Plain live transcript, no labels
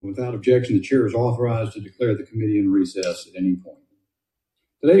Without objection, the chair is authorized to declare the committee in recess at any point.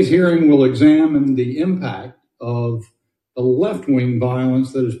 Today's hearing will examine the impact of the left-wing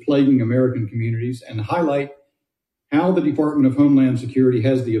violence that is plaguing American communities and highlight how the Department of Homeland Security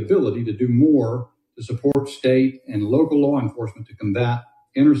has the ability to do more to support state and local law enforcement to combat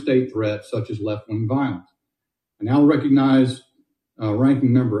interstate threats such as left-wing violence. I now recognize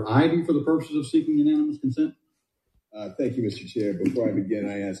Ranking Member Ivey for the purposes of seeking unanimous consent. Thank you, Mr. Chair. Before I begin,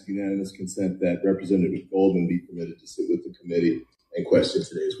 I ask unanimous consent that Representative Goldman be permitted to sit with the committee and question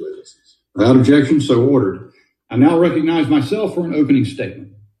today's witnesses. Without objection, so ordered. I now recognize myself for an opening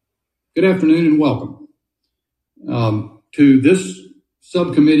statement. Good afternoon and welcome to this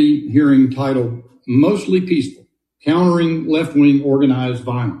subcommittee hearing titled Mostly Peaceful, Countering Left-Wing Organized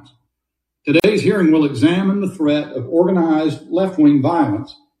Violence. Today's hearing will examine the threat of organized left-wing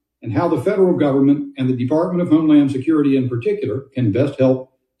violence and how the federal government and the Department of Homeland Security in particular can best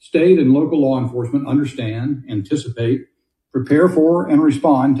help state and local law enforcement understand, anticipate, prepare for, and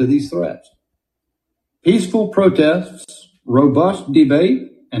respond to these threats. Peaceful protests, robust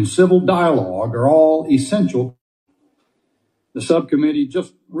debate, and civil dialogue are all essential. The subcommittee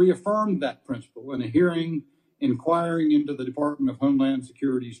just reaffirmed that principle in a hearing inquiring into the Department of Homeland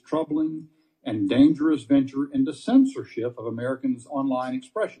Security's troubling and dangerous venture into censorship of Americans' online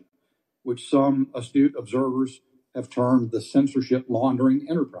expression, which some astute observers have termed the censorship laundering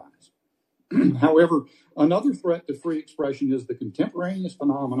enterprise. However, another threat to free expression is the contemporaneous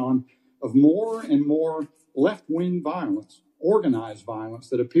phenomenon of more and more left-wing violence, organized violence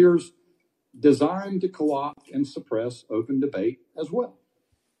that appears designed to co-opt and suppress open debate as well.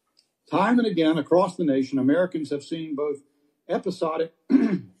 Time and again across the nation, Americans have seen both episodic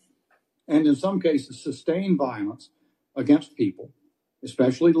and in some cases sustained violence against people,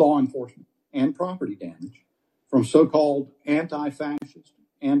 especially law enforcement and property damage, from so-called anti-fascist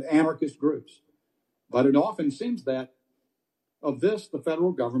and anarchist groups. But it often seems that of this, the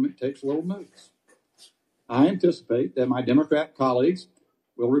federal government takes little notice. I anticipate that my Democrat colleagues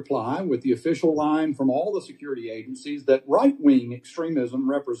will reply with the official line from all the security agencies that right-wing extremism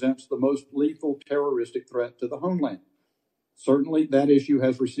represents the most lethal terroristic threat to the homeland. Certainly, that issue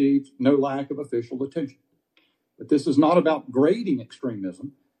has received no lack of official attention. But this is not about grading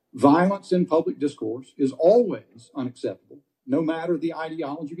extremism. Violence in public discourse is always unacceptable, no matter the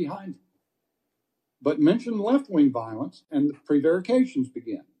ideology behind it. But mention left-wing violence and the prevarications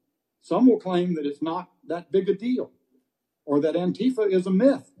begin. Some will claim that it's not that big a deal, or that Antifa is a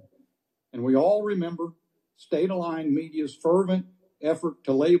myth. And we all remember state-aligned media's fervent effort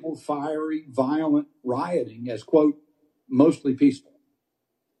to label fiery, violent rioting as, quote, mostly peaceful.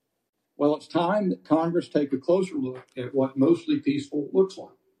 Well, it's time that Congress take a closer look at what mostly peaceful looks like.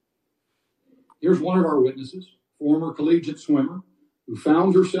 Here's one of our witnesses, former collegiate swimmer, who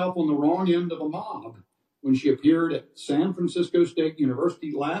found herself on the wrong end of a mob when she appeared at San Francisco State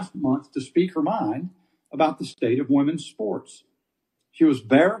University last month to speak her mind about the state of women's sports. She was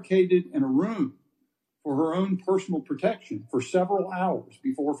barricaded in a room for her own personal protection for several hours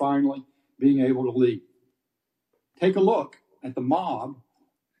before finally being able to leave. Take a look at the mob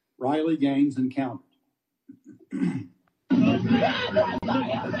Riley Gaines encountered.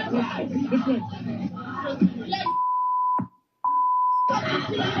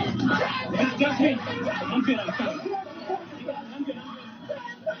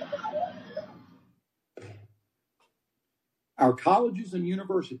 Our colleges and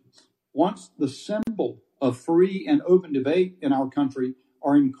universities, once the symbol of free and open debate in our country,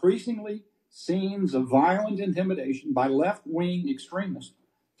 are increasingly scenes of violent intimidation by left-wing extremists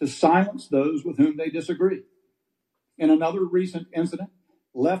to silence those with whom they disagree. In another recent incident,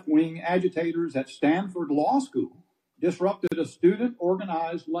 left-wing agitators at Stanford Law School disrupted a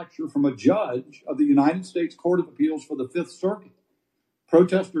student-organized lecture from a judge of the United States Court of Appeals for the Fifth Circuit.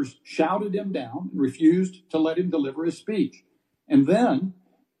 Protesters shouted him down and refused to let him deliver his speech. And then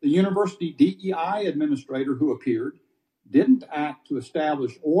the university DEI administrator who appeared didn't act to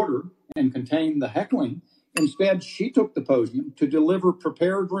establish order and contain the heckling. Instead, she took the podium to deliver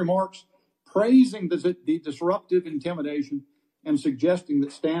prepared remarks praising the disruptive intimidation and suggesting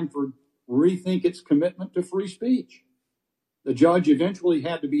that Stanford rethink its commitment to free speech. The judge eventually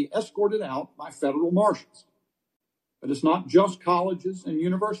had to be escorted out by federal marshals. But it's not just colleges and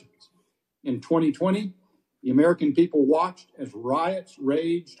universities. In 2020, the American people watched as riots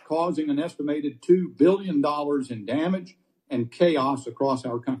raged, causing an estimated $2 billion in damage and chaos across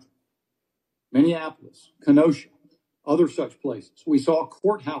our country. Minneapolis, Kenosha, other such places. We saw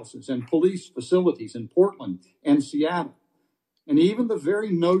courthouses and police facilities in Portland and Seattle. And even the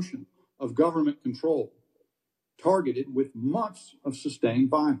very notion of government control targeted with months of sustained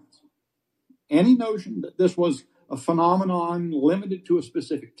violence. Any notion that this was a phenomenon limited to a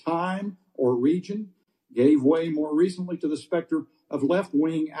specific time or region gave way more recently to the specter of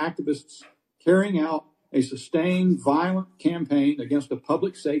left-wing activists carrying out a sustained violent campaign against a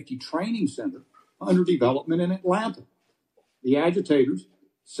public safety training center under development in Atlanta. The agitators,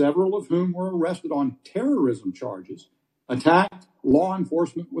 several of whom were arrested on terrorism charges, attacked law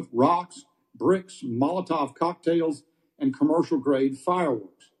enforcement with rocks, bricks, Molotov cocktails, and commercial-grade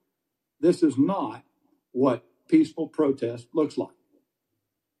fireworks. This is not what peaceful protest looks like.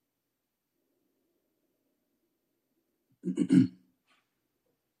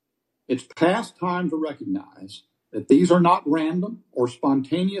 It's past time to recognize that these are not random or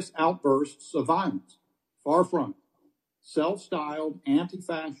spontaneous outbursts of violence. Far from it. Self-styled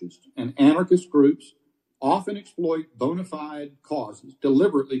anti-fascist and anarchist groups often exploit bona fide causes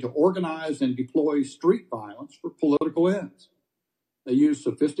deliberately to organize and deploy street violence for political ends. They use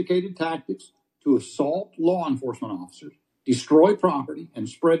sophisticated tactics to assault law enforcement officers, destroy property, and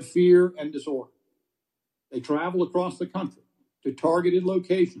spread fear and disorder. They travel across the country to targeted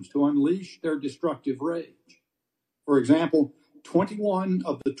locations to unleash their destructive rage. For example, 21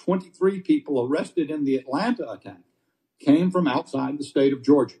 of the 23 people arrested in the Atlanta attack came from outside the state of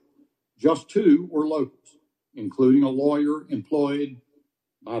Georgia. Just 2 were locals, including a lawyer employed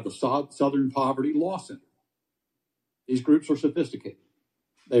by the Southern Poverty Law Center. These groups are sophisticated.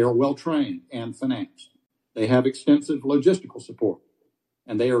 They are well-trained and financed. They have extensive logistical support,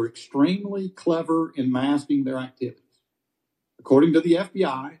 and they are extremely clever in masking their activities. According to the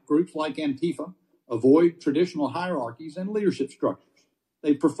FBI, groups like Antifa avoid traditional hierarchies and leadership structures.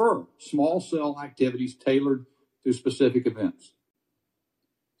 They prefer small cell activities tailored to specific events.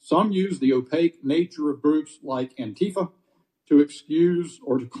 Some use the opaque nature of groups like Antifa to excuse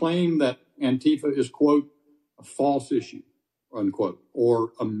or to claim that Antifa is, quote, a false issue, unquote,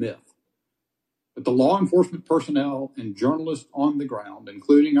 or a myth. But the law enforcement personnel and journalists on the ground,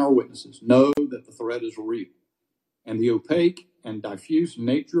 including our witnesses, know that the threat is real. And the opaque and diffuse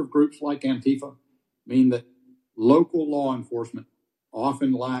nature of groups like Antifa mean that local law enforcement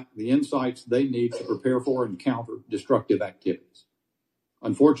often lack the insights they need to prepare for and counter destructive activities.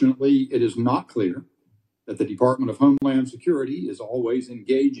 Unfortunately, it is not clear that the Department of Homeland Security is always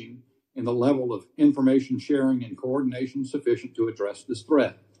engaging in the level of information sharing and coordination sufficient to address this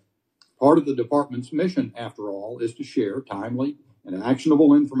threat. Part of the department's mission, after all, is to share timely and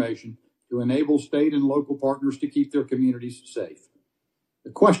actionable information to enable state and local partners to keep their communities safe.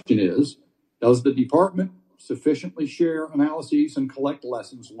 The question is, does the department sufficiently share analyses and collect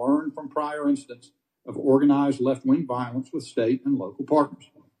lessons learned from prior incidents of organized left-wing violence with state and local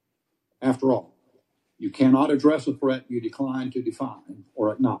partners? After all, you cannot address a threat you decline to define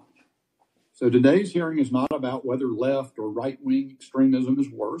or acknowledge. So today's hearing is not about whether left or right-wing extremism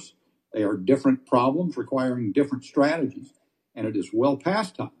is worse. They are different problems requiring different strategies, and it is well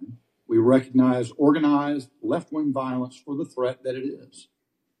past time we recognize organized left-wing violence for the threat that it is.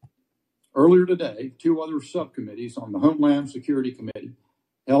 Earlier today, 2 other subcommittees on the Homeland Security Committee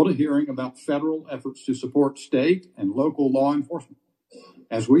held a hearing about federal efforts to support state and local law enforcement.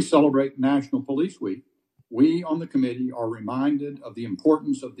 As we celebrate National Police Week, we on the committee are reminded of the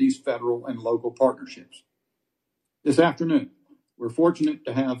importance of these federal and local partnerships. This afternoon, we're fortunate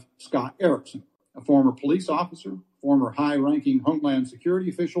to have Scott Erickson, a former police officer, former high-ranking Homeland Security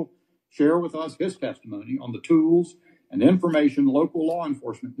official, share with us his testimony on the tools and information local law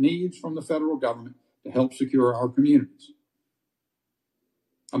enforcement needs from the federal government to help secure our communities.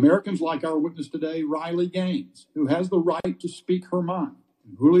 Americans like our witness today, Riley Gaines, who has the right to speak her mind,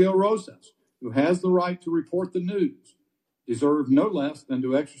 and Julio Rosas, who has the right to report the news, deserve no less than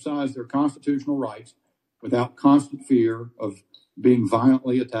to exercise their constitutional rights without constant fear of being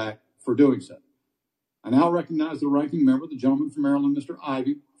violently attacked for doing so. I now recognize the ranking member, the gentleman from Maryland, Mr.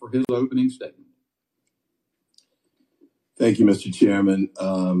 Ivey, for his opening statement. Thank you, Mr. Chairman.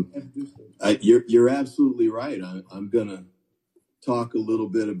 You're absolutely right. I'm going to talk a little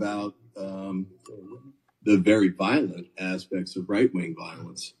bit about the very violent aspects of right-wing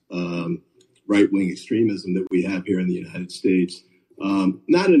violence, right-wing extremism that we have here in the United States.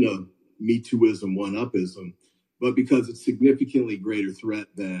 Not in a Me Tooism, one-upism, but because it's a significantly greater threat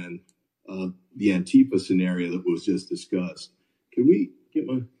than the Antifa scenario that was just discussed. Can we get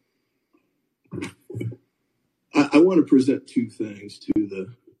my... I want to present 2 things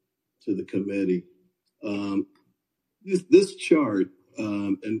to the committee. This chart,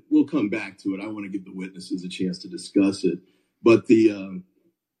 and we'll come back to it. I want to give the witnesses a chance to discuss it. But I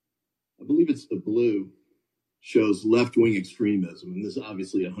believe it's the blue, shows left-wing extremism, and this is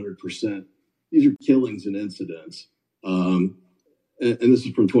obviously 100% These are killings and incidents. And this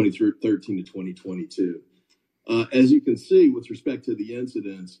is from 2013 to 2022. As you can see, with respect to the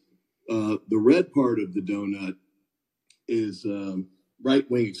incidents, the red part of the donut is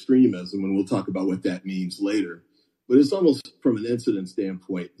right-wing extremism, and we'll talk about what that means later. But it's almost, from an incident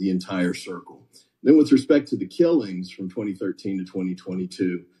standpoint, the entire circle. Then with respect to the killings from 2013 to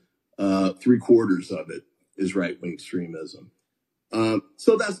 2022, 3/4 of it is right-wing extremism.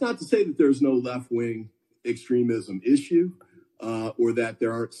 So that's not to say that there's no left-wing extremism issue or that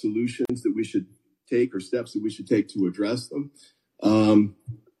there aren't solutions that we should take or steps that we should take to address them.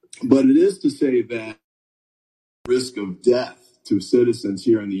 But it is to say that risk of death to citizens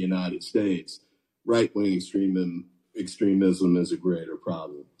here in the United States, right-wing extremism is a greater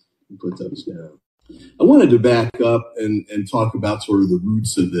problem. Put those down. I wanted to back up and talk about sort of the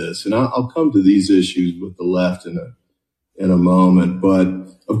roots of this, and I'll come to these issues with the left in a moment. But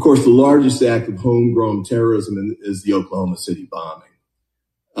of course, the largest act of homegrown terrorism is the Oklahoma City bombing.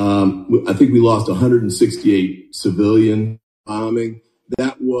 I think we lost 168 civilian bombing.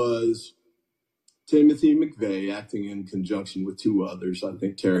 That was Cmte McVeigh acting in conjunction with two others. I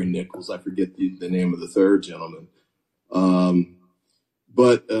think Terry Nichols. I forget the name of the third gentleman.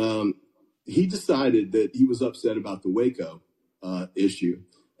 But he decided that he was upset about the Waco issue.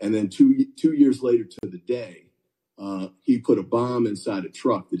 And then two years later to the day, he put a bomb inside a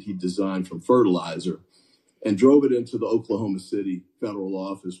truck that he designed from fertilizer and drove it into the Oklahoma City federal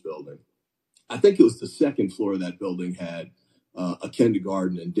office building. I think it was the second floor of that building had a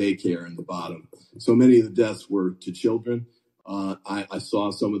kindergarten and daycare in the bottom. So many of the deaths were to children. I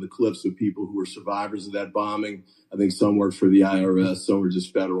saw some of the clips of people who were survivors of that bombing. I think some worked for the IRS, some were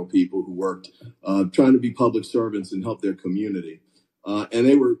just federal people who worked trying to be public servants and help their community. And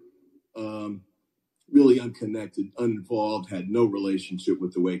they were really unconnected, uninvolved, had no relationship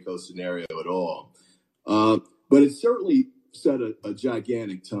with the Waco scenario at all. But it certainly set a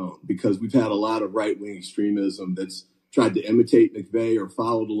gigantic tone because we've had a lot of right-wing extremism that's tried to imitate McVeigh or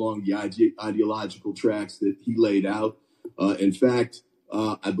followed along the ideological tracks that he laid out. In fact,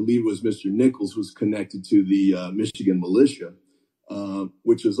 I believe it was Mr. Nichols was connected to the Michigan militia,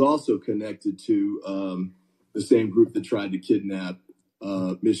 which is also connected to the same group that tried to kidnap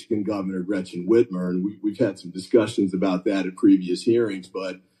Michigan Governor Gretchen Whitmer. And we've had some discussions about that at previous hearings,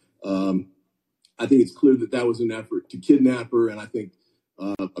 but I think it's clear that that was an effort to kidnap her and I think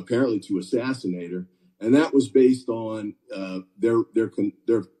apparently to assassinate her. And that was based on their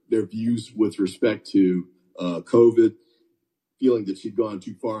views with respect to COVID, feeling that she'd gone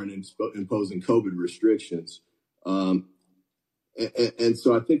too far in imposing COVID restrictions. And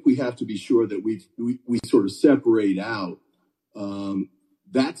so I think we have to be sure that we sort of separate out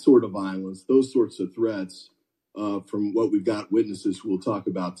that sort of violence, those sorts of threats from what we've got witnesses who we'll talk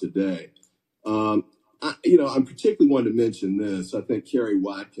about today. I'm particularly wanting to mention this. I think Kerry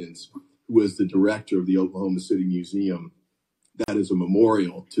Watkins, who is the director of the Oklahoma City Museum, that is a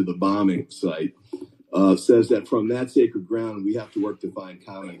memorial to the bombing site, says that from that sacred ground, we have to work to find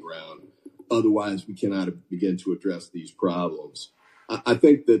common ground. Otherwise, we cannot begin to address these problems. I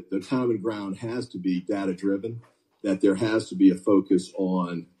think that the common ground has to be data-driven, that there has to be a focus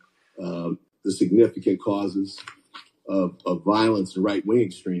on the significant causes of violence and right-wing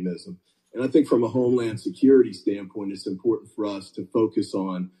extremism. And I think from a Homeland Security standpoint, it's important for us to focus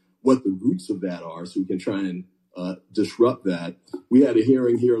on what the roots of that are so we can try and disrupt that. We had a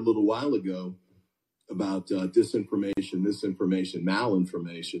hearing here a little while ago about disinformation, misinformation,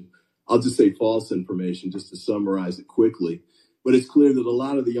 malinformation. I'll just say false information just to summarize it quickly. But it's clear that a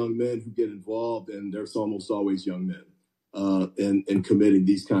lot of the young men who get involved, and there's almost always young men, in committing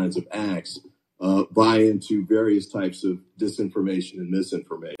these kinds of acts, buy into various types of disinformation and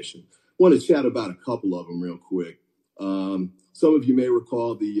misinformation. I want to chat about a couple of them real quick. Some of you may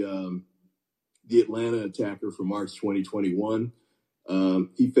recall the Atlanta attacker from March 2021.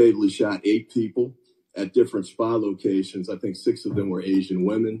 He fatally shot 8 people at different spa locations. I think 6 of them were Asian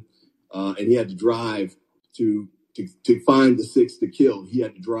women. And he had to drive to find the 6 to kill. He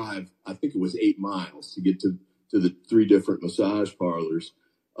had to drive, I think it was 8 miles to get to the 3 different massage parlors.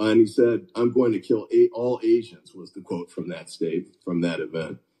 And he said, "I'm going to kill all Asians," was the quote from that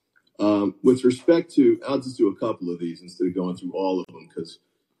event. With respect to, I'll just do a couple of these instead of going through all of them because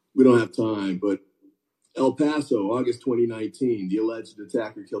we don't have time, but El Paso, August 2019, the alleged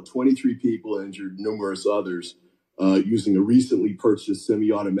attacker killed 23 people and injured numerous others using a recently purchased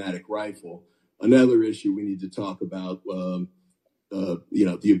semi-automatic rifle. Another issue we need to talk about,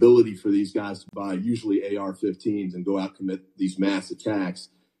 the ability for these guys to buy usually AR-15s and go out and commit these mass attacks,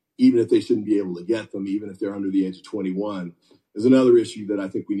 even if they shouldn't be able to get them, even if they're under the age of 21. is another issue that I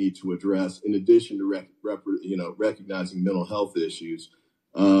think we need to address in addition to recognizing mental health issues.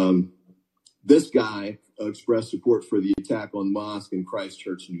 This guy expressed support for the attack on mosque in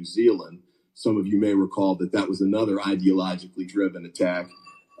Christchurch, New Zealand. Some of you may recall that was another ideologically driven attack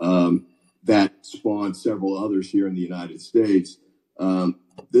that spawned several others here in the United States.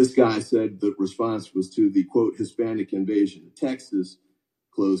 This guy said the response was to the, quote, Hispanic invasion of Texas,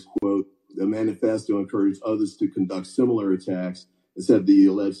 close quote. The manifesto encouraged others to conduct similar attacks and said the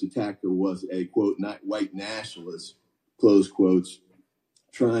alleged attacker was a, quote, white nationalist, close quotes,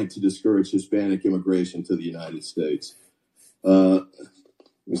 trying to discourage Hispanic immigration to the United States.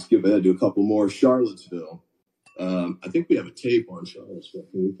 Let's skip ahead to a couple more. Charlottesville. I think we have a tape on Charlottesville.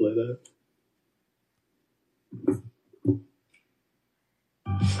 Can we play that?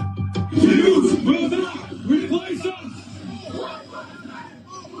 You will not replace us!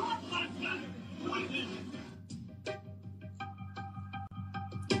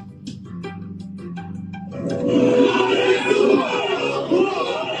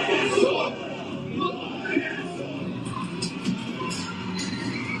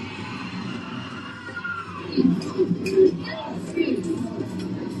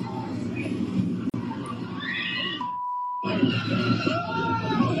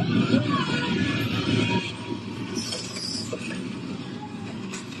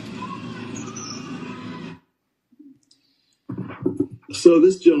 So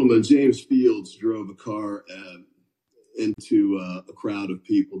this gentleman, James Fields, drove a car into a crowd of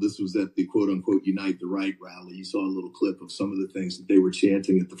people. This was at the quote-unquote Unite the Right rally. You saw a little clip of some of the things that they were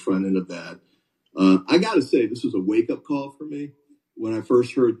chanting at the front end of that. I got to say, this was a wake-up call for me. When I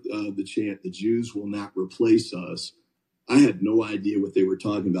first heard the chant, "The Jews will not replace us," I had no idea what they were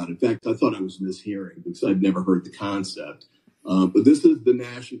talking about. In fact, I thought I was mishearing because I'd never heard the concept. But this is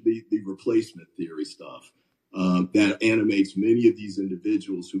the replacement theory stuff that animates many of these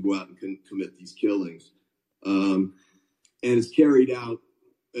individuals who go out and commit these killings. And it's carried out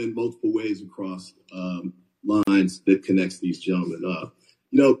in multiple ways across lines that connects these gentlemen up.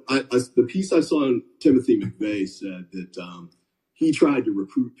 You know, the piece I saw on Timothy McVeigh said that he tried to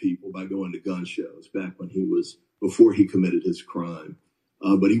recruit people by going to gun shows back when before he committed his crime,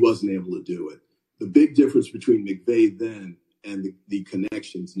 but he wasn't able to do it. The big difference between McVeigh then and the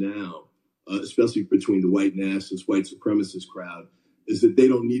connections now, especially between the white nationalist, white supremacist crowd, is that they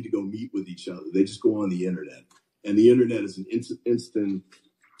don't need to go meet with each other. They just go on the internet. And the internet is an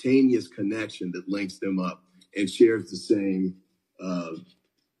instantaneous connection that links them up and shares the same,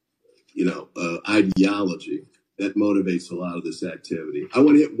 ideology that motivates a lot of this activity. I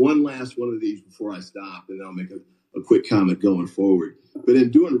want to hit one last one of these before I stop, and then I'll make a quick comment going forward. But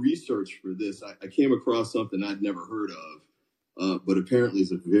in doing research for this, I came across something I'd never heard of, but apparently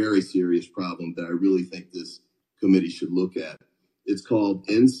is a very serious problem that I really think this committee should look at. It's called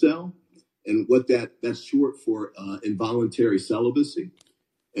incel, and what that's short for involuntary celibacy.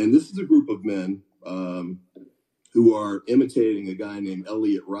 And this is a group of men who are imitating a guy named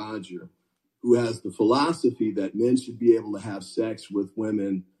Elliot Rodger, who has the philosophy that men should be able to have sex with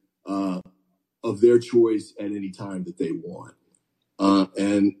women of their choice at any time that they want.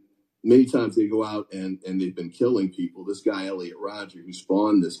 And many times they go out and they've been killing people. This guy, Elliot Rodger, who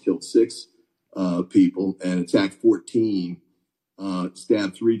spawned this, killed 6 people and attacked 14,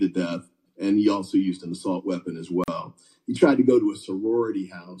 stabbed 3 to death, and he also used an assault weapon as well. He tried to go to a sorority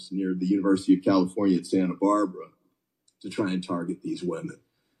house near the University of California at Santa Barbara to try and target these women.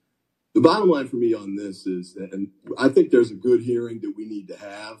 The bottom line for me on this is that, and I think there's a good hearing that we need to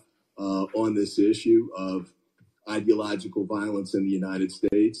have on this issue of ideological violence in the United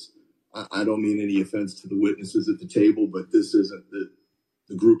States. I don't mean any offense to the witnesses at the table, but this isn't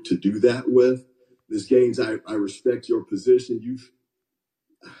the group to do that with. Ms. Gaines, I respect your position.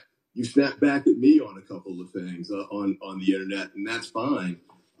 You snapped back at me on a couple of things on the internet, and that's fine.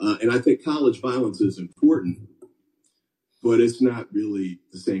 And I think college violence is important, but it's not really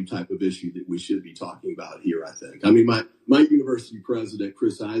the same type of issue that we should be talking about here, I think. I mean, my university president,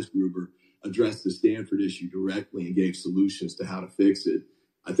 Chris Eisgruber, addressed the Stanford issue directly and gave solutions to how to fix it.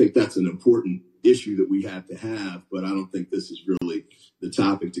 I think that's an important issue that we have to have, but I don't think this is really the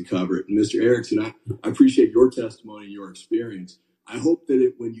topic to cover it. And Mr. Erickson, I appreciate your testimony and your experience. I hope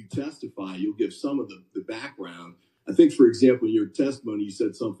that when you testify, you'll give some of the background. I think, for example, in your testimony, you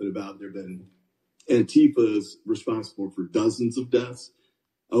said something about there been Antifa is responsible for dozens of deaths.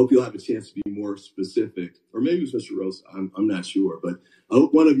 I hope you'll have a chance to be more specific, or maybe it was Mr. Rosa, I'm not sure, but I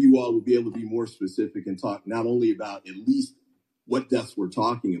hope one of you all will be able to be more specific and talk not only about at least what deaths we're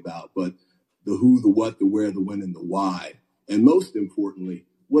talking about, but the who, the what, the where, the when, and the why. And most importantly,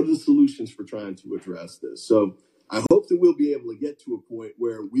 what are the solutions for trying to address this? So I hope that hopes that we'll be able to get to a point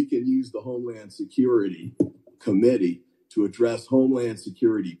where we can use the Homeland Security Committee to address Homeland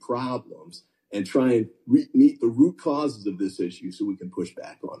Security problems and try and meet the root causes of this issue so we can push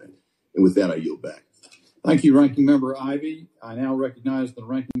back on it. And with that, I yield back. Thank you, Ranking Member Ivey. I now recognize the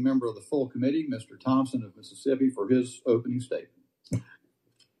Ranking Member of the full committee, Mr. Thompson of Mississippi, for his opening statement.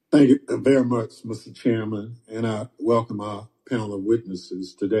 Thank you very much, Mr. Chairman, and I welcome our panel of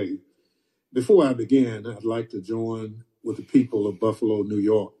witnesses today. Before I begin, I'd like to join with the people of Buffalo, New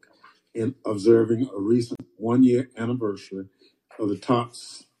York, in observing a recent one-year anniversary of the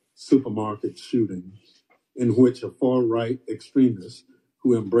Tops supermarket shooting, in which a far-right extremist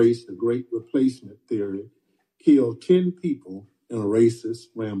who embraced the Great Replacement theory killed 10 people in a racist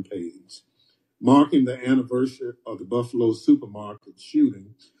rampage. Marking the anniversary of the Buffalo supermarket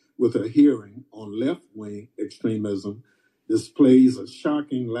shooting with a hearing on left-wing extremism displays a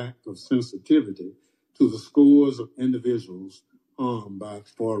shocking lack of sensitivity to the scores of individuals harmed by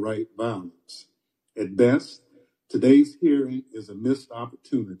far-right violence. At best, today's hearing is a missed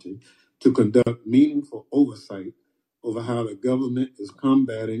opportunity to conduct meaningful oversight over how the government is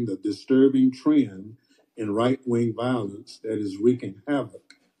combating the disturbing trend in right-wing violence that is wreaking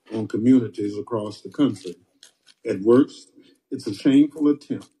havoc on communities across the country. At worst, it's a shameful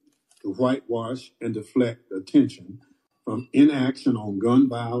attempt to whitewash and deflect attention from inaction on gun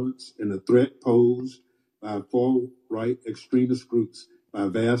violence and the threat posed by far-right extremist groups by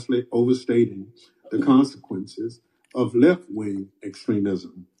vastly overstating the consequences of left-wing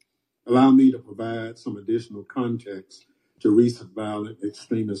extremism. Allow me to provide some additional context to recent violent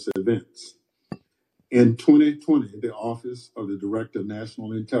extremist events. In 2020, the Office of the Director of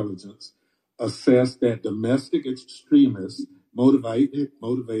National Intelligence assessed that domestic extremists motivated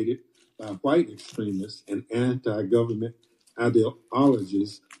by white extremists and anti-government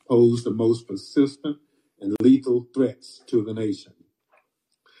ideologies pose the most persistent and lethal threats to the nation.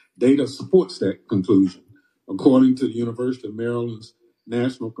 Data supports that conclusion. According to the University of Maryland's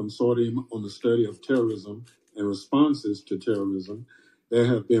National Consortium on the Study of Terrorism and Responses to Terrorism, there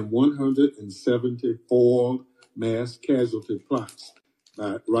have been 174 mass casualty plots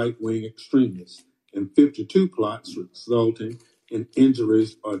by right-wing extremists and 52 plots resulting in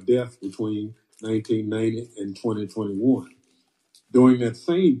injuries or death between 1990 and 2021. During that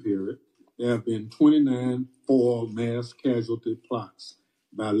same period, there have been 29 mass casualty plots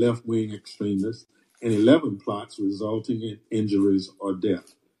by left-wing extremists and 11 plots resulting in injuries or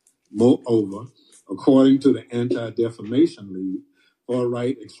death. Moreover, according to the Anti-Defamation League,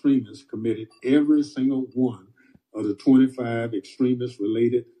 far-right extremists committed every single one of the 25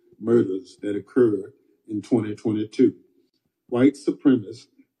 extremist-related murders that occurred in 2022. White supremacists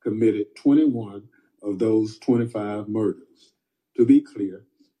committed 21 of those 25 murders. To be clear,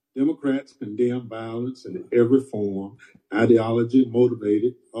 Democrats condemn violence in every form, ideology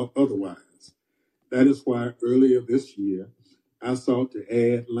motivated or otherwise. That is why earlier this year, I sought to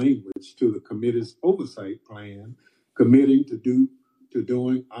add language to the committee's oversight plan, committing to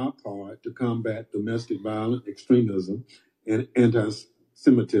doing our part to combat domestic violent extremism and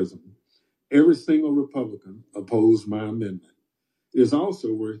anti-Semitism. Every single Republican opposed my amendment. It is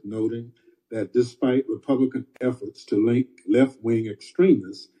also worth noting that despite Republican efforts to link left-wing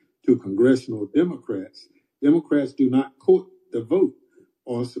extremists to congressional Democrats, Democrats do not court the vote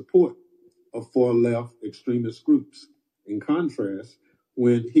or support of far-left extremist groups. In contrast,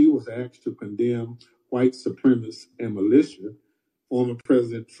 when he was asked to condemn white supremacists and militia, former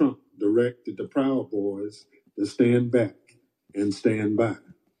President Trump directed the Proud Boys to stand back and stand by.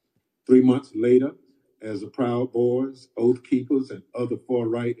 3 months later, as the Proud Boys, Oath Keepers, and other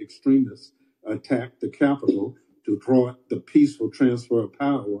far-right extremists attacked the Capitol to thwart the peaceful transfer of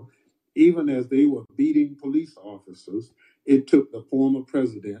power, even as they were beating police officers, it took the former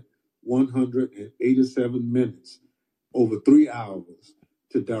president 187 minutes, over 3 hours,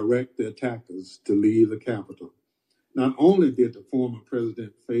 to direct the attackers to leave the Capitol. Not only did the former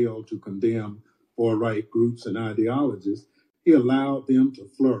president fail to condemn far-right groups and ideologies, he allowed them to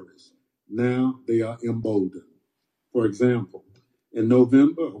flourish. Now they are emboldened. For example, in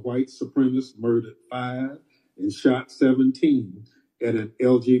November, a white supremacist murdered 5 and shot 17 at an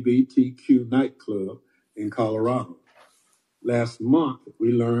LGBTQ nightclub in Colorado. Last month,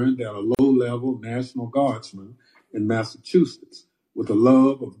 we learned that a low-level National Guardsman in Massachusetts, with a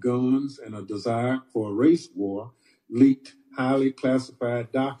love of guns and a desire for a race war, leaked highly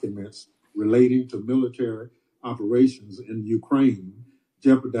classified documents relating to military operations in Ukraine,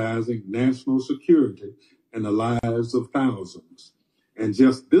 jeopardizing national security and the lives of thousands. And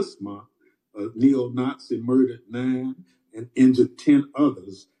just this month, a neo-Nazi murdered 9 and injured 10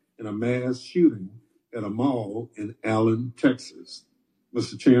 others in a mass shooting at a mall in Allen, Texas.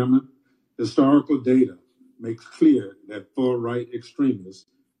 Mr. Chairman, historical data makes clear that far-right extremists,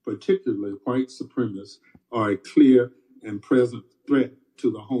 particularly white supremacists, are a clear and present threat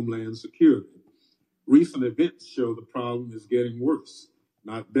to the Homeland security. Recent events show the problem is getting worse,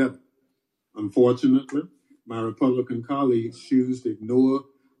 not better. Unfortunately, my Republican colleagues choose to ignore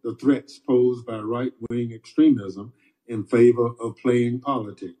the threats posed by right-wing extremism in favor of playing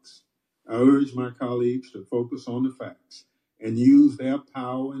politics. I urge my colleagues to focus on the facts and use their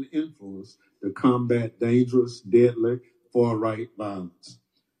power and influence to combat dangerous, deadly, far-right violence.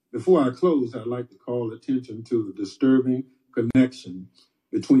 Before I close, I'd like to call attention to the disturbing connection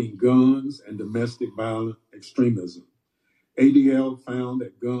between guns and domestic violent extremism. ADL found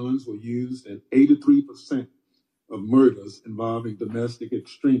that guns were used in 83% of murders involving domestic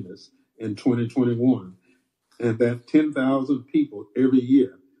extremists in 2021, and that 10,000 people every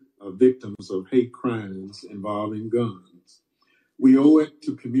year are victims of hate crimes involving guns. We owe it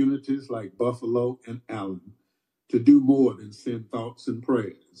to communities like Buffalo and Allen to do more than send thoughts and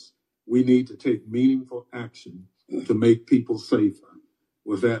prayers. We need to take meaningful action to make people safer.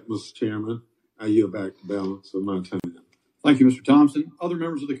 With that, Mr. Chairman, I yield back the balance of my time. Thank you, Mr. Thompson. Other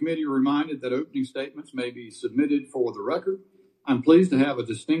members of the committee are reminded that opening statements may be submitted for the record. I'm pleased to have a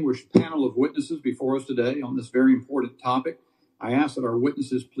distinguished panel of witnesses before us today on this very important topic. I ask that our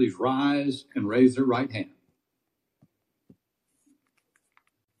witnesses please rise and raise their right hand.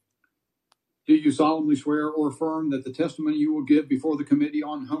 Do you solemnly swear or affirm that the testimony you will give before the Committee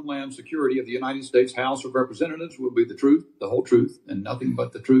on Homeland Security of the United States House of Representatives will be the truth, the whole truth, and nothing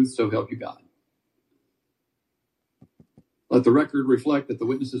but the truth, so help you God? Let the record reflect that the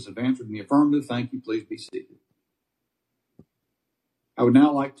witnesses have answered in the affirmative. Thank you. Please be seated. I would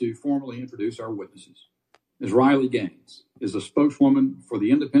now like to formally introduce our witnesses. Ms. Riley Gaines is a spokeswoman for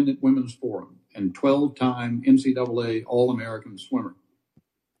the Independent Women's Forum and 12-time NCAA All-American swimmer.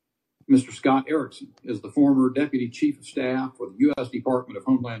 Mr. Scott Erickson is the former Deputy Chief of Staff for the U.S. Department of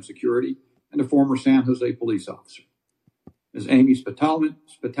Homeland Security and a former San Jose police officer. Ms. Amy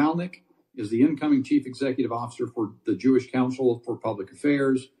Spitalnik is the incoming Chief Executive Officer for the Jewish Council for Public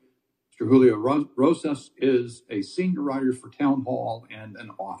Affairs. Mr. Julio Rosas is a senior writer for Town Hall and an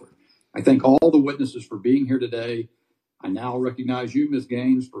author. I thank all the witnesses for being here today. I now recognize you, Ms.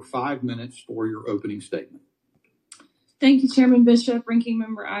 Gaines, for 5 minutes for your opening statement. Thank you, Chairman Bishop, Ranking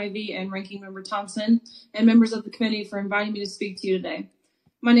Member Ivey, and Ranking Member Thompson, and members of the committee for inviting me to speak to you today.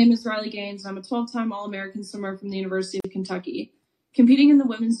 My name is Riley Gaines, and I'm a 12-time All-American swimmer from the University of Kentucky. Competing in the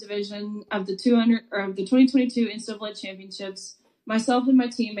women's division of the 2022 NCAA championships, myself and my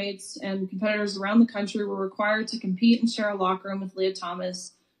teammates and competitors around the country were required to compete and share a locker room with Leah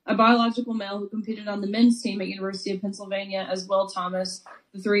Thomas, a biological male who competed on the men's team at University of Pennsylvania as Will Thomas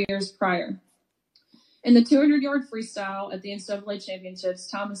the 3 years prior. In the 200-yard freestyle at the NCAA championships,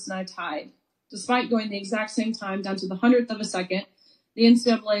 Thomas and I tied. Despite going the exact same time down to the 100th of a second, the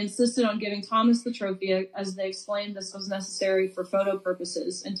NCAA insisted on giving Thomas the trophy as they explained this was necessary for photo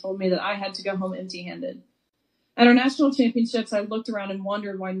purposes and told me that I had to go home empty-handed. At our national championships, I looked around and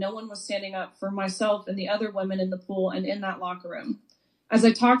wondered why no one was standing up for myself and the other women in the pool and in that locker room. As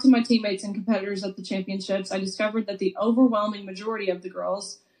I talked to my teammates and competitors at the championships, I discovered that the overwhelming majority of the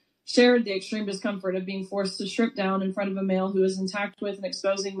girls shared the extreme discomfort of being forced to strip down in front of a male who was intact with and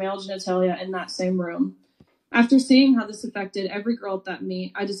exposing male genitalia in that same room. After seeing how this affected every girl at that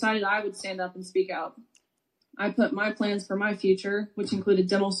meet, I decided I would stand up and speak out. I put my plans for my future, which included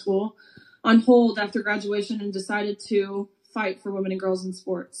dental school, on hold after graduation and decided to fight for women and girls in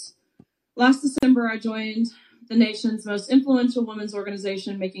sports. Last December, I joined the nation's most influential women's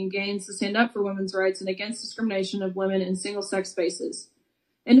organization, making gains to stand up for women's rights and against discrimination of women in single-sex spaces.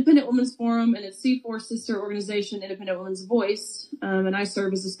 Independent Women's Forum and its C4 sister organization, Independent Women's Voice, and I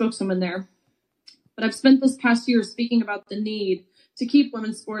serve as a spokeswoman there. But I've spent this past year speaking about the need to keep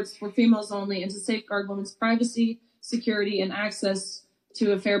women's sports for females only and to safeguard women's privacy, security, and access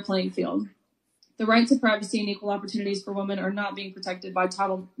to a fair playing field. The right to privacy and equal opportunities for women are not being protected by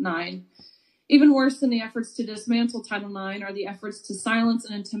Title IX. Even worse than the efforts to dismantle Title IX are the efforts to silence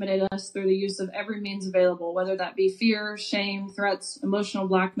and intimidate us through the use of every means available, whether that be fear, shame, threats, emotional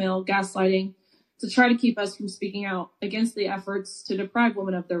blackmail, gaslighting, to try to keep us from speaking out against the efforts to deprive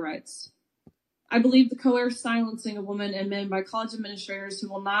women of their rights. I believe the coerced silencing of women and men by college administrators who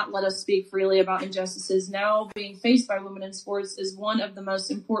will not let us speak freely about injustices now being faced by women in sports is one of the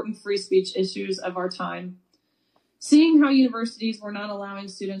most important free speech issues of our time. Seeing how universities were not allowing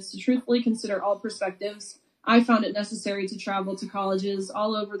students to truthfully consider all perspectives, I found it necessary to travel to colleges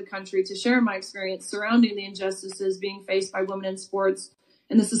all over the country to share my experience surrounding the injustices being faced by women in sports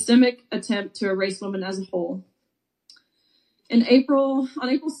and the systemic attempt to erase women as a whole. On April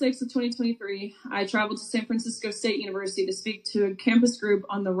 6th of 2023, I traveled to San Francisco State University to speak to a campus group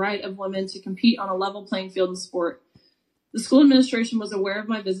on the right of women to compete on a level playing field in sport. The school administration was aware of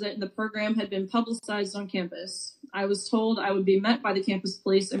my visit, and the program had been publicized on campus. I was told I would be met by the campus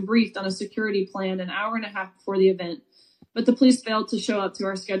police and briefed on a security plan an hour and a half before the event, but the police failed to show up to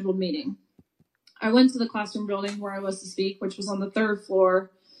our scheduled meeting. I went to the classroom building where I was to speak, which was on the 3rd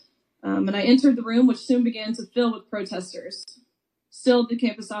floor, and I entered the room, which soon began to fill with protesters. Still, the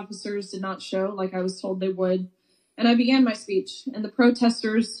campus officers did not show like I was told they would, and I began my speech, and the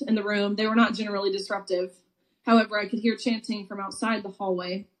protesters in the room, they were not generally disruptive. However, I could hear chanting from outside the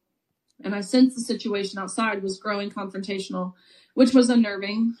hallway, and I sensed the situation outside was growing confrontational, which was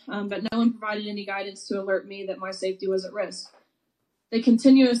unnerving, but no one provided any guidance to alert me that my safety was at risk. They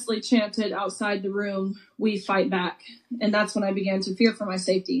continuously chanted outside the room, "We fight back," and that's when I began to fear for my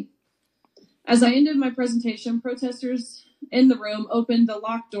safety. As I ended my presentation, protesters in the room opened the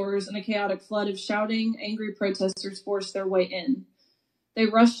locked doors, and a chaotic flood of shouting, angry protesters forced their way in. They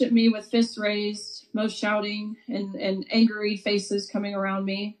rushed at me with fists raised, most shouting, and angry faces coming around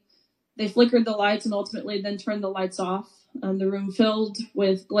me. They flickered the lights and ultimately then turned the lights off. The room filled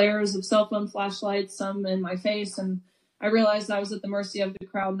with glares of cell phone flashlights, some in my face, and I realized I was at the mercy of the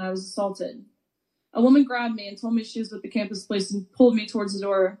crowd and I was assaulted. A woman grabbed me and told me she was with the campus police and pulled me towards the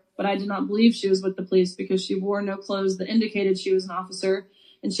door, but I did not believe she was with the police because she wore no clothes that indicated she was an officer,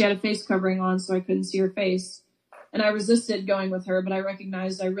 and she had a face covering on so I couldn't see her face. And I resisted going with her, but I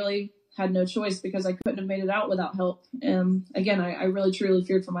recognized I really had no choice because I couldn't have made it out without help. Again, I really truly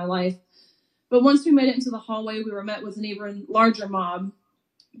feared for my life. But once we made it into the hallway, we were met with an even larger mob,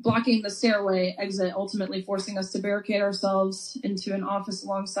 blocking the stairway exit, ultimately forcing us to barricade ourselves into an office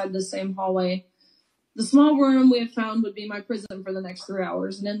alongside the same hallway. The small room we had found would be my prison for the next 3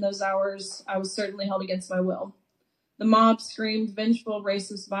 hours, and in those hours, I was certainly held against my will. The mob screamed vengeful,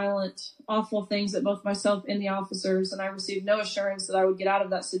 racist, violent, awful things at both myself and the officers, and I received no assurance that I would get out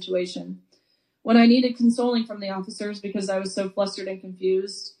of that situation. When I needed consoling from the officers because I was so flustered and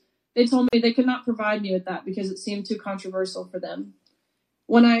confused, they told me they could not provide me with that because it seemed too controversial for them.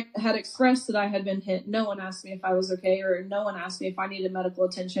 When I had expressed that I had been hit, no one asked me if I was okay, or no one asked me if I needed medical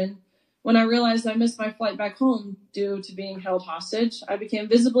attention. When I realized I missed my flight back home due to being held hostage, I became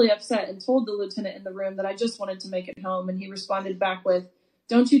visibly upset and told the lieutenant in the room that I just wanted to make it home, and he responded back with,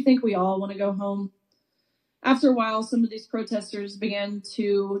 "Don't you think we all want to go home?" After a while, some of these protesters began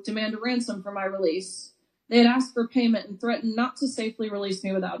to demand a ransom for my release. They had asked for payment and threatened not to safely release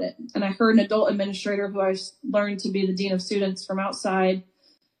me without it. And I heard an adult administrator who I learned to be the dean of students from outside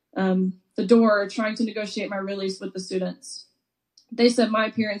the door trying to negotiate my release with the students. They said my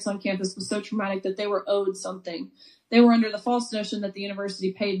appearance on campus was so traumatic that they were owed something. They were under the false notion that the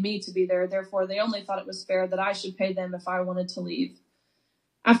university paid me to be there. Therefore, they only thought it was fair that I should pay them if I wanted to leave.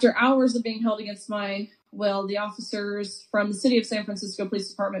 After hours of being held against my will, the officers from the City of San Francisco Police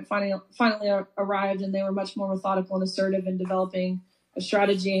Department finally arrived, and they were much more methodical and assertive in developing a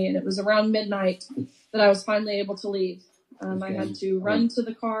strategy. And it was around midnight that I was finally able to leave. I had to run to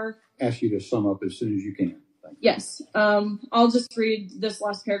the car. Ask you to sum up as soon as you can. Yes. I'll just read this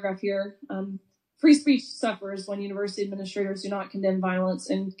last paragraph here. Free speech suffers when university administrators do not condemn violence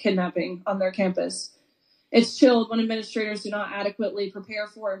and kidnapping on their campus. It's chilled when administrators do not adequately prepare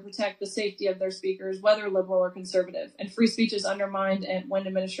for and protect the safety of their speakers, whether liberal or conservative. And free speech is undermined when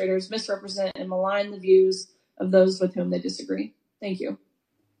administrators misrepresent and malign the views of those with whom they disagree. Thank you.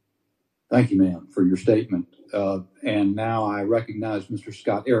 Thank you, ma'am, for your statement. And now I recognize Mr.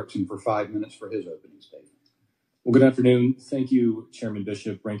 Scott Erickson for 5 minutes for his opening statement. Well, good afternoon. Thank you, Chairman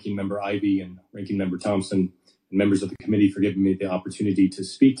Bishop, Ranking Member Ivey, and Ranking Member Thompson, and members of the committee for giving me the opportunity to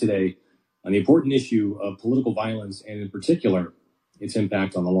speak today on the important issue of political violence and, in particular, its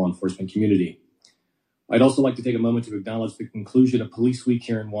impact on the law enforcement community. I'd also like to take a moment to acknowledge the conclusion of Police Week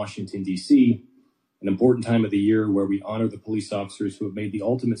here in Washington, D.C., an important time of the year where we honor the police officers who have made the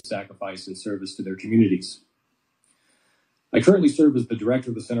ultimate sacrifice in service to their communities. I currently serve as the director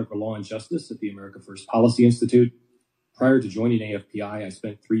of the Center for Law and Justice at the America First Policy Institute. Prior to joining AFPI, I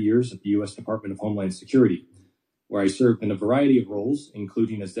spent 3 years at the U.S. Department of Homeland Security, where I served in a variety of roles,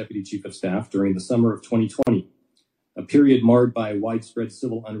 including as Deputy Chief of Staff during the summer of 2020, a period marred by widespread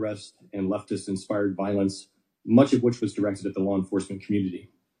civil unrest and leftist-inspired violence, much of which was directed at the law enforcement community.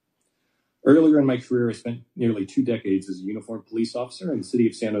 Earlier in my career, I spent nearly 2 decades as a uniformed police officer in the city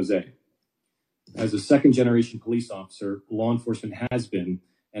of San Jose. As a second-generation police officer, law enforcement has been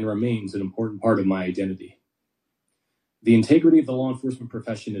and remains an important part of my identity. The integrity of the law enforcement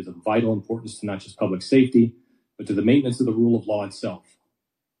profession is of vital importance to not just public safety, but to the maintenance of the rule of law itself.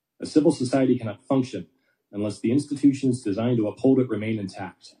 A civil society cannot function unless the institutions designed to uphold it remain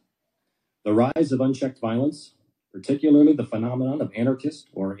intact. The rise of unchecked violence, particularly the phenomenon of anarchist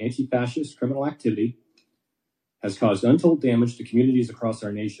or anti-fascist criminal activity, has caused untold damage to communities across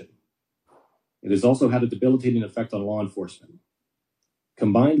our nation. It has also had a debilitating effect on law enforcement.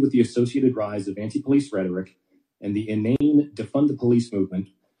 Combined with the associated rise of anti-police rhetoric and the inane defund the police movement,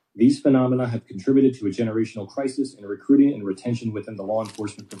 these phenomena have contributed to a generational crisis in recruiting and retention within the law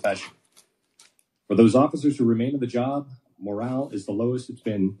enforcement profession. For those officers who remain in the job, morale is the lowest it's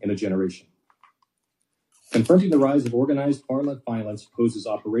been in a generation. Confronting the rise of organized far-left violence poses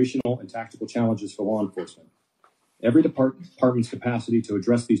operational and tactical challenges for law enforcement. Every department's capacity to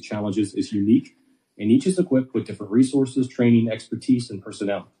address these challenges is unique, and each is equipped with different resources, training, expertise, and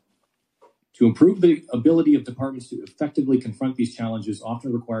personnel. To improve the ability of departments to effectively confront these challenges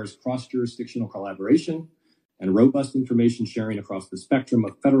often requires cross-jurisdictional collaboration and robust information sharing across the spectrum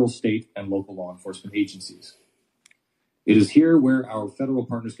of federal, state, and local law enforcement agencies. It is here where our federal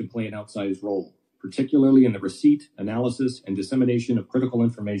partners can play an outsized role, particularly in the receipt, analysis, and dissemination of critical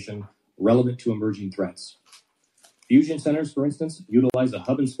information relevant to emerging threats. Fusion centers, for instance, utilize a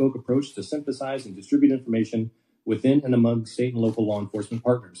hub-and-spoke approach to synthesize and distribute information within and among state and local law enforcement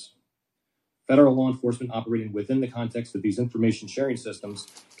partners. Federal law enforcement operating within the context of these information sharing systems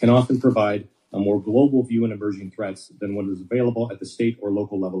can often provide a more global view on emerging threats than what is available at the state or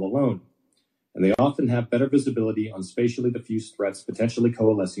local level alone. And they often have better visibility on spatially diffuse threats potentially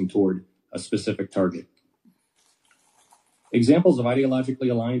coalescing toward a specific target. Examples of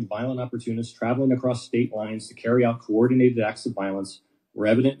ideologically aligned violent opportunists traveling across state lines to carry out coordinated acts of violence were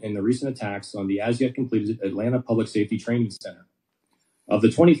evident in the recent attacks on the as-yet completed Atlanta Public Safety Training Center. Of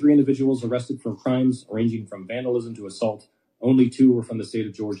the 23 individuals arrested for crimes ranging from vandalism to assault, only 2 were from the state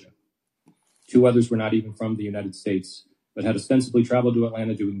of Georgia. 2 others were not even from the United States, but had ostensibly traveled to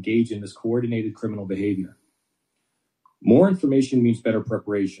Atlanta to engage in this coordinated criminal behavior. More information means better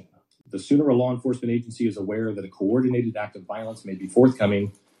preparation. The sooner a law enforcement agency is aware that a coordinated act of violence may be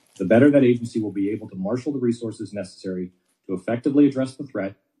forthcoming, the better that agency will be able to marshal the resources necessary to effectively address the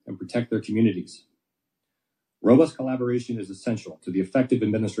threat and protect their communities. Robust collaboration is essential to the effective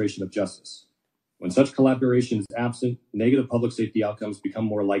administration of justice. When such collaboration is absent, negative public safety outcomes become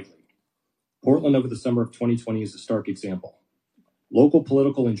more likely. Portland over the summer of 2020 is a stark example. Local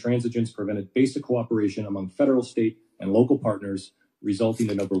political intransigence prevented basic cooperation among federal, state, and local partners, resulting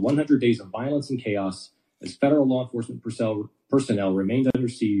in over 100 days of violence and chaos as federal law enforcement personnel remained under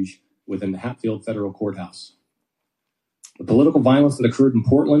siege within the Hatfield Federal Courthouse. The political violence that occurred in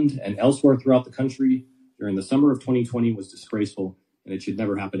Portland and elsewhere throughout the country during the summer of 2020 was disgraceful, and it should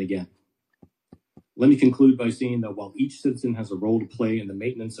never happen again. Let me conclude by saying that while each citizen has a role to play in the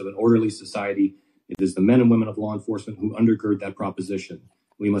maintenance of an orderly society, it is the men and women of law enforcement who undergird that proposition.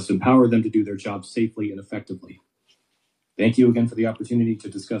 We must empower them to do their jobs safely and effectively. Thank you again for the opportunity to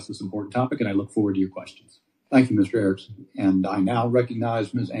discuss this important topic, and I look forward to your questions. Thank you, Mr. Erickson. And I now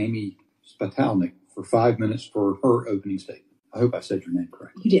recognize Ms. Amy Spatalnik for 5 minutes for her opening statement. I hope I said your name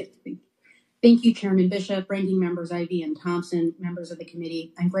correctly. You did. Thank you, Chairman Bishop, Ranking Members Ivey and Thompson, members of the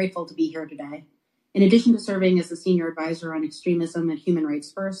committee. I'm grateful to be here today. In addition to serving as the Senior Advisor on Extremism at Human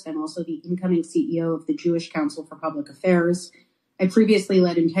Rights First, I'm also the incoming CEO of the Jewish Council for Public Affairs. I previously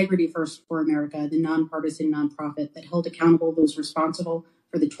led Integrity First for America, the nonpartisan nonprofit that held accountable those responsible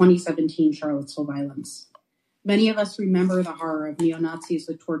for the 2017 Charlottesville violence. Many of us remember the horror of neo-Nazis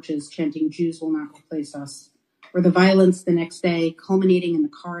with torches chanting, "Jews will not replace us," or the violence the next day culminating in the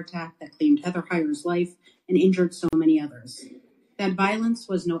car attack that claimed Heather Heyer's life and injured so many others. That violence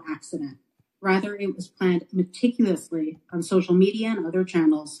was no accident. Rather, it was planned meticulously on social media and other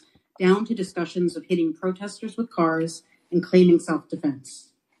channels, down to discussions of hitting protesters with cars and claiming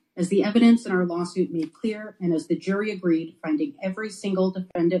self-defense. As the evidence in our lawsuit made clear, and as the jury agreed, finding every single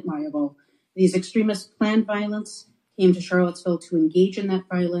defendant liable, these extremists planned violence, came to Charlottesville to engage in that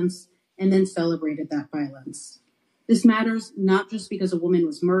violence, and then celebrated that violence. This matters not just because a woman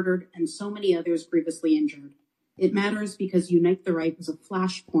was murdered and so many others grievously injured. It matters because Unite the Right was a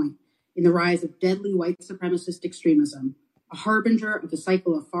flashpoint in the rise of deadly white supremacist extremism, a harbinger of a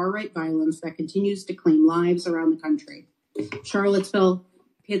cycle of far-right violence that continues to claim lives around the country. Charlottesville,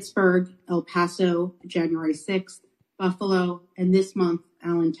 Pittsburgh, El Paso, January 6th, Buffalo, and this month,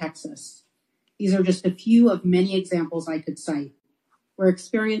 Allen, Texas. These are just a few of many examples I could cite. We're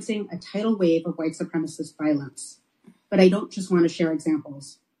experiencing a tidal wave of white supremacist violence. But I don't just want to share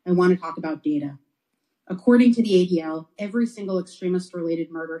examples. I want to talk about data. According to the ADL, every single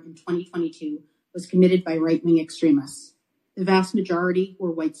extremist-related murder in 2022 was committed by right-wing extremists. The vast majority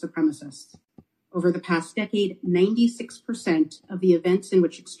were white supremacists. Over the past decade, 96% of the events in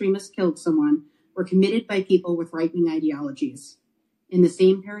which extremists killed someone were committed by people with right-wing ideologies. In the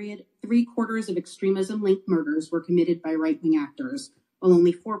same period, 3/4 of extremism-linked murders were committed by right-wing actors, while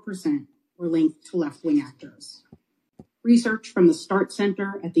only 4% were linked to left-wing actors. Research from the START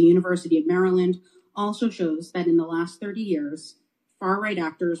Center at the University of Maryland also shows that in the last 30 years, far-right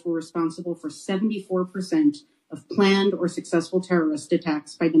actors were responsible for 74% of planned or successful terrorist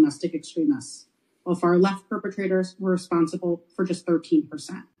attacks by domestic extremists, while far-left perpetrators were responsible for just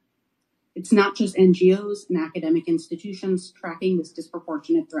 13%. It's not just NGOs and academic institutions tracking this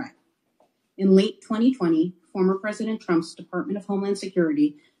disproportionate threat. In late 2020, former President Trump's Department of Homeland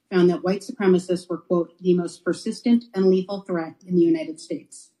Security found that white supremacists were, quote, the most persistent and lethal threat in the United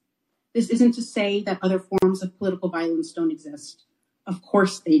States. This isn't to say that other forms of political violence don't exist. Of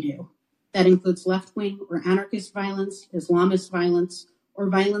course they do. That includes left-wing or anarchist violence, Islamist violence, or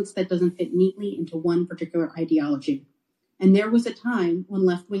violence that doesn't fit neatly into one particular ideology. And there was a time when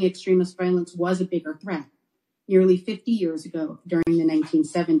left-wing extremist violence was a bigger threat, nearly 50 years ago during the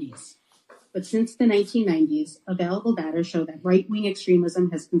 1970s. But since the 1990s, available data show that right-wing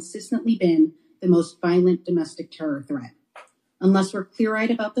extremism has consistently been the most violent domestic terror threat. Unless we're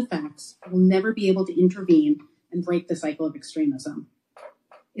clear-eyed about the facts, we'll never be able to intervene and break the cycle of extremism.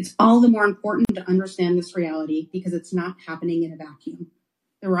 It's all the more important to understand this reality because it's not happening in a vacuum.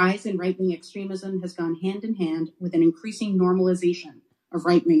 The rise in right-wing extremism has gone hand in hand with an increasing normalization of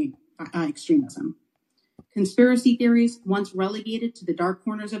right-wing extremism. Conspiracy theories, once relegated to the dark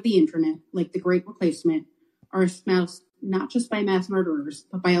corners of the internet, like the Great Replacement, are espoused not just by mass murderers,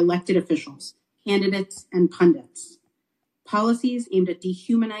 but by elected officials, candidates, and pundits. Policies aimed at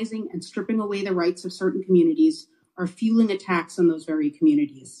dehumanizing and stripping away the rights of certain communities are fueling attacks on those very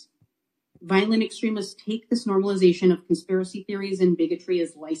communities. Violent extremists take this normalization of conspiracy theories and bigotry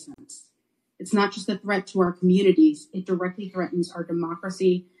as license. It's not just a threat to our communities, it directly threatens our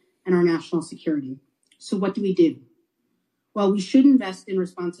democracy and our national security. So what do we do? While we should invest in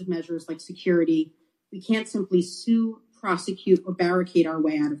responsive measures like security, we can't simply sue, prosecute, or barricade our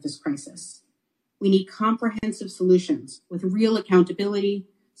way out of this crisis. We need comprehensive solutions with real accountability,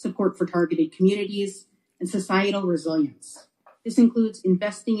 support for targeted communities, and societal resilience. This includes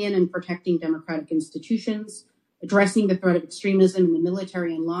investing in and protecting democratic institutions, addressing the threat of extremism in the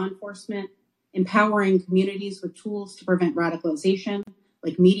military and law enforcement, empowering communities with tools to prevent radicalization,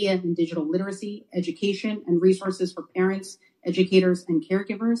 like media and digital literacy, education, and resources for parents, educators, and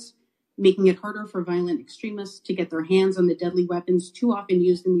caregivers, making it harder for violent extremists to get their hands on the deadly weapons too often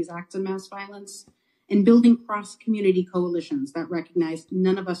used in these acts of mass violence, and building cross-community coalitions that recognize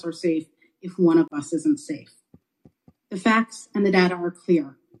none of us are safe if one of us isn't safe. The facts and the data are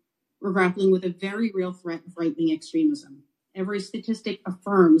clear. We're grappling with a very real threat of right-wing extremism. Every statistic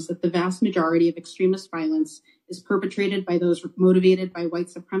affirms that the vast majority of extremist violence is perpetrated by those motivated by white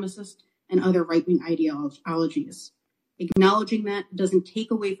supremacist and other right-wing ideologies. Acknowledging that doesn't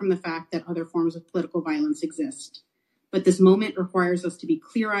take away from the fact that other forms of political violence exist. But this moment requires us to be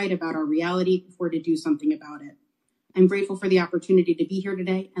clear-eyed about our reality if we're to do something about it. I'm grateful for the opportunity to be here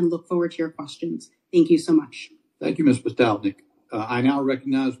today and look forward to your questions. Thank you so much. Thank you, Ms. Postalnik. I now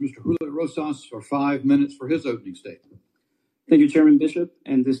recognize Mr. Julio Rosas for 5 minutes for his opening statement. Thank you, Chairman Bishop,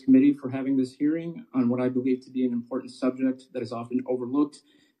 and this committee for having this hearing on what I believe to be an important subject that is often overlooked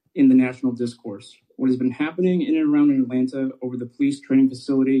in the national discourse. What has been happening in and around Atlanta over the police training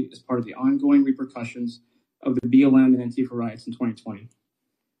facility is part of the ongoing repercussions of the BLM and Antifa riots in 2020.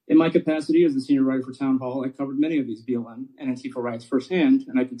 In my capacity as the senior writer for Town Hall, I covered many of these BLM and Antifa riots firsthand,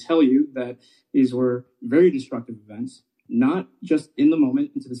 and I can tell you that these were very destructive events, not just in the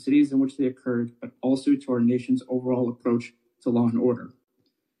moment into the cities in which they occurred, but also to our nation's overall approach to law and order.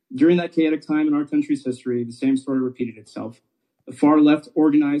 During that chaotic time in our country's history, the same story repeated itself. The far left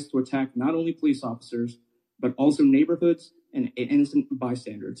organized to attack not only police officers, but also neighborhoods and innocent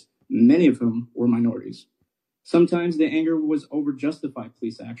bystanders, many of whom were minorities. Sometimes the anger was over justified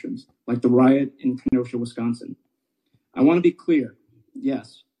police actions, like the riot in Kenosha, Wisconsin. I want to be clear.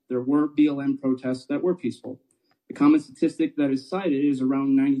 Yes, there were BLM protests that were peaceful. The common statistic that is cited is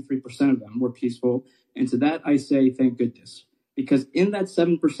around 93% of them were peaceful, and to that I say thank goodness. Because in that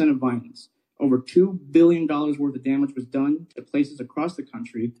 7% of violence, over $2 billion worth of damage was done to places across the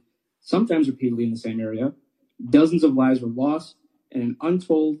country, sometimes repeatedly in the same area. Dozens of lives were lost, and an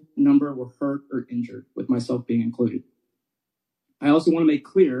untold number were hurt or injured, with myself being included. I also want to make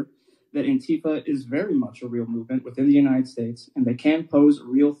clear that Antifa is very much a real movement within the United States, and they can pose a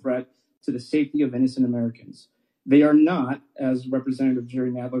real threat to the safety of innocent Americans. They are not, as Representative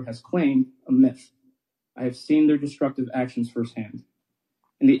Jerry Nadler has claimed, a myth. I have seen their destructive actions firsthand.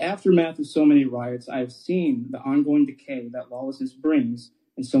 In the aftermath of so many riots, I have seen the ongoing decay that lawlessness brings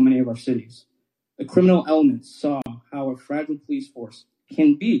in so many of our cities. The criminal elements saw how a fragile police force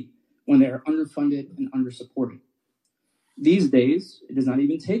can be when they are underfunded and undersupported. These days, it does not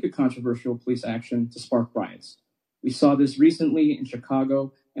even take a controversial police action to spark riots. We saw this recently in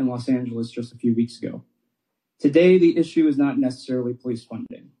Chicago and Los Angeles just a few weeks ago. Today, the issue is not necessarily police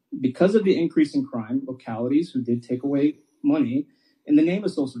funding. Because of the increase in crime, localities who did take away money in the name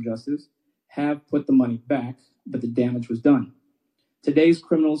of social justice have put the money back, but the damage was done. Today's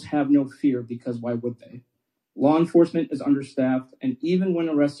criminals have no fear because why would they? Law enforcement is understaffed, and even when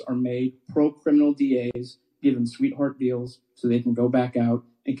arrests are made, pro-criminal DAs give them sweetheart deals so they can go back out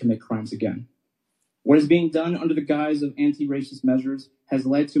and commit crimes again. What is being done under the guise of anti-racist measures has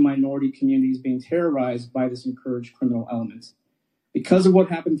led to minority communities being terrorized by this encouraged criminal element. Because of what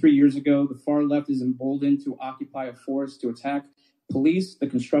happened 3 years ago, the far left is emboldened to occupy a forest to attack police, the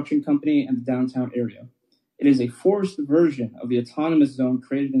construction company, and the downtown area. It is a forced version of the autonomous zone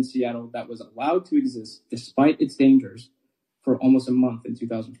created in Seattle that was allowed to exist despite its dangers for almost a month in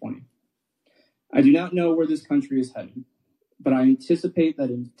 2020. I do not know where this country is headed, but I anticipate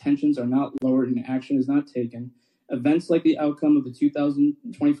that if tensions are not lowered and action is not taken, events like the outcome of the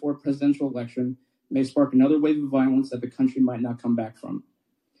 2024 presidential election may spark another wave of violence that the country might not come back from.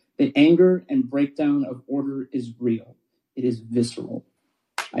 The anger and breakdown of order is real. It is visceral.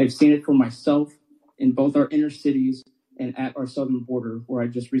 I have seen it for myself in both our inner cities and at our southern border, where I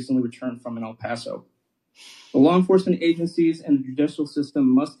just recently returned from in El Paso. The law enforcement agencies and the judicial system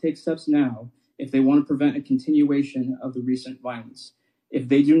must take steps now if they want to prevent a continuation of the recent violence. If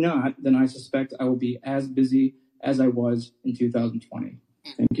they do not, then I suspect I will be as busy as I was in 2020.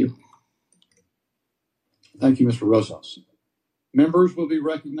 Thank you. Thank you, Mr. Rosas. Members will be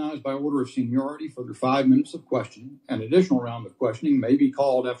recognized by order of seniority for their 5 minutes of questioning. An additional round of questioning may be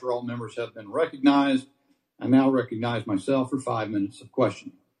called after all members have been recognized. I now recognize myself for 5 minutes of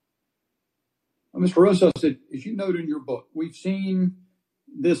questioning. Mr. Rosas, as you note in your book, we've seen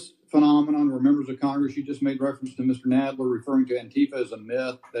this phenomenon where members of Congress, you just made reference to Mr. Nadler referring to Antifa as a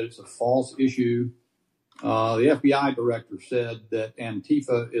myth, that it's a false issue. The FBI director said that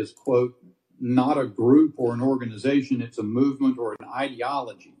Antifa is, quote, not a group or an organization, it's a movement or an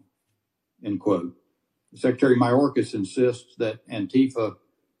ideology, end quote. Secretary Mayorkas insists that Antifa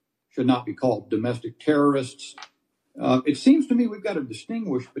should not be called domestic terrorists. It seems to me we've got to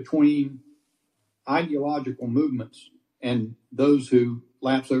distinguish between ideological movements and those who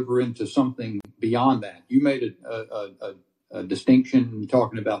lapse over into something beyond that. You made a distinction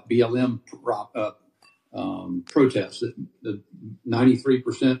talking about BLM protests. The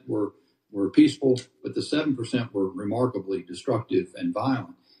 93% were peaceful, but the 7% were remarkably destructive and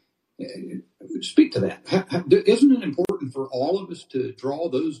violent. Speak to that. Isn't it important for all of us to draw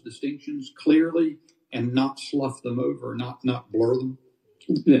those distinctions clearly and not slough them over, not blur them?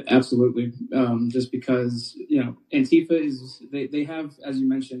 Yeah, absolutely. Just because, Antifa is, they have, as you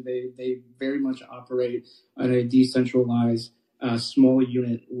mentioned, they very much operate at a decentralized, small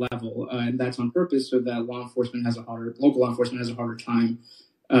unit level. And that's on purpose so that local law enforcement has a harder time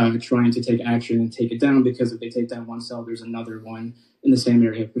trying to take action and take it down, because if they take down one cell, there's another one in the same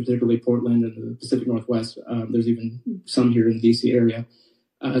area, particularly Portland and the Pacific Northwest. There's even some here in the DC area.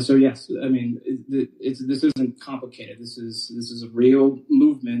 So yes, I mean, this isn't complicated. This is a real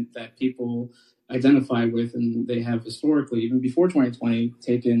movement that people identify with, and they have historically, even before 2020,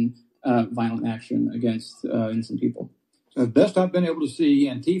 taken violent action against innocent people. So the best I've been able to see,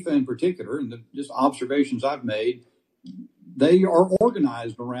 Antifa in particular, and just observations I've made, they are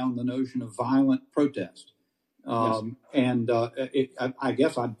organized around the notion of violent protest. Yes. And I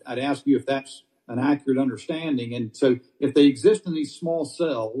guess I'd ask you if that's an accurate understanding. And so if they exist in these small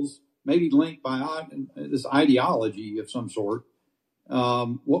cells, maybe linked by this ideology of some sort,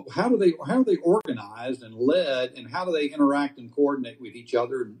 how are they organized and led, and how do they interact and coordinate with each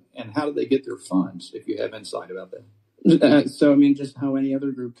other, and how do they get their funds, if you have insight about that? So, I mean, just how any other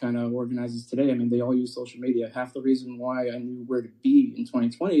group kind of organizes today. I mean, they all use social media. Half the reason why I knew where to be in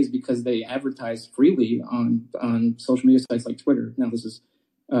 2020 is because they advertise freely on social media sites like Twitter. Now, this is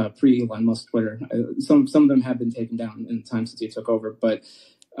pre-Elon Musk Twitter. Some of them have been taken down in the time since he took over, but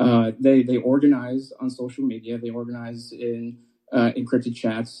they organize on social media. They organize in encrypted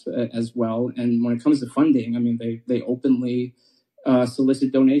chats as well. And when it comes to funding, I mean, they openly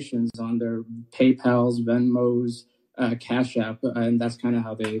solicit donations on their PayPals, Venmos, Cash App, and that's kind of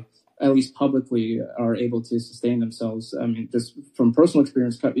how they, at least publicly, are able to sustain themselves. I mean, just from personal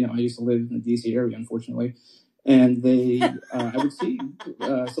experience, I used to live in the DC area, unfortunately, And I would see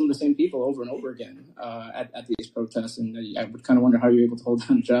some of the same people over and over again at these protests. And I would kind of wonder how you're able to hold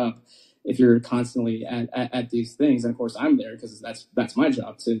down a job if you're constantly at these things. And of course, I'm there because that's my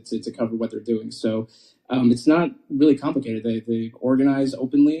job to cover what they're doing. So it's not really complicated. They organize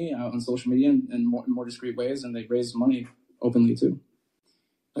openly on social media in more discreet ways, and they raise money openly too.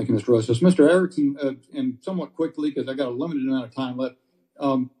 Thank you, Mr. Rosas. Mr. Erickson, and somewhat quickly, because I got a limited amount of time left,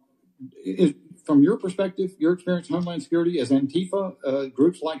 from your perspective, your experience in Homeland Security, is Antifa,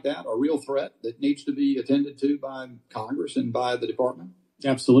 groups like that, a real threat that needs to be attended to by Congress and by the department?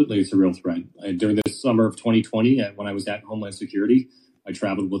 Absolutely, it's a real threat. During the summer of 2020, when I was at Homeland Security, I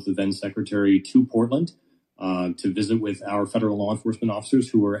traveled with the then Secretary to Portland to visit with our federal law enforcement officers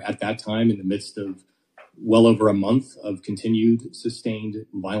who were at that time in the midst of well over a month of continued, sustained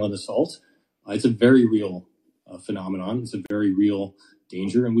violent assault. It's a very real phenomenon. It's a very real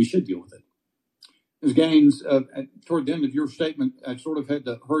danger, and we should deal with it. Ms. Gaines, toward the end of your statement, I sort of had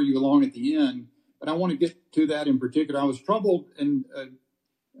to hurry you along at the end, but I want to get to that in particular. I was troubled, and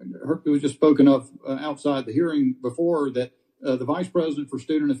it was just spoken of outside the hearing before, that the Vice President for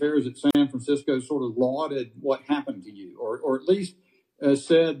Student Affairs at San Francisco sort of lauded what happened to you, or at least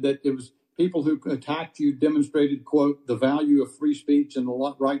said that it was people who attacked you demonstrated, quote, the value of free speech and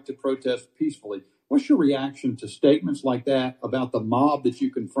the right to protest peacefully. What's your reaction to statements like that about the mob that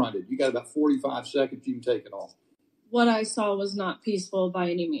you confronted? You got about 45 seconds. You can take it all. What I saw was not peaceful by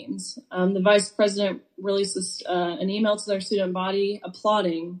any means. The vice president released an email to their student body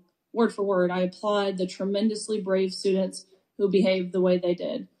applauding, word for word, I applaud the tremendously brave students who behaved the way they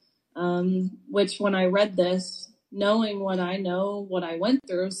did. Which when I read this, knowing what I know, what I went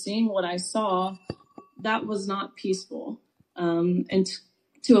through, seeing what I saw, that was not peaceful. And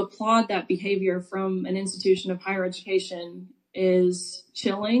to applaud that behavior from an institution of higher education is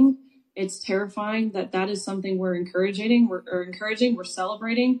chilling. It's terrifying that is something we're encouraging, we're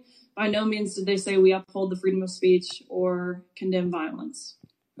celebrating. By no means did they say we uphold the freedom of speech or condemn violence.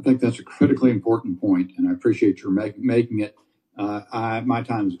 I think that's a critically important point, and I appreciate your making it. My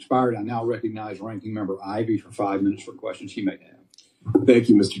time has expired. I now recognize Ranking Member Ivey for 5 minutes for questions he may have. Thank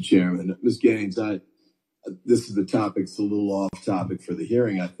you, Mr. Chairman. Ms. Gaines, this is the topic, it's a little off topic for the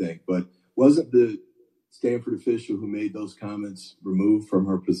hearing, I think, but wasn't the Stanford official who made those comments removed from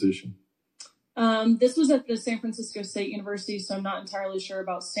her position? This was at the San Francisco State University, so I'm not entirely sure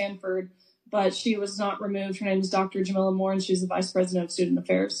about Stanford, but she was not removed. Her name is Dr. Jamila Moore, and she's the Vice President of Student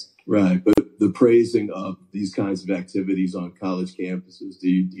Affairs. Right, but the praising of these kinds of activities on college campuses, do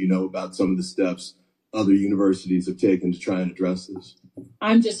you know about some of the steps other universities have taken to try and address this?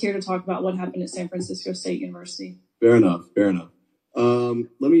 I'm just here to talk about what happened at San Francisco State University. Fair enough.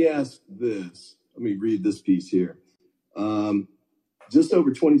 Let me ask this. Let me read this piece here. Just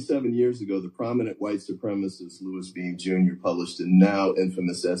over 27 years ago, the prominent white supremacist Louis Beam Jr. published a now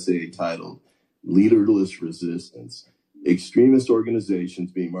infamous essay titled Leaderless Resistance. Extremist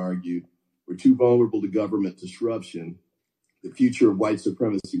organizations, Beam argued, were too vulnerable to government disruption. The future of white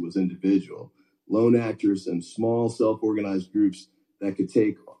supremacy was individual. Lone actors and small self-organized groups that could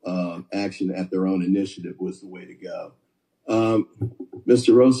take action at their own initiative was the way to go.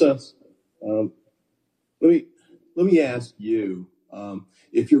 Mr. Rosas, let me ask you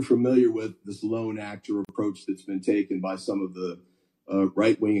if you're familiar with this lone actor approach that's been taken by some of the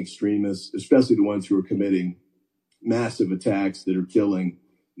right-wing extremists, especially the ones who are committing massive attacks that are killing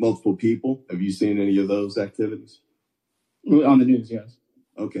multiple people. Have you seen any of those activities? On the news, yes.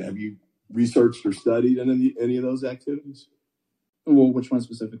 Okay. Have you researched or studied any of those activities? Well, which one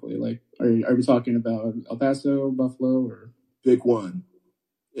specifically? Like, are we talking about El Paso, Buffalo, or? Pick one.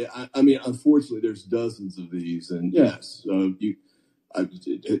 Yeah, I mean, unfortunately, there's dozens of these, and yes,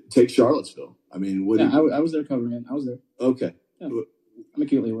 take Charlottesville. I mean, I was there covering it. I was there. Okay. Yeah. I'm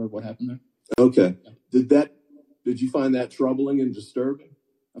acutely aware of what happened there. Okay. Yeah. Did you find that troubling and disturbing?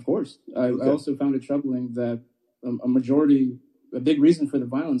 Of course. I also found it troubling that a big reason for the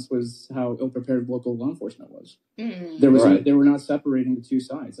violence was how ill-prepared local law enforcement was. They were not separating the two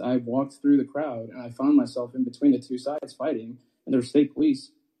sides. I walked through the crowd and I found myself in between the two sides fighting, and there were state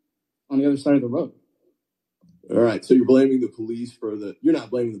police on the other side of the road. All right. So you're blaming the police you're not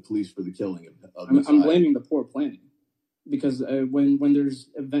blaming the police for the killing of I'm blaming the poor planning. Because when there's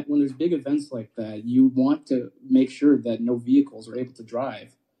big events like that, you want to make sure that no vehicles are able to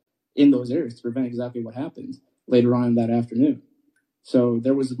drive in those areas to prevent exactly what happened later on that afternoon. So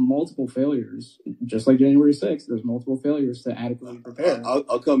there was multiple failures, just like January 6th. There's multiple failures to adequately prepare.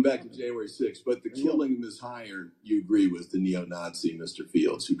 I'll come back to January 6th, but the killing of Ms. Heyer, you agree, was the neo-Nazi Mr.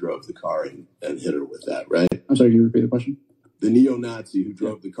 Fields who drove the car and hit her with that, right? I'm sorry, can you repeat the question? The neo-Nazi who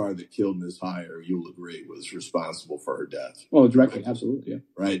drove the car that killed Ms. Heyer, you'll agree, was responsible for her death. Oh, directly, absolutely, yeah.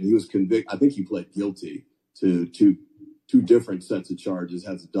 Right, and he was convicted. I think he pled guilty to two different sets of charges,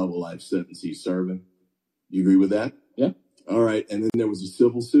 has a double life sentence he's serving. You agree with that? Yeah. All right, and then there was a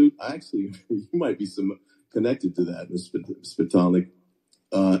civil suit. Actually, you might be connected to that, Ms. Spitalik,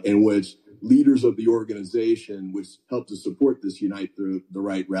 in which leaders of the organization, which helped to support this Unite the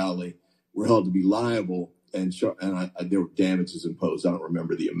Right rally, were held to be liable, and there were damages imposed. I don't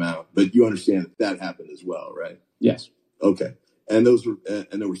remember the amount, but you understand that happened as well, right? Yes. Okay. And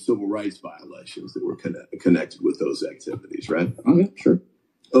there were civil rights violations that were connected with those activities, right? Okay, sure.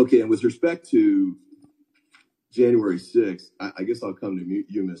 Okay, and with respect to January 6th, I guess I'll come to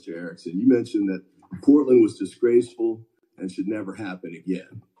you, Mr. Erickson. You mentioned that Portland was disgraceful and should never happen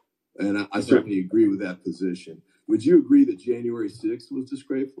again. And I certainly agree with that position. Would you agree that January 6th was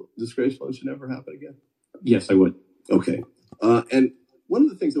disgraceful and should never happen again? Yes, I would. Okay. And one of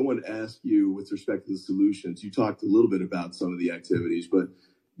the things I wanted to ask you with respect to the solutions, you talked a little bit about some of the activities, but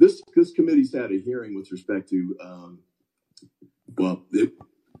this committee's had a hearing with respect to,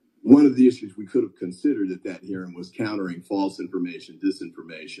 one of the issues we could have considered at that hearing was countering false information,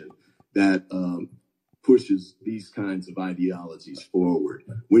 disinformation that pushes these kinds of ideologies forward.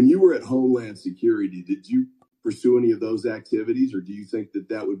 When you were at Homeland Security, did you pursue any of those activities, or do you think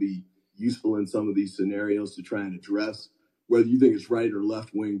that would be useful in some of these scenarios to try and address whether you think it's right or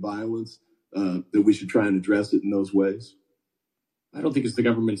left-wing violence, that we should try and address it in those ways? I don't think it's the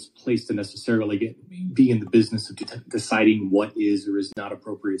government's place to necessarily be in the business of deciding what is or is not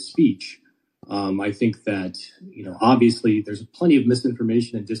appropriate speech. I think that, obviously there's plenty of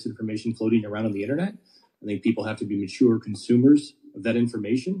misinformation and disinformation floating around on the internet. I think people have to be mature consumers of that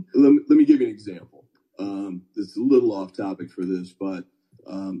information. Let me give you an example. This is a little off topic for this, but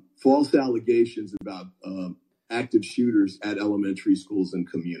false allegations about active shooters at elementary schools and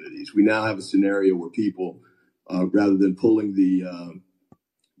communities. We now have a scenario where people, rather than pulling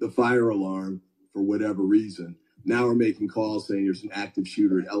the fire alarm for whatever reason, now are making calls saying there's an active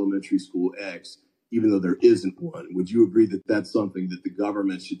shooter at elementary school X, even though there isn't one. Would you agree that that's something that the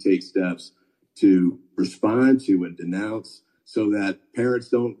government should take steps to respond to and denounce so that parents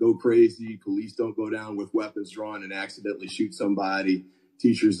don't go crazy, police don't go down with weapons drawn and accidentally shoot somebody,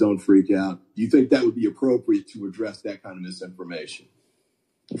 teachers don't freak out? Do you think that would be appropriate to address that kind of misinformation?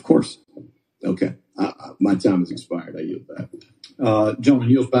 Of course. Okay. My time has expired. I yield back. Gentleman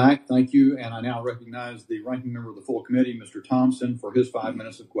yields back. Thank you. And I now recognize the ranking member of the full committee, Mr. Thompson, for his 5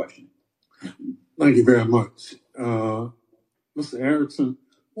 minutes of questioning. Thank you very much. Mr. Erickson,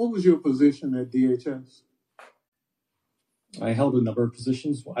 what was your position at DHS? I held a number of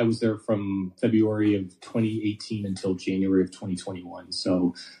positions. I was there from February of 2018 until January of 2021.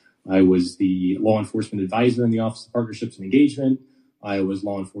 So I was the law enforcement advisor in the Office of Partnerships and Engagement. I was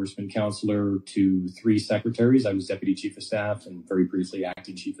law enforcement counselor to 3 secretaries. I was deputy chief of staff and very briefly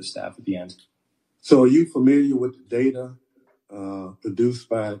acting chief of staff at the end. So are you familiar with the data produced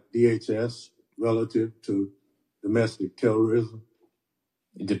by DHS relative to domestic terrorism?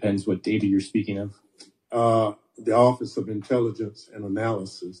 It depends what data you're speaking of. The Office of Intelligence and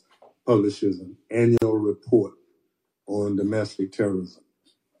Analysis publishes an annual report on domestic terrorism.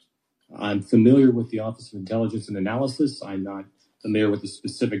 I'm familiar with the Office of Intelligence and Analysis. I'm not familiar with the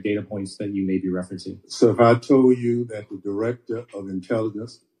specific data points that you may be referencing. So if I told you that the Director of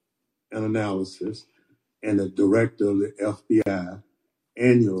Intelligence and Analysis and the Director of the FBI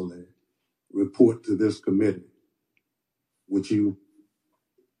annually report to this committee, would you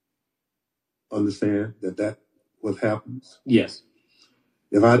understand that what happens? Yes.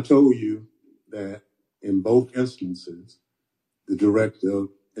 If I told you that in both instances, the Director of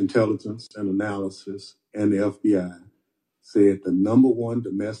Intelligence and Analysis and the FBI said the number one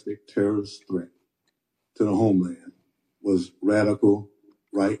domestic terrorist threat to the homeland was radical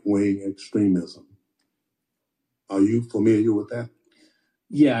right-wing extremism. Are you familiar with that?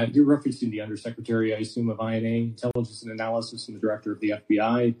 Yeah, you're referencing the Undersecretary, I assume, of INA, Intelligence and Analysis, and the Director of the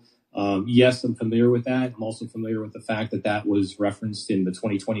FBI. Yes, I'm familiar with that. I'm also familiar with the fact that was referenced in the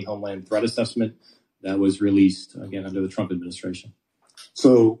 2020 Homeland Threat Assessment that was released, again, under the Trump administration.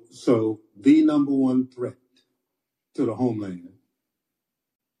 So the number one threat to the homeland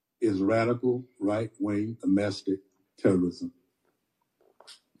is radical right-wing domestic terrorism.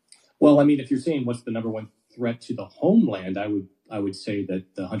 Well, I mean, if you're saying what's the number one threat to the homeland, I would say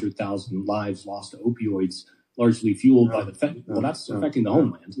that the 100,000 lives lost to opioids, largely fueled by the fentanyl. That's affecting the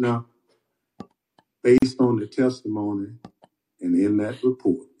homeland. Now, based on the testimony and in that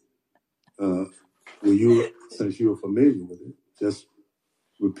report, will you, since you're familiar with it, just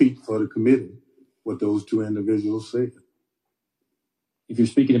repeat for the committee what those 2 individuals said? If you're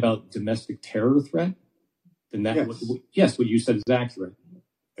speaking about domestic terror threat, then that Yes. what you said is accurate.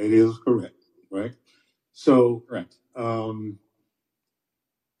 It is correct, right? So, Correct. and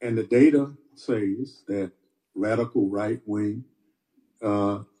the data says that radical right-wing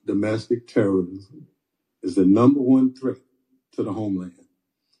domestic terrorism is the number one threat to the homeland.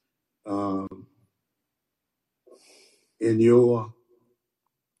 In your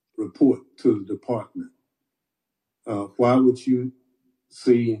report to the department, why would you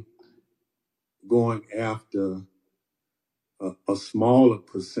see going after a smaller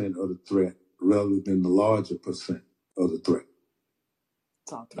percent of the threat rather than the larger percent of the threat?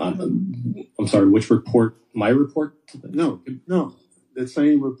 I'm sorry, which report? My report? No, the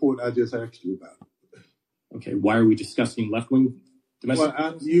same report I just asked you about. Okay, why are we discussing left-wing domestic?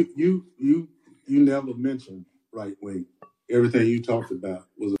 Well, you never mentioned right-wing. Everything you talked about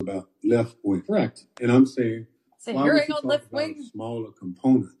was about left-wing. Correct. And I'm saying, why would you on talk left-wing about a smaller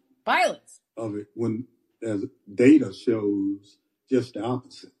component violence of it when as data shows just the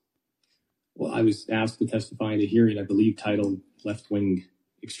opposite? Well, I was asked to testify in a hearing, I believe, titled left-wing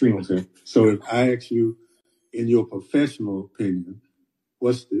extremism. Okay. So if I ask you, in your professional opinion,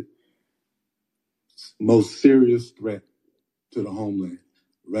 what's the most serious threat to the homeland?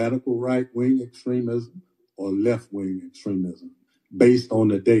 Radical right-wing extremism or left-wing extremism, based on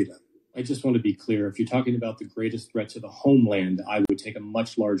the data? I just want to be clear. If you're talking about the greatest threat to the homeland, I would take a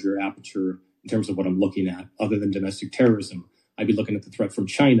much larger aperture in terms of what I'm looking at, other than domestic terrorism. I'd be looking at the threat from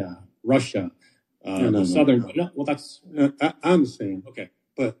China, Russia, southern. No, well, that's. I understand. Okay,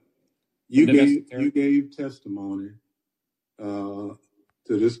 but you gave testimony to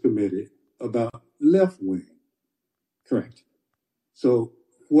this committee about left wing. Correct. So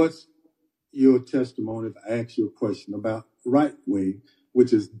what's your testimony if I ask you a question about right wing,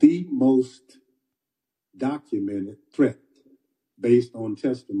 which is the most documented threat based on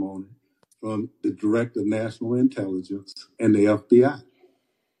testimony from the Director of National Intelligence and the FBI?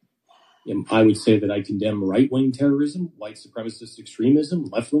 I would say that I condemn right-wing terrorism, white supremacist extremism,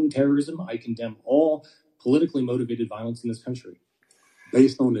 left-wing terrorism. I condemn all politically motivated violence in this country.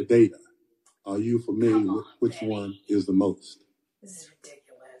 Based on the data, are you familiar with which one is the most? This is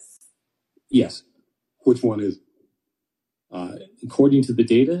ridiculous. Yes. Which one is? According to the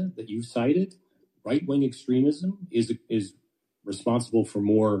data that you cited, right-wing extremism is responsible for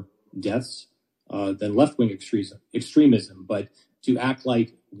more deaths than left-wing extremism. But to act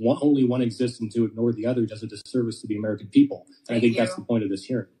like only one exists and to ignore the other does a disservice to the American people. And I think that's the point of this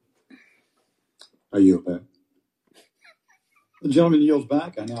hearing. I yield back. The gentleman yields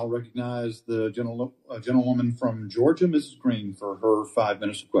back. I now recognize the gentlewoman from Georgia, Mrs. Green, for her 5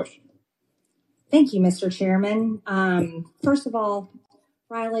 minutes of questioning. Thank you, Mr. Chairman. First of all,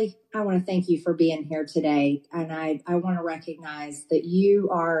 Riley, I want to thank you for being here today. And I want to recognize that you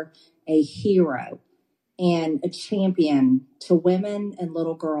are a hero and a champion to women and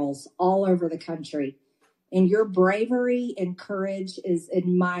little girls all over the country. And your bravery and courage is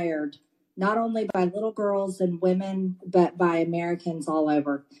admired not only by little girls and women, but by Americans all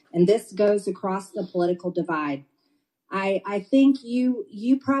over. And this goes across the political divide. I think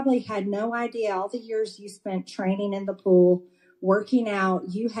you probably had no idea all the years you spent training in the pool, working out.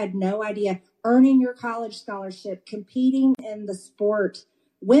 You had no idea, earning your college scholarship, competing in the sport,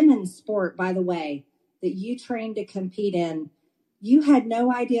 women's sport, by the way, that you trained to compete in. You had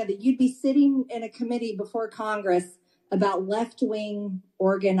no idea that you'd be sitting in a committee before Congress about left-wing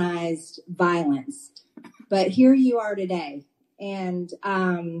organized violence. But here you are today. And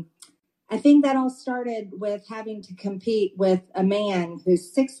I think that all started with having to compete with a man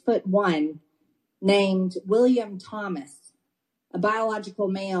who's 6'1", named William Thomas, a biological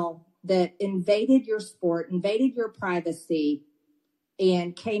male that invaded your sport, invaded your privacy,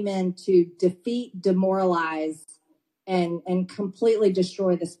 and came in to defeat, demoralize, and completely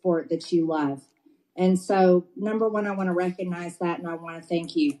destroy the sport that you love. And so, number one, I want to recognize that, and I want to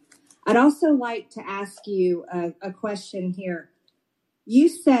thank you. I'd also like to ask you a question here. You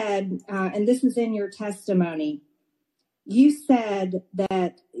said, and this is in your testimony, you said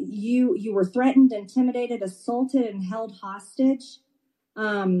that you were threatened, intimidated, assaulted, and held hostage.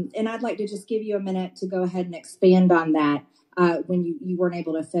 And I'd like to just give you a minute to go ahead and expand on that when you weren't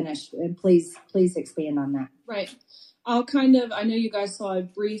able to finish. And please expand on that. Right. I know you guys saw a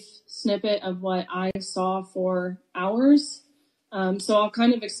brief snippet of what I saw for hours. So I'll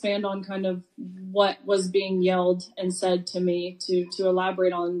kind of expand on kind of what was being yelled and said to me to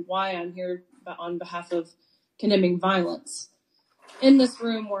elaborate on why I'm here on behalf of condemning violence. In this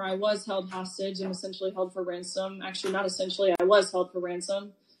room where I was held hostage and essentially held for ransom, actually not essentially, I was held for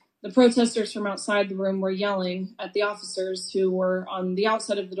ransom. The protesters from outside the room were yelling at the officers who were on the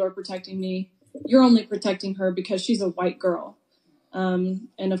outside of the door protecting me. You're only protecting her because she's a white girl. And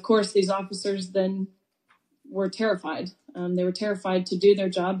of course, these officers then were terrified. They were terrified to do their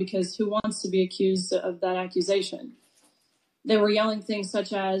job because who wants to be accused of that accusation? They were yelling things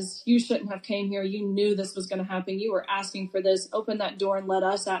such as, you shouldn't have came here. You knew this was going to happen. You were asking for this. Open that door and let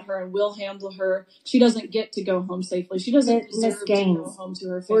us at her and we'll handle her. She doesn't get to go home safely. She doesn't deserve to go home to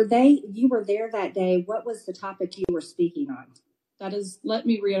her family. You were there that day. What was the topic you were speaking on? Let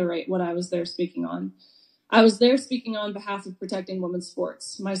me reiterate what I was there speaking on. I was there speaking on behalf of protecting women's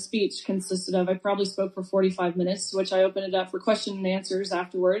sports. My speech consisted of, I probably spoke for 45 minutes, to which I opened it up for question and answers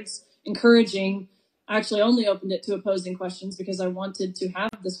afterwards, I actually only opened it to opposing questions because I wanted to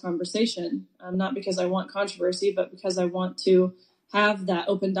have this conversation, not because I want controversy, but because I want to have that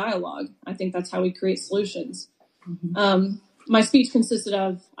open dialogue. I think that's how we create solutions. Mm-hmm. My speech consisted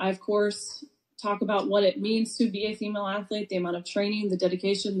of, I, of course, talk about what it means to be a female athlete, the amount of training, the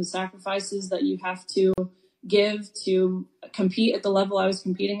dedication, the sacrifices that you have to give to compete at the level I was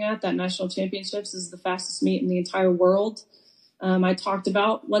competing at. That national championships is the fastest meet in the entire world. I talked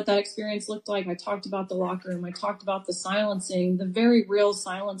about what that experience looked like. I talked about the locker room. I talked about the silencing, the very real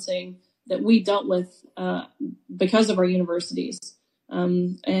silencing that we dealt with because of our universities.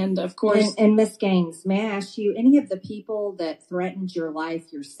 And of course... And Ms. Gaines, may I ask you, any of the people that threatened your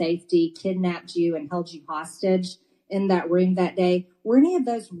life, your safety, kidnapped you and held you hostage in that room that day, were any of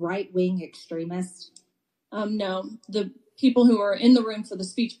those right-wing extremists? No. The people who were in the room for the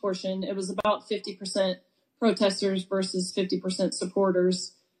speech portion, it was about 50% protesters versus 50%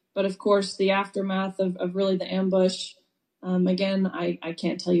 supporters. But of course, the aftermath of really the ambush, again, I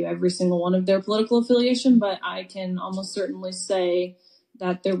can't tell you every single one of their political affiliation, but I can almost certainly say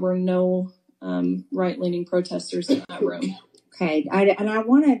that there were no right-leaning protesters in that room. Okay, I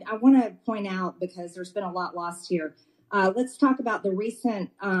want to point out, because there's been a lot lost here. Let's talk about the recent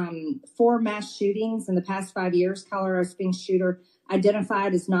 4 mass shootings in the past 5 years. Colorado Springs shooter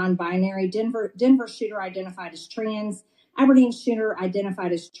identified as non-binary. Denver shooter identified as trans. Aberdeen shooter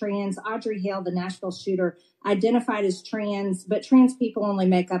identified as trans. Audrey Hale, the Nashville shooter, identified as trans, but trans people only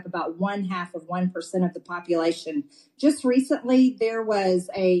make up about 0.5% of the population. Just recently, there was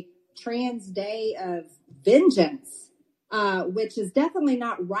a Trans Day of Vengeance, which is definitely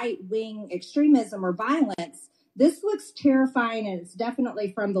not right-wing extremism or violence. This looks terrifying, and it's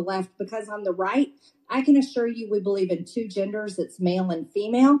definitely from the left, because on the right, I can assure you we believe in 2 genders. It's male and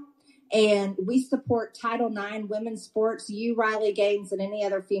female. And we support Title IX women's sports. You, Riley Gaines, and any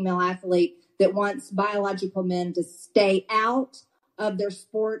other female athlete that wants biological men to stay out of their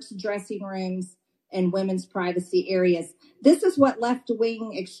sports dressing rooms and women's privacy areas. This is what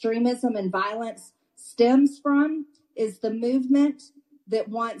left-wing extremism and violence stems from, is the movement that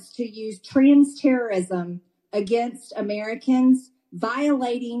wants to use trans terrorism against Americans,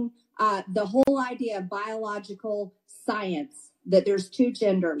 violating the whole idea of biological science, that there's 2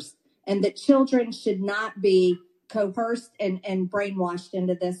 genders, and that children should not be coerced and brainwashed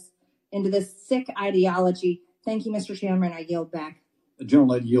into this sick ideology. Thank you, Mr. Chairman. I yield back. The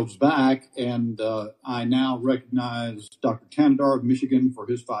gentlelady yields back, and I now recognize Dr. Tanadar of Michigan for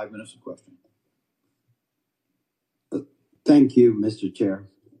his 5 minutes of question. Thank you, Mr. Chair.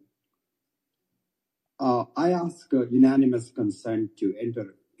 I ask unanimous consent to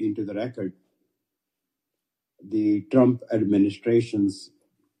enter into the record the Trump administration's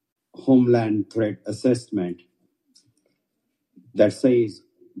Homeland Threat Assessment that says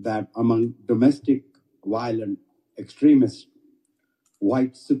that among domestic violent extremists,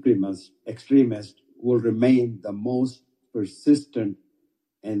 white supremacist extremists will remain the most persistent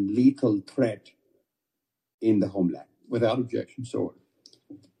and lethal threat in the homeland. Without objection, so ordered.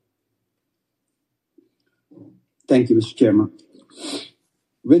 Thank you, Mr. Chairman.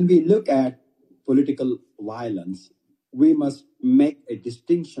 When we look at political violence, we must make a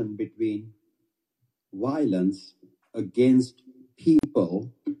distinction between violence against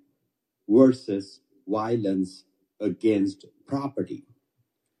people versus violence against property.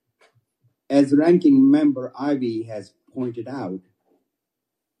 As Ranking Member Ivy has pointed out,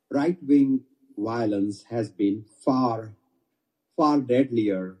 right-wing violence has been far, far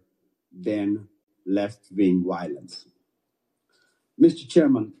deadlier than left-wing violence. Mr.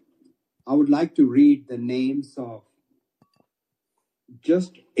 Chairman, I would like to read the names of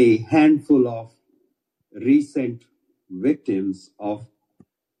just a handful of recent victims of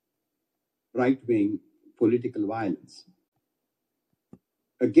right-wing political violence.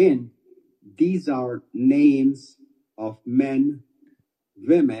 Again, these are names of men,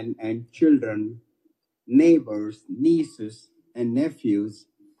 women, and children, neighbors, nieces, and nephews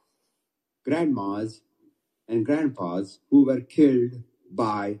grandmas, and grandpas who were killed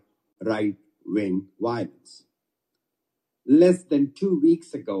by right-wing violence. Less than 2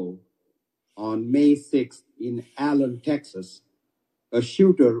 weeks ago, on May 6th in Allen, Texas, a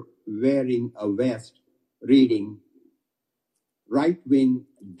shooter wearing a vest reading "Right-Wing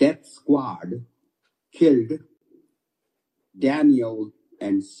Death Squad" killed Daniel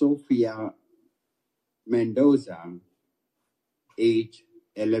and Sofia Mendoza, age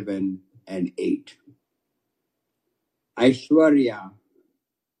 11 and 8. Aishwarya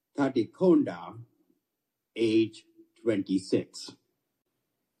Thatikonda, age 26.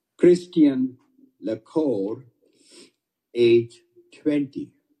 Christian Lacour, age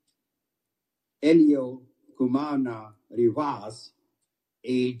 20. Elio Kumana Rivas,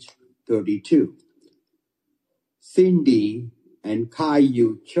 age 32. Cindy and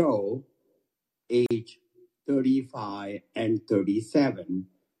Caillou Cho, age 35 and 37,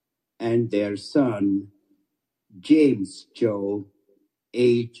 and their son, James Cho,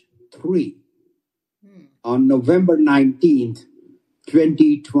 age 3. On November 19th,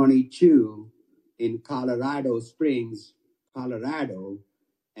 2022, in Colorado Springs, Colorado,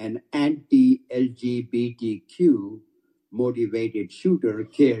 an anti-LGBTQ motivated shooter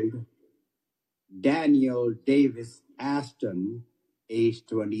killed Daniel Davis Aston, age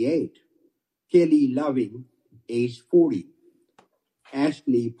 28, Kelly Loving, age 40,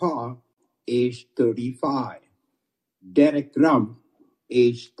 Ashley Parr, age 35, Derek Rump,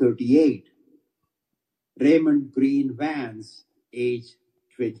 age 38, Raymond Green Vance, age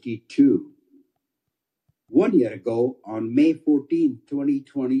 22. 1 year ago, on May 14,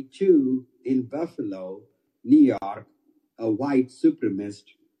 2022, in Buffalo, New York, a white supremacist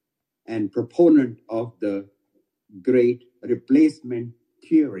and proponent of the Great Replacement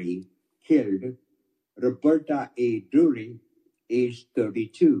theory killed Roberta A. Drury, age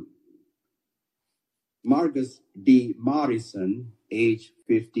 32, Marcus D. Morrison, age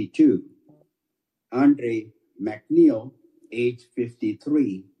 52, Andre McNeil, age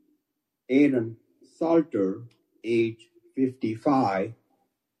 53, Aaron Salter, age 55,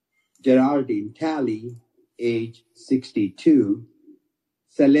 Geraldine Talley, age 62,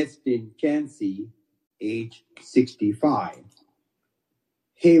 Celestine Chansey, age 65,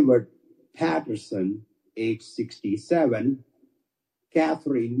 Hayward Patterson, age 67,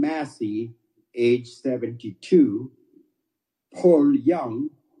 Catherine Massey, age 72, Paul Young,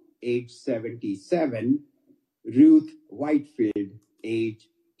 age 77, Ruth Whitefield, age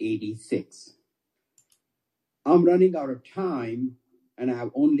 86. I'm running out of time, and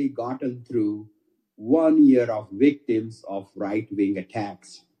I've only gotten through 1 year of victims of right-wing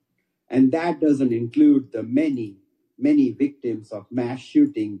attacks. And that doesn't include the many, many victims of mass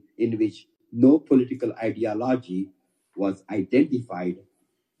shooting in which no political ideology was identified,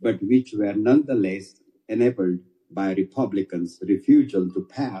 but which were nonetheless enabled by Republicans' refusal to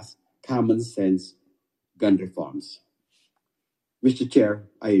pass common sense gun reforms. Mr. Chair,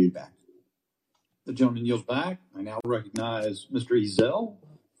 I yield back. The gentleman yields back. I now recognize Mr. Ezell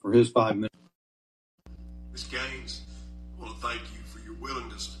for his 5 minutes. Ms. Gaines, I want to thank you for your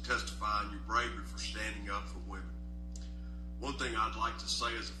willingness to testify and your bravery for standing up for women. One thing I'd like to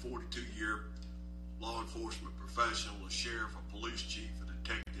say as a 42-year law enforcement professional, a sheriff, a police chief, a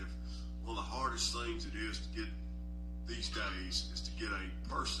detective, one of the hardest things it is to get these days is to get a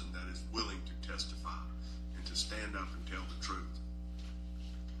person that is willing to testify and to stand up and tell the truth.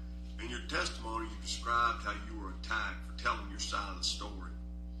 In your testimony, you described how you were attacked for telling your side of the story.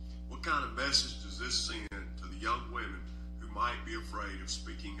 What kind of message does this send to the young women who might be afraid of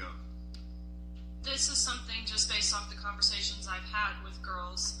speaking up? This is something just based off the conversations I've had with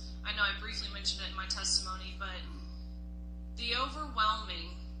girls. I know I briefly mentioned it in my testimony, but the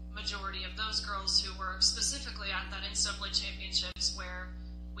overwhelming majority of those girls who were specifically at that NCAA championships where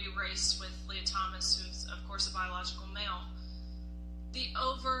we raced with Leah Thomas, who's of course a biological male, the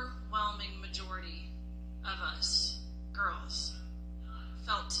overwhelming majority of us girls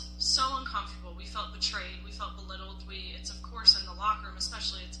felt so uncomfortable. We felt betrayed. We felt belittled. It's of course in the locker room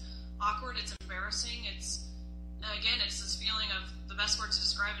especially, it's awkward, it's embarrassing, it's this feeling of, the best word to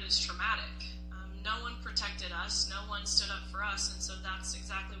describe it is traumatic. No one protected us, no one stood up for us, and so that's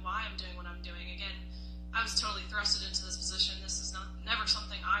exactly why I'm doing what I'm doing. Again, I was totally thrusted into this position. This is never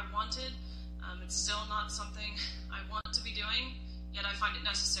something I wanted. It's still not something I want to be doing, yet I find it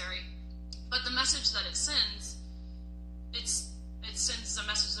necessary. But the message that it sends, it sends a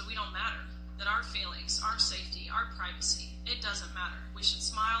message that we don't matter, that our feelings, our safety, our privacy, it doesn't matter. We should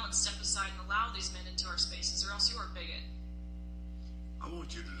smile and step aside and allow these men into our spaces, or else you are a bigot. I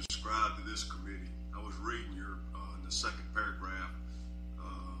want you to describe to this committee, I was reading your in the second paragraph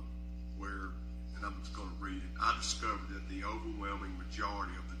where was going to read it, I discovered that the overwhelming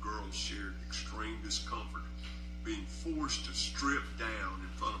majority of the girls shared extreme discomfort being forced to strip down in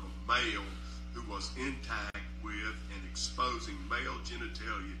front of a male who was intact with and exposing male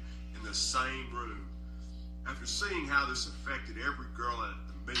genitalia in the same room. After seeing how this affected every girl at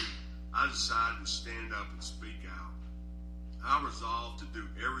the meeting, I decided to stand up and speak out. I resolved to do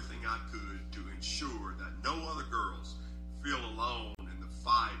everything I could to ensure that no other girls feel alone in the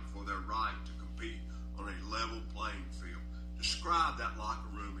fight for their right to compete on a level playing field. Describe that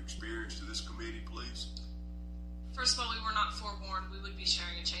locker room experience to this committee, please. First of all, we were not forewarned we would be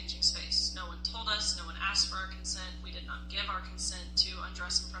sharing a changing space. No one told us, no one asked for our consent. We did not give our consent to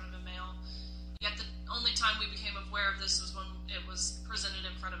undress in front of a male. Yet the only time we became aware of this was when it was presented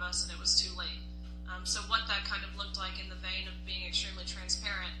in front of us and it was too late. So what that kind of looked like in the vein of being extremely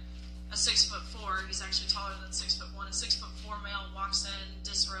transparent, a 6'4", he's actually taller than 6'1", a 6'4" male walks in,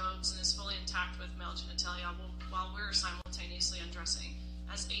 disrobes, and is fully intact with male genitalia while we're simultaneously undressing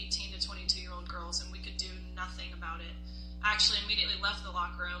as 18 to 22-year-old girls, and we could do nothing about it. I actually immediately left the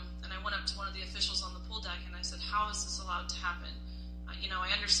locker room, and I went up to one of the officials on the pool deck, and I said, how is this allowed to happen?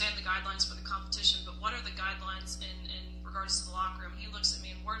 I understand the guidelines for the competition, but what are the guidelines in regards to the locker room? And he looks at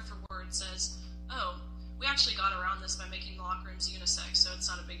me and word for word says, oh, we actually got around this by making the locker rooms unisex, so it's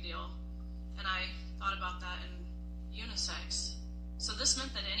not a big deal. And I thought about that, and unisex. So this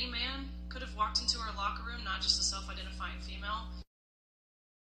meant that any man could have walked into our locker room, not just a self-identifying female.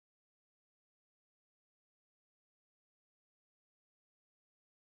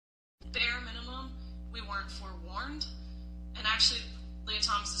 Bare minimum, we weren't forewarned. And actually, Leah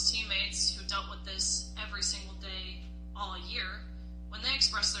Thomas's teammates who dealt with this every single day all year, when they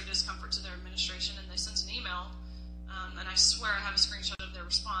expressed their discomfort to their administration and they sent an email, and I swear I have a screenshot of their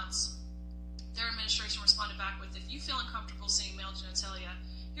response, their administration responded back with, if you feel uncomfortable seeing male genitalia,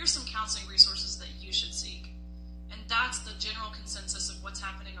 here's some counseling resources that you should seek. And that's the general consensus of what's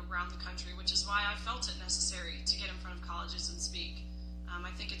happening around the country, which is why I felt it necessary to get in front of colleges and speak. I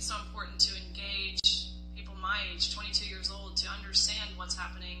think it's so important to engage people my age, 22 years old, to understand what's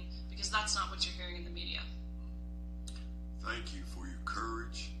happening, because that's not what you're hearing in the media. Thank you for your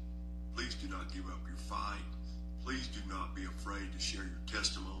courage. Please do not give up your fight. Please do not be afraid to share your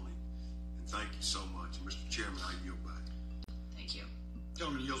testimony. And thank you so much. And Mr. Chairman, I yield back. Thank you.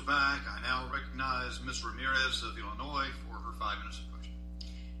 Gentleman yields back. I now recognize Ms. Ramirez of Illinois for her 5 minutes of question.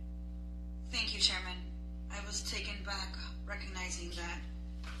 Thank you, Chairman. I was taken back recognizing that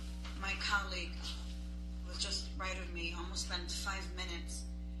my colleague was just right of me, almost spent 5 minutes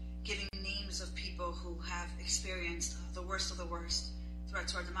giving names of people who have experienced the worst of the worst threat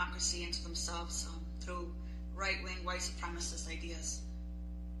to our democracy and to themselves through right-wing white supremacist ideas.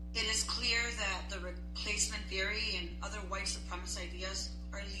 It is clear that the replacement theory and other white supremacist ideas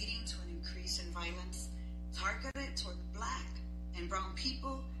are leading to an increase in violence targeted toward Black and brown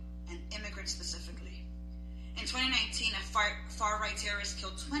people and immigrants specifically. In 2019, a far-right terrorist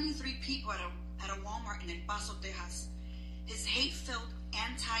killed 23 people at a Walmart in El Paso, Texas. His hate-filled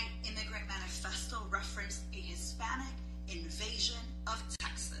anti-immigrant manifesto referenced a Hispanic invasion of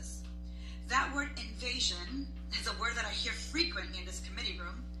Texas. That word invasion is a word that I hear frequently in this committee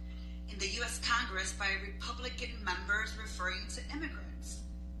room in the U.S. Congress by Republican members referring to immigrants,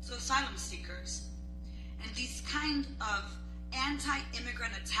 to asylum seekers. And these kind of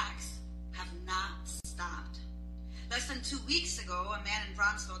anti-immigrant attacks have not stopped. Less than 2 weeks ago, a man in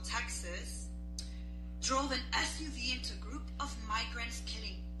Brownsville, Texas, drove an SUV into a group of migrants,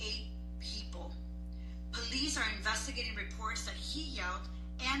 killing 8 people. Police are investigating reports that he yelled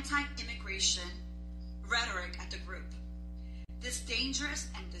anti-immigration rhetoric at the group. This dangerous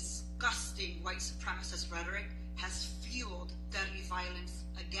and disgusting white supremacist rhetoric has fueled deadly violence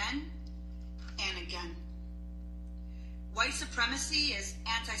again and again. White supremacy is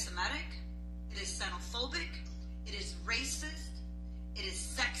anti-Semitic, it is xenophobic, it is racist, it is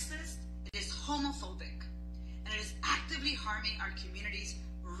sexist, it is homophobic, and it is actively harming our communities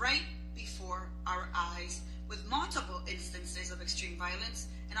right before our eyes with multiple instances of extreme violence.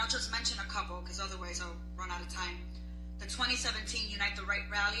 And I'll just mention a couple because otherwise I'll run out of time. The 2017 Unite the Right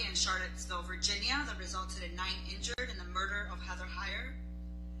rally in Charlottesville, Virginia that resulted in 9 injured in the murder of Heather Heyer.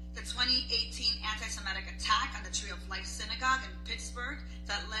 The 2018 anti-Semitic attack on the Tree of Life Synagogue in Pittsburgh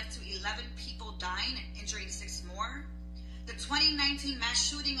that led to 11 people dying and injuring 6 more. The 2019 mass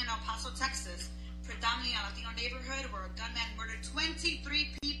shooting in El Paso, Texas, predominantly a Latino neighborhood where a gunman murdered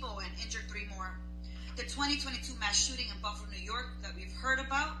 23 people and injured 3 more. The 2022 mass shooting in Buffalo, New York that we've heard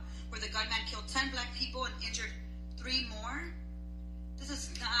about, where the gunman killed 10 Black people and injured 3 more. This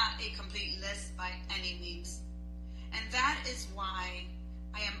is not a complete list by any means. And that is why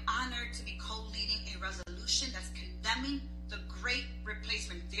I am honored to be co-leading a resolution that's condemning the great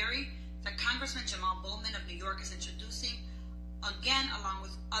replacement theory that Congressman Jamal Bowman of New York is introducing, again along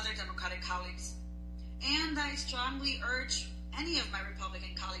with other Democratic colleagues. And I strongly urge any of my Republican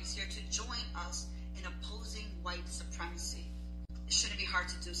colleagues here to join us in opposing white supremacy. It shouldn't be hard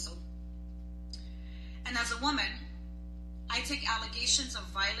to do so. And as a woman, I take allegations of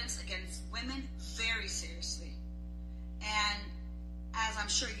violence against women very seriously. And as I'm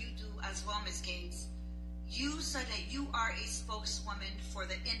sure you do as well, Ms. Gaines, you said that you are a spokeswoman for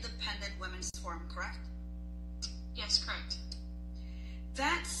the Independent Women's Forum, correct? Yes, correct.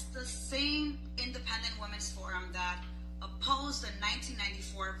 That's the same Independent Women's Forum that opposed the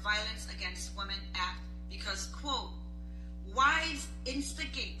 1994 Violence Against Women Act because, quote, wives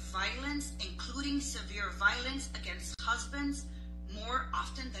instigate violence, including severe violence against husbands, more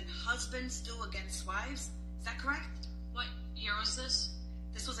often than husbands do against wives. Is that correct? What year was this?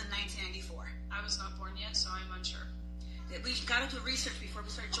 This was in 1994. I was not born yet, so I'm unsure. We've got to do research before we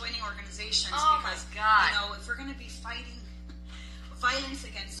start joining organizations because, God. If we're going to be fighting violence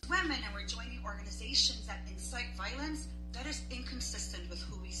against women and we're joining organizations that incite violence, that is inconsistent with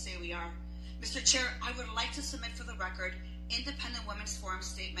who we say we are. Mr. Chair, I would like to submit for the record Independent Women's Forum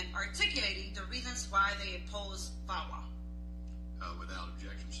statement articulating the reasons why they oppose VAWA. Without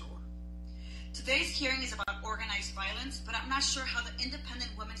objection, so ordered. Today's hearing is about organized violence, but I'm not sure how the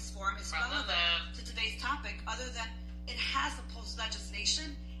Independent Women's Forum is relevant to today's topic other than it has opposed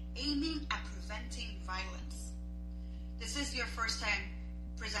legislation aiming at preventing violence. This is your first time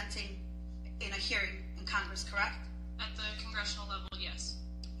presenting in a hearing in Congress, correct? At the congressional level, yes.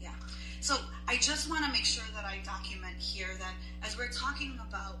 Yeah. So I just want to make sure that I document here that as we're talking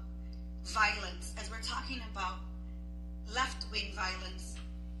about violence, as we're talking about left-wing violence,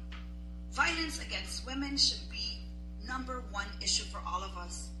 violence against women should be number one issue for all of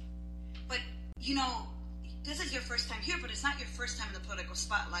us. But, this is your first time here, but it's not your first time in the political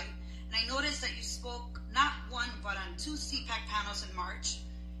spotlight. And I noticed that you spoke not one, but on 2 CPAC panels in March.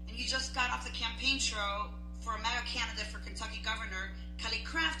 And you just got off the campaign trail for a MAGA candidate for Kentucky Governor, Kelly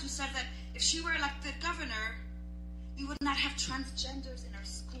Craft, who said that if she were elected governor, we would not have transgenders in our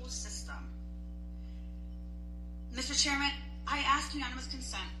school system. Mr. Chairman, I ask unanimous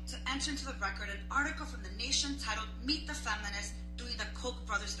consent to enter into the record an article from The Nation titled Meet the Feminists Doing the Koch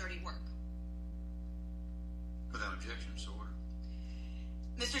brothers' Dirty Work. Without objection, so ordered.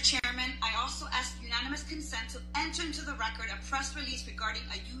 Mr. Chairman, I also ask unanimous consent to enter into the record a press release regarding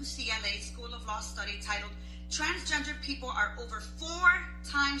a UCLA School of Law study titled Transgender People Are Over 4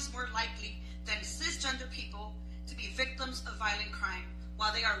 times more likely than cisgender people to be victims of violent crime.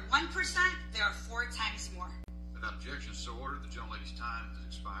 While they are 1%, they are 4 times more. Without objection, so ordered. The gentlelady's time has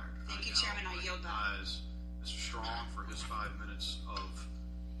expired. Thank you, Chairman. I yield back. Mr. Strong for his 5 minutes of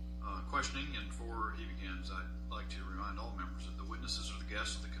questioning, and before he begins, I'd like to remind all members that the witnesses are the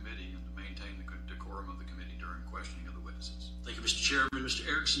guests of the committee and to maintain the decorum of the committee during questioning of the witnesses. Thank you, Mr. Chairman. Mr.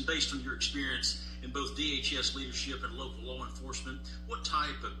 Erickson, based on your experience in both DHS leadership and local law enforcement, what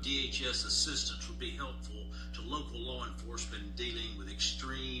type of DHS assistance would be helpful to local law enforcement in dealing with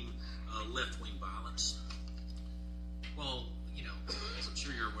extreme left-wing violence? Well, as I'm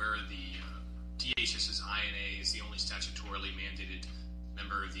sure you're aware, the DHS's INA is the only statutorily mandated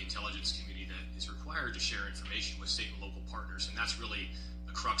member of the intelligence community that is required to share information with state and local partners, and that's really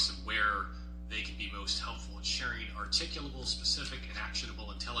the crux of where they can be most helpful in sharing articulable, specific, and actionable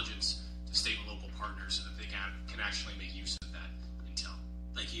intelligence to state and local partners so that they can actually make use of that intel.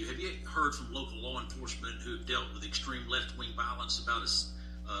 Thank you. Have you heard from local law enforcement who have dealt with extreme left-wing violence about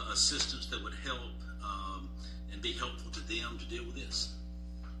assistance that would help and be helpful to them to deal with this?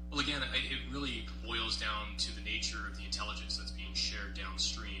 Well, again, it really boils down to the nature of the intelligence that's being shared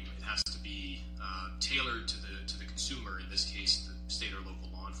downstream. It has to be tailored to the consumer, in this case, the state or local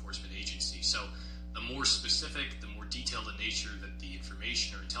law enforcement agency. So the more specific, the more detailed in nature that the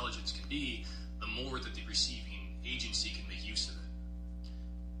information or intelligence can be, the more that the receiving agency can make use of it.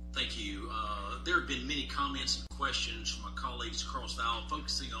 Thank you. There have been many comments and questions from my colleagues across the aisle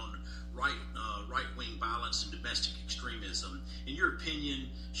focusing on right-wing violence and domestic extremism. In your opinion,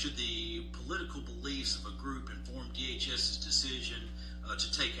 should the political beliefs of a group inform DHS's decision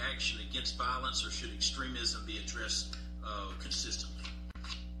to take action against violence, or should extremism be addressed consistently?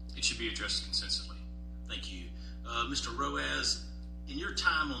 It should be addressed consistently. Thank you. Mr. Roaz, in your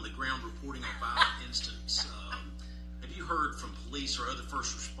time on the ground reporting on violent incidents, have you heard from police or other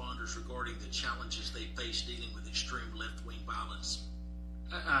first responders regarding the challenges they face dealing with extreme left-wing violence?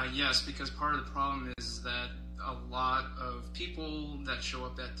 Yes, because part of the problem is that a lot of people that show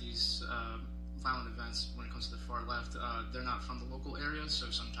up at these violent events when it comes to the far left, they're not from the local area, so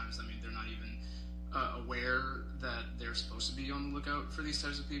sometimes, they're not even aware that they're supposed to be on the lookout for these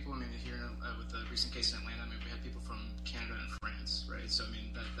types of people? I mean, here with the recent case in Atlanta, I mean, we had people from Canada and France, right? So, I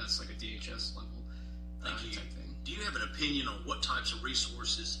mean, that's like a DHS level type thing. Do you have an opinion on what types of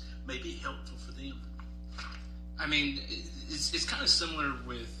resources may be helpful for them? I mean, it's kind of similar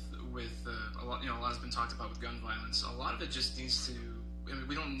with a lot. You know, a lot has been talked about with gun violence. A lot of it just needs to. I mean,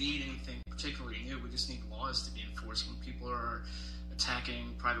 we don't need anything particularly new. We just need laws to be enforced. When people are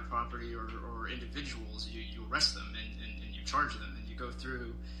attacking private property or individuals, you arrest them and you charge them and you go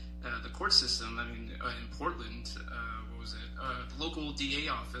through the court system. I mean, in Portland, what was it? The local DA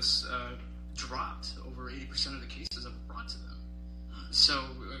office dropped over 80% of the cases that were brought to them. So,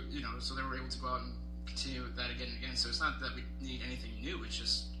 so they were able to go out and continue that again and again. So it's not that we need anything new. It's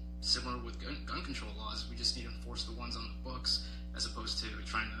just similar with gun control laws. We just need to enforce the ones on the books as opposed to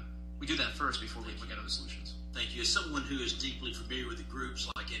we do that first before we look at other solutions. Thank you. As someone who is deeply familiar with the groups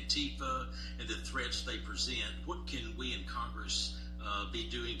like Antifa and the threats they present, what can we in Congress be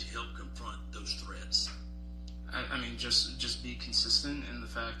doing to help confront those threats? I mean, just be consistent in the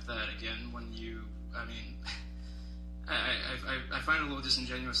fact that, again, I find it a little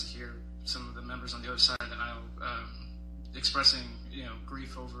disingenuous to hear some of the members on the other side of the aisle expressing,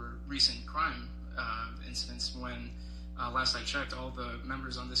 grief over recent crime incidents when, last I checked, all the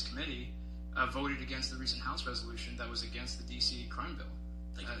members on this committee voted against the recent House resolution that was against the D.C. crime bill.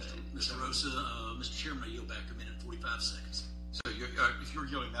 Thank you, Mr. Rosa. Mr. Chairman, I yield back a minute and 45 seconds. So if you're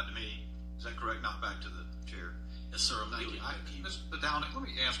yielding that to me, is that correct? Not back to the chair? Yes, sir. Thank you. But Downing, let me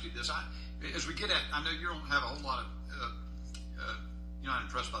ask you this. As we get at, I know you don't have a whole lot of, you're not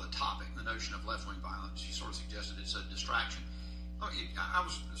impressed by the topic, the notion of left-wing violence. You sort of suggested it's a distraction.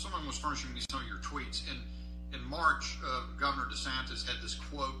 Someone was furnishing me some of your tweets. In March, Governor DeSantis had this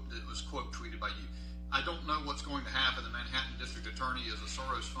quote that was quote tweeted by you. I don't know what's going to happen. The Manhattan District Attorney is a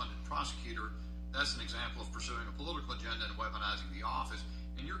Soros-funded prosecutor. That's an example of pursuing a political agenda and weaponizing the office.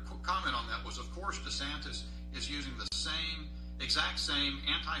 And your comment on that was, of course, DeSantis is using the exact same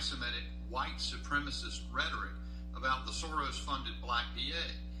anti-Semitic, white supremacist rhetoric about the Soros-funded black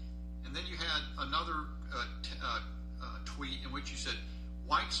DA. And then you had another tweet in which you said,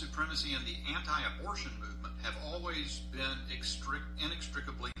 white supremacy and the anti-abortion movement have always been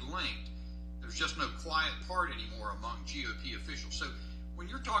inextricably linked. There's just no quiet part anymore among GOP officials. So when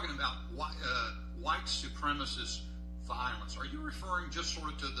you're talking about white supremacist violence, are you referring just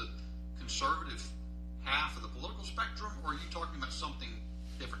sort of to the conservative half of the political spectrum, or are you talking about something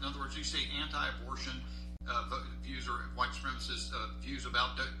different? In other words, you say anti-abortion views or white supremacist views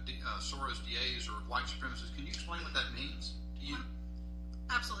about Soros DAs or white supremacists. Can you explain what that means to you?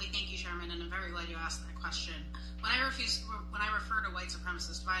 Absolutely. Thank you, Chairman, and I'm very glad you asked that question. When I refer to white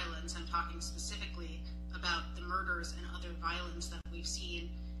supremacist violence, I'm talking specifically about the murders and other violence that we've seen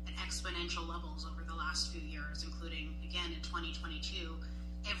at exponential levels over the last few years, including, again, in 2022,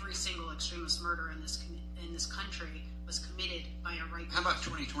 every single extremist murder in this country was committed by a right. How about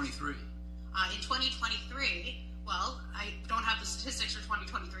 2023? In 2023, well, I don't have the statistics for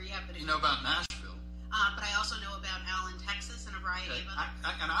 2023 yet, but you know about Nashville. But I also know about Allen, Texas, and a variety of other.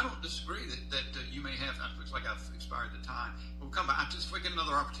 And I don't disagree that you may have. It looks like I've expired the time. We'll come back. If we get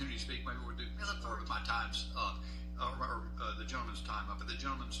another opportunity to speak, maybe we'll do more. But my time's up, or the gentleman's time up. But the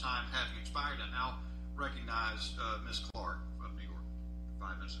gentleman's time having expired, I now recognize Ms. Clark of New York.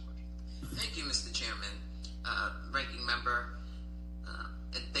 5 minutes of question. Thank you, Mr. Chairman, Ranking Member,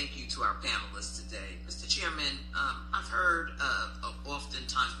 and thank you to our panelists today. Mr. Chairman, I've heard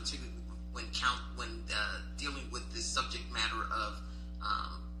oftentimes, particularly when dealing with this subject matter of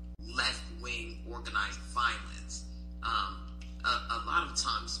left-wing organized violence, a lot of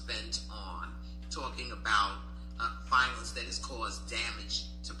time spent on talking about violence that has caused damage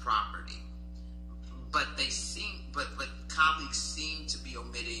to property. But colleagues seem to be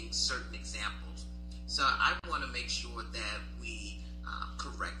omitting certain examples. So I want to make sure that we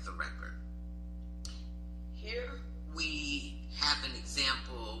correct the record. Here we have an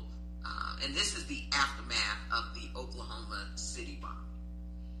example, and this is the aftermath of the Oklahoma City bomb.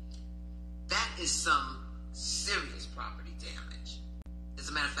 That is some serious property damage. As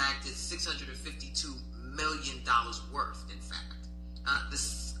a matter of fact, it's $652 million worth, in fact.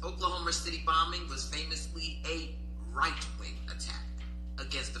 This Oklahoma City bombing was famously a right-wing attack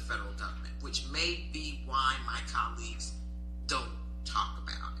against the federal government, which may be why my colleagues don't talk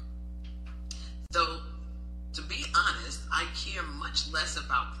about it. Though, to be honest, I care much less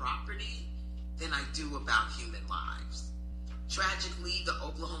about property than I do about human lives. Tragically, the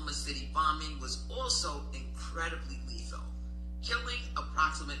Oklahoma City bombing was also incredibly lethal, killing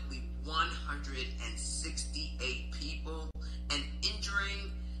approximately 168 people and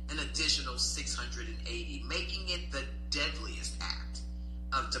injuring an additional 680, making it the deadliest act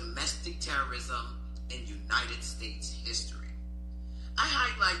of domestic terrorism in United States history. I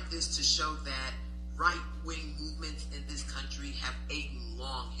highlight this to show that right-wing movements in this country have a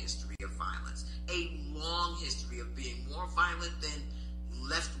long history of violence, a long history of being more violent than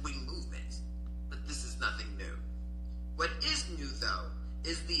left-wing movements. But this is nothing new. What is new, though,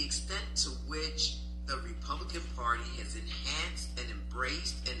 is the extent to which the Republican Party has enhanced and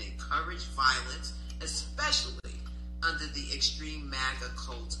embraced and encouraged violence, especially under the extreme MAGA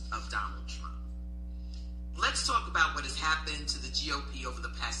cult of Donald Trump. Let's talk about what has happened to the GOP over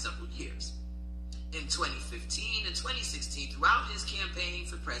the past several years. In 2015 and 2016, throughout his campaign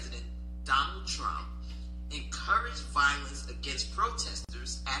for president, Donald Trump encouraged violence against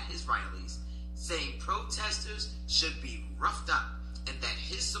protesters at his rallies, saying protesters should be roughed up and that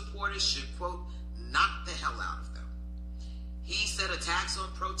his supporters should, quote, knock the hell out of them. He said attacks on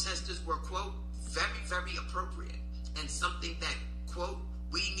protesters were, quote, very, very appropriate and something that, quote,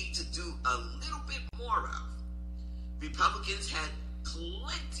 we need to do a little bit more of. Republicans had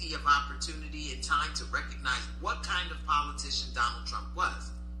plenty of opportunity and time to recognize what kind of politician Donald Trump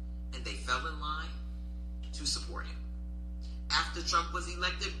was, and they fell in line to support him. After Trump was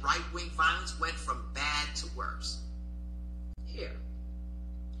elected, right-wing violence went from bad to worse. Here,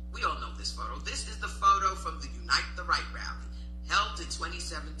 we all know this photo. This is the photo from the Unite the Right rally held in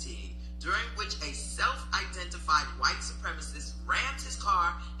 2017, during which a self-identified white supremacist rammed his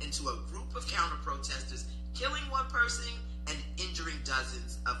car into a group of counter-protesters, killing one person and injuring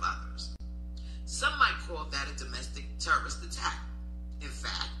dozens of others. Some might call that a domestic terrorist attack. In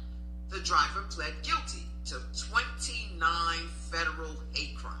fact, the driver pled guilty to 29 federal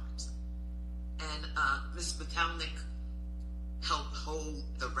hate crimes. And Ms. Metalnick helped hold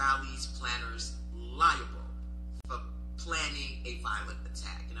the rally's planners liable for planning a violent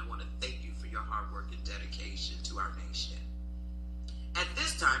attack. And I want to thank you for your hard work and dedication to our nation. At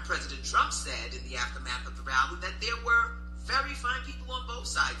this time, President Trump said in the aftermath of the rally that there were very fine people on both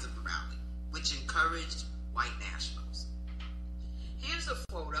sides of the rally, which encouraged white nationals. Here's a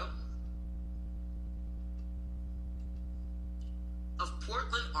photo of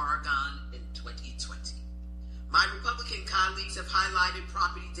Portland, Oregon in 2020. My Republican colleagues have highlighted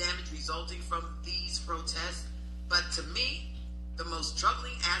property damage resulting from these protests, but to me, the most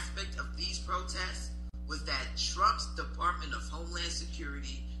troubling aspect of these protests was that Trump's Department of Homeland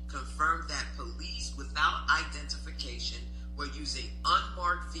Security confirmed that police without identification were using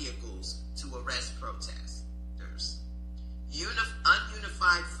unmarked vehicles to arrest protesters.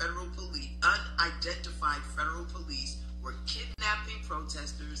 Unidentified federal police were kidnapping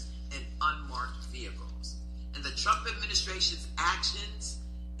protesters in unmarked vehicles. And the Trump administration's actions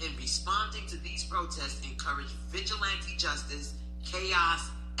in responding to these protests encouraged vigilante justice, chaos,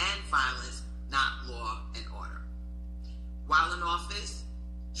 and violence, not law and order. While in office,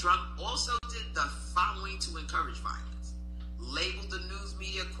 Trump also did the following to encourage violence. Labeled the news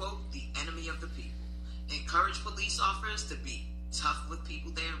media, quote, the enemy of the people. Encouraged police officers to be tough with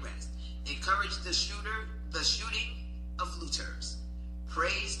people they arrest. Encouraged the shooting of looters.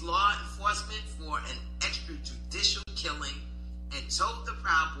 Praised law enforcement for an extrajudicial killing and told the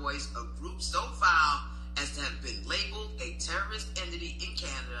Proud Boys, a group so vile as to have been labeled a terrorist entity in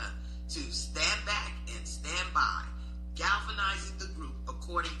Canada, to stand back and stand by, galvanizing the group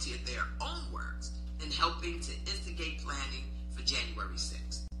according to their own words and helping to instigate planning for January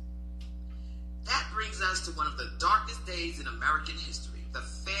 6th. That brings us to one of the darkest days in American history, the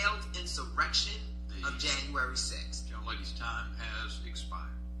failed insurrection of January 6th. Young lady's time has expired.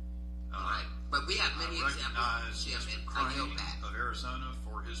 All right, but we have many examples. Mr. Crane of Arizona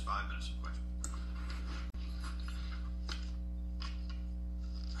for his 5 minutes of question.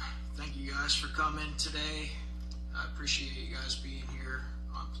 Thank you guys for coming today. I appreciate you guys being here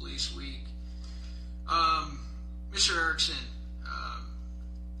on Police Week. Mr. Erickson,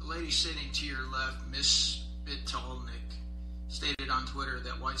 the lady sitting to your left, Miss Bitalnik, stated on Twitter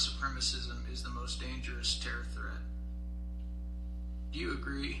that white supremacism is the most dangerous terror threat. Do you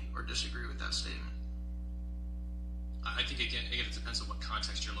agree or disagree with that statement? I think again, it depends on what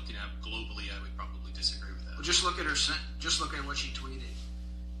context you're looking at. Globally, I would probably disagree with that. Well, just look at her. Just look at what she tweeted.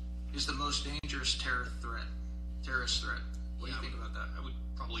 Is the most dangerous terrorist threat. What do you think about that? I would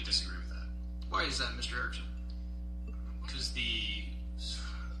probably disagree with that. Why is that, Mr. Erickson? Because the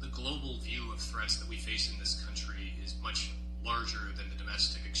global view of threats that we face in this country is much larger than the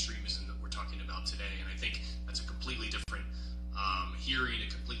domestic extremism that we're talking about today, and I think that's a completely different hearing, a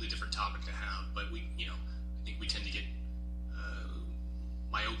completely different topic to have. But I think we tend to get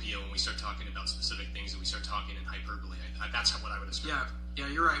myopia when we start talking about specific things and we start talking in hyperbole. That's what I would describe. Yeah, Yeah,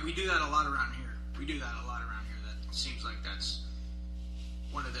 you're right. We do that a lot around here. That seems like that's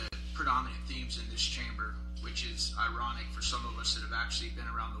one of the predominant themes in this chamber, which is ironic for some of us that have actually been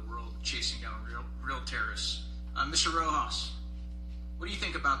around the world chasing down real terrorists. Mr. Rojas, what do you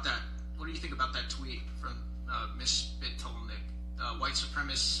think about that? What do you think about that tweet from Ms. Bitolnik? White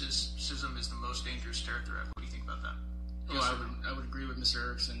supremacism is the most dangerous terror threat. What do you think about that? Yes, I would agree with Mr.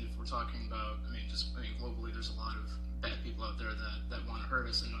 Erickson if we're talking about, globally there's a lot of bad people out there that want to hurt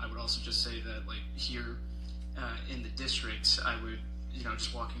us, and I would also just say that, like, here in the district, I would,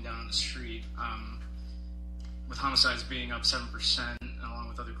 just walking down the street, with homicides being up 7%, along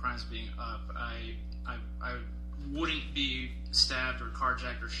with other crimes being up, I wouldn't be stabbed or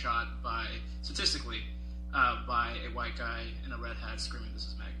carjacked or shot statistically, by a white guy in a red hat screaming, "This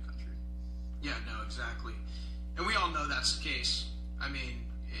is MAGA country." Yeah, no, exactly. And we all know that's the case. I mean,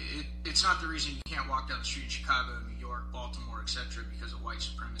 it's not the reason you can't walk down the street in Chicago, New York, Baltimore, etc., because of white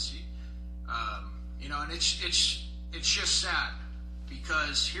supremacy. And it's just sad,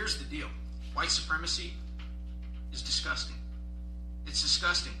 because here's the deal: white supremacy is disgusting. It's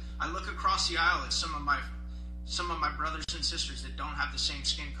disgusting. I look across the aisle at some of my brothers and sisters that don't have the same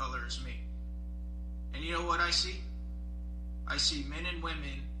skin color as me, and you know what I see? I see men and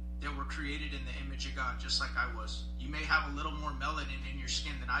women that were created in the image of God, just like I was. You may have a little more melanin in your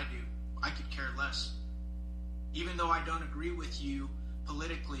skin than I do. I could care less. Even though I don't agree with you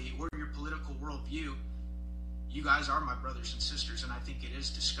politically or your political worldview, you guys are my brothers and sisters, and I think it is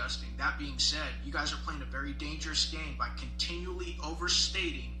disgusting. That being said, you guys are playing a very dangerous game by continually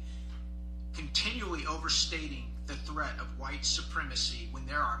overstating the threat of white supremacy when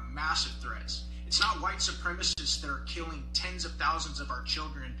there are massive threats. It's not white supremacists that are killing tens of thousands of our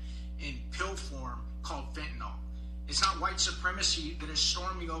children in pill form called fentanyl. It's not white supremacy that is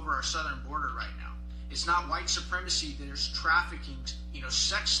storming over our southern border right now. It's not white supremacy that is trafficking,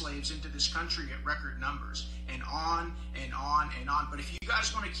 sex slaves into this country at record numbers, and on and on and on. But if you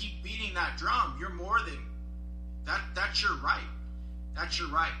guys want to keep beating that drum, you're more than that. That's your right. That's your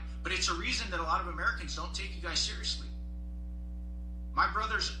right. But it's a reason that a lot of Americans don't take you guys seriously. My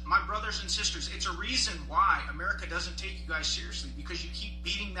brothers and sisters, it's a reason why America doesn't take you guys seriously, because you keep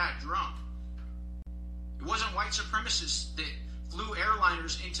beating that drum. It wasn't white supremacists that flew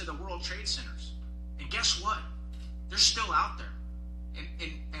airliners into the World Trade Centers. And guess what? They're still out there.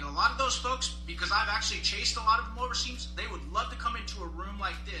 And a lot of those folks, because I've actually chased a lot of them overseas, they would love to come into a room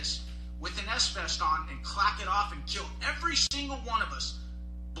like this with an S-vest on and clack it off and kill every single one of us.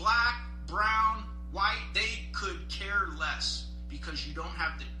 Black, brown, white, they could care less, because you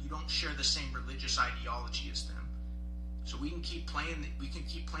don't share the same religious ideology as them. So we can keep playing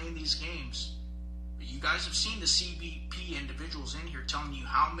these games. But you guys have seen the CBP individuals in here telling you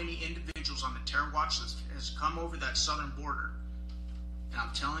how many individuals on the terror watch list has come over that southern border. And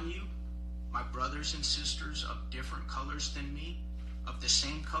I'm telling you, my brothers and sisters of different colors than me, of the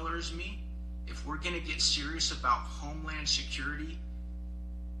same color as me, if we're going to get serious about Homeland security,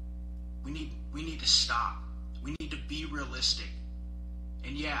 we need to stop. We need to be realistic.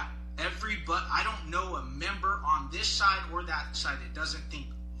 And yeah, I don't know a member on this side or that side that doesn't think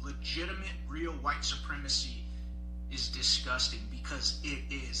legitimate, real white supremacy is disgusting, because it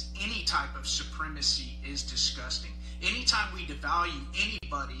is. Any type of supremacy is disgusting. Anytime we devalue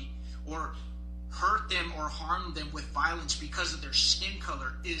anybody or hurt them or harm them with violence because of their skin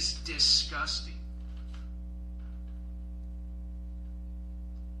color is disgusting.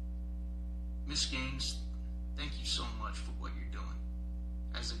 Miss Gaines, thank you so much for what you're doing.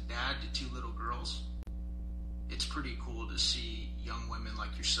 As a dad to 2 little girls, it's pretty cool to see young women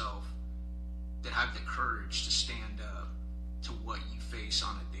like yourself that have the courage to stand up to what you face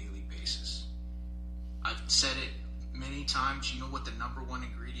on a daily basis. I've said it many times. You know what the number one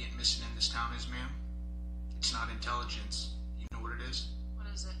ingredient missing in this town is, ma'am? It's not intelligence. You know what it is? What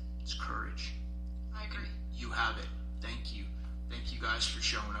is it? It's courage. I agree. You have it. Thank you. Thank you guys for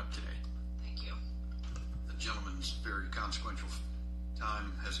showing up today. Thank you. The gentleman's very consequential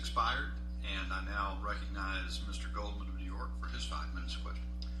time has expired, and I now recognize Mr. Goldman of New York for his 5 minutes of question.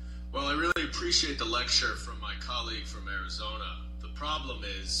 Well, I really appreciate the lecture from my colleague from Arizona. The problem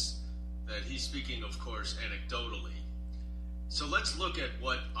is that he's speaking, of course, anecdotally. So let's look at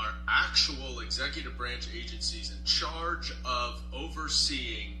what our actual executive branch agencies in charge of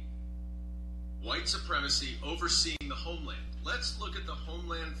overseeing white supremacy, overseeing the Homeland. Let's look at the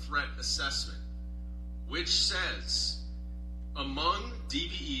Homeland Threat Assessment, which says, among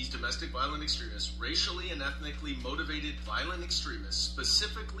DVE's domestic violent extremists, racially and ethnically motivated violent extremists,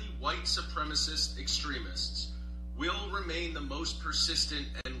 specifically white supremacist extremists, will remain the most persistent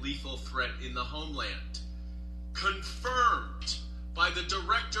and lethal threat in the homeland. Confirmed by the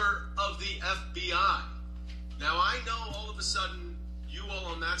director of the FBI. Now, I know all of a sudden you all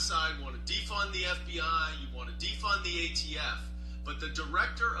on that side want to defund the FBI, you want to defund the ATF, but the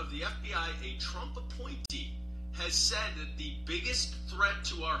director of the FBI, a Trump appointee, has said that the biggest threat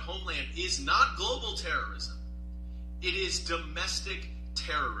to our homeland is not global terrorism. It is domestic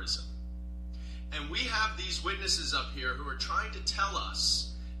terrorism. And we have these witnesses up here who are trying to tell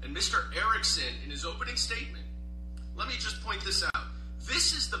us, and Mr. Erickson, in his opening statement, let me just point this out.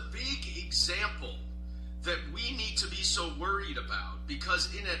 This is the big example that we need to be so worried about,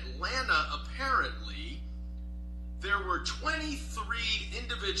 because in Atlanta, apparently, there were 23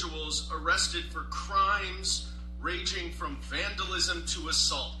 individuals arrested for crimes ranging from vandalism to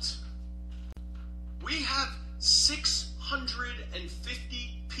assault. We have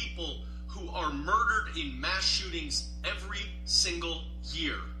 650 people who are murdered in mass shootings every single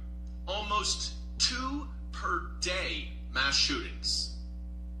year. Almost 2 per day mass shootings.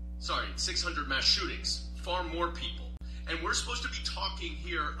 Sorry, 600 mass shootings. Far more people. And we're supposed to be talking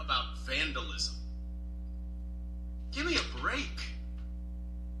here about vandalism. Give me a break.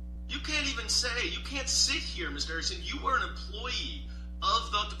 You can't even say, you can't sit here, Mr. Erickson. You were an employee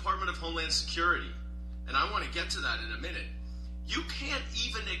of the Department of Homeland Security. And I want to get to that in a minute. You can't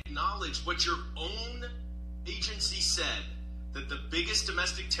even acknowledge what your own agency said, that the biggest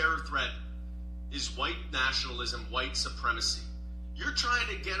domestic terror threat is white nationalism, white supremacy. You're trying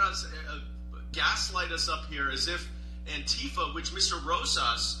to get us, gaslight us up here as if Antifa, which Mr.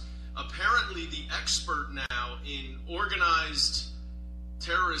 Rosas, apparently the expert now in organized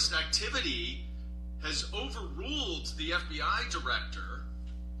terrorist activity, has overruled the FBI director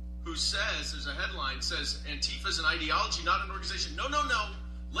who says, there's a headline, says Antifa is an ideology, not an organization. No.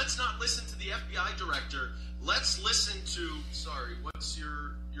 Let's not listen to the FBI director. Let's listen to, sorry, what's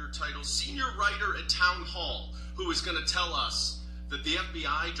your title? Senior writer at Town Hall, who is going to tell us that the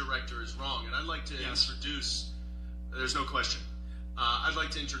FBI director is wrong. And I'd like to introduce, there's no question, I'd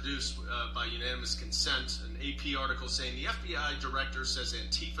like to introduce, by unanimous consent, an AP article saying the FBI director says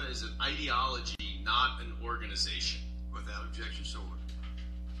Antifa is an ideology, not an organization. Without objection, so ordered.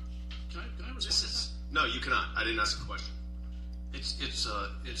 Can I respond to that? No, you cannot. I didn't ask a question. It's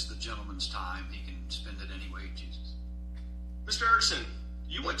the gentleman's time. He can spend it any way he chooses. Mr. Erickson,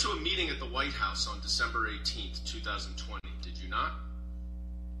 you went to a meeting at the White House on December 18th, 2020, did you not?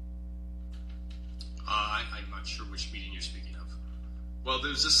 I'm not sure which meeting you're speaking of. Well, it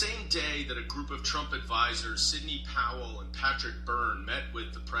was the same day that a group of Trump advisors, Sidney Powell and Patrick Byrne, met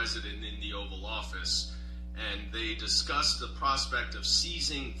with the president in the Oval Office, and they discussed the prospect of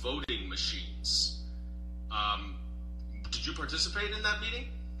seizing voting machines. Did you participate in that meeting?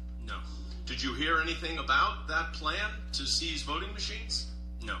 No. Did you hear anything about that plan to seize voting machines?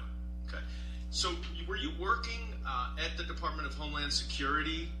 No. Okay. So were you working at the Department of Homeland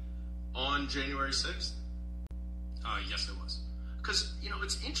Security on January 6th? Yes, I was. Because,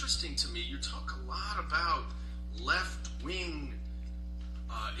 it's interesting to me. You talk a lot about left-wing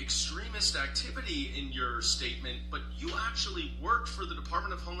extremist activity in your statement, but you actually worked for the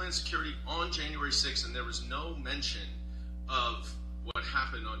Department of Homeland Security on January 6th, and there was no mention of what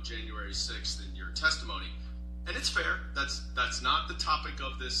happened on January 6th in your testimony. And it's fair. That's not the topic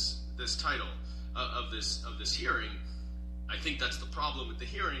of this title of this hearing. I think that's the problem with the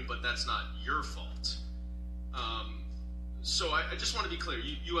hearing, but that's not your fault. So I just want to be clear.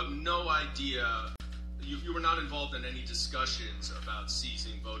 You have no idea. You were not involved in any discussions about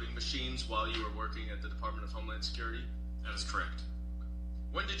seizing voting machines while you were working at the Department of Homeland Security? That is correct.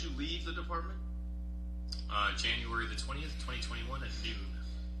 When did you leave the department? January the 20th, 2021 at noon.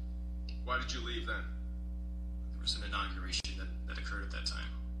 Why did you leave then? There was an inauguration that occurred at that time.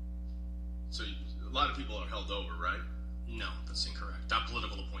 So a lot of people are held over, right? No, that's incorrect. Not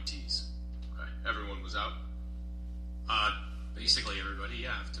political appointees. Okay. Everyone was out? Basically everybody,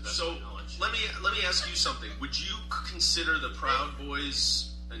 yeah, to the best of my knowledge. Let me ask you something. Would you consider the Proud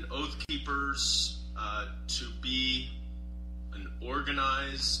Boys and Oath Keepers to be an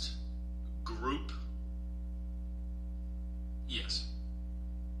organized group? Yes.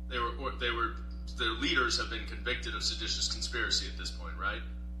 Their leaders have been convicted of seditious conspiracy at this point, right?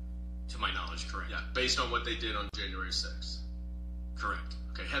 To my knowledge, correct. Yeah, based on what they did on January 6th. Correct.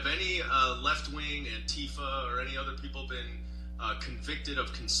 Okay, have any left-wing, Antifa, or any other people been convicted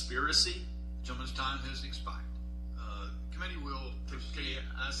of conspiracy? Gentleman's time has expired. Committee will proceed. Can you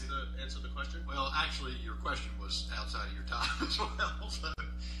answer the question? Well, actually, your question was outside of your time as well. So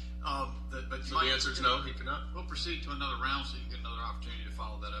the answer is no, he cannot? We'll proceed to another round so you can get another opportunity to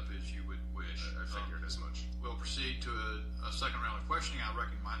follow that up as you would wish. I figured as much. We'll proceed to a second round of questioning. I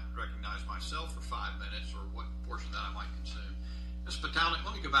recognize myself for 5 minutes, or what portion that I might consume. Ms. Patalik,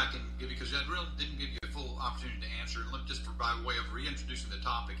 let me go back and give you, because I really didn't give you a full opportunity to answer, and let me just by way of reintroducing the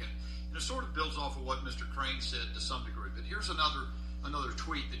topic, and it sort of builds off of what Mr. Crane said to some degree. But here's another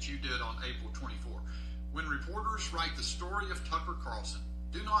tweet that you did on April 24. When reporters write the story of Tucker Carlson,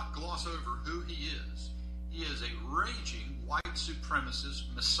 do not gloss over who he is. He is a raging white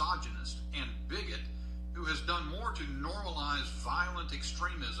supremacist, misogynist, and bigot who has done more to normalize violent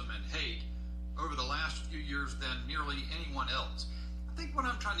extremism and hate over the last few years than nearly anyone else. I think what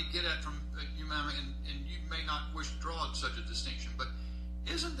I'm trying to get at from you, ma'am, and you may not wish to draw such a distinction, but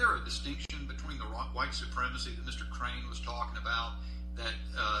isn't there a distinction between the white supremacy that Mr. Crane was talking about, that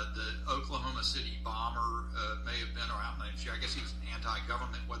the Oklahoma City bomber may have been, or I guess he was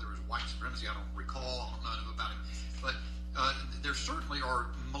anti-government, whether it was white supremacy, I don't recall, I don't know enough about him, but there certainly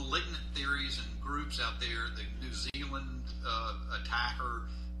are malignant theories and groups out there, the New Zealand attacker,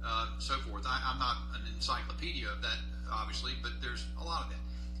 so forth. I'm not an encyclopedia of that, obviously, but there's a lot of that.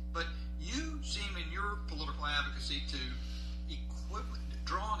 But you seem in your political advocacy to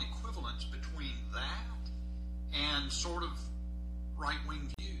draw an equivalence between that and sort of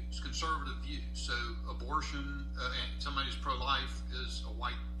right-wing views, conservative views. So abortion, and somebody who's pro-life is a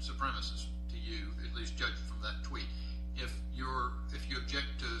white supremacist to you, at least judging from that tweet. If you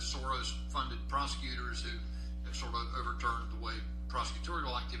object to Soros-funded prosecutors who have sort of overturned the way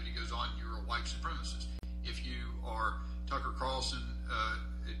prosecutorial activity goes on, you're a white supremacist. If you are Tucker Carlson,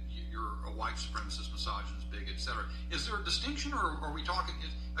 you're a white supremacist, misogynist, bigot, etc. Is there a distinction, or are we talking,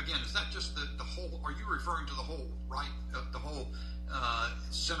 again, is that just the whole, are you referring to the whole right, the whole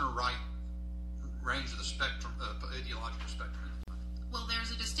center-right range of the spectrum, ideological spectrum? Well,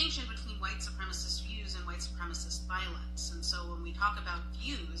 there's a distinction between white supremacist views and white supremacist violence. And so when we talk about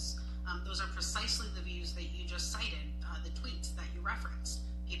views, those are precisely the views that you just cited, the tweets that you referenced.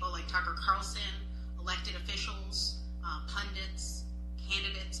 People like Tucker Carlson, elected officials, pundits,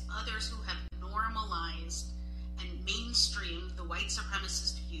 candidates, others who have normalized and mainstreamed the white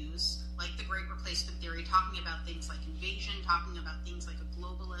supremacist views, like the Great Replacement Theory, talking about things like invasion, talking about things like a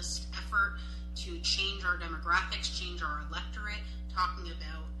globalist effort to change our demographics, change our electorate, talking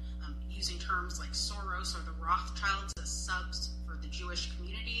about using terms like Soros or the Rothschilds as subs for the Jewish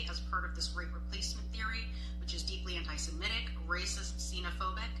community as part of this Great Replacement Theory, which is deeply anti-Semitic, racist,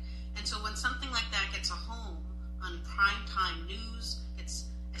 xenophobic. And so when something like that gets a home on primetime news, it's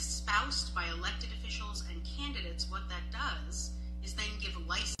espoused by elected officials and candidates, what that does is then give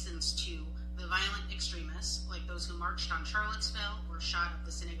license to the violent extremists, like those who marched on Charlottesville, or shot up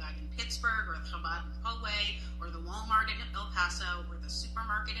the synagogue in Pittsburgh, or the Chabad in Poway, or the Walmart in El Paso, or the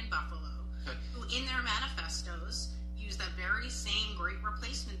supermarket in Buffalo, who in their manifestos use that very same Great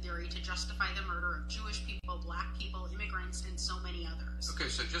Replacement Theory to justify the murder of Jewish people, black people, immigrants, and so many others. Okay,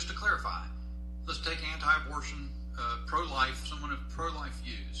 so just to clarify, let's take anti-abortion, pro-life, someone of pro-life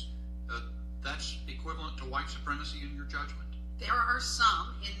views. That's equivalent to white supremacy in your judgment? There are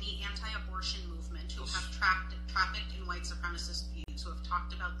some in the anti-abortion movement who have trafficked in white supremacist views, who have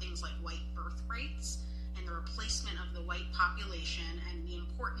talked about things like white birth rates and the replacement of the white population and the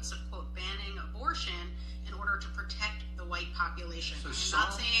importance of, quote, banning abortion in order to protect the white population. I'm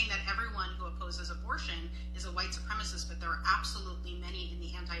not saying that everyone who opposes abortion is a white supremacist, but there are absolutely many in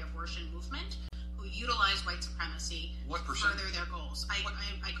the anti-abortion movement who utilize white supremacy to further their goals. I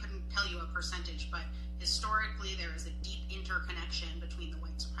couldn't tell you a percentage, but historically there is a deep interconnection between the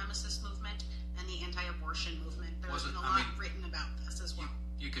white supremacist movement and the anti-abortion movement. There's been a lot written about this as well.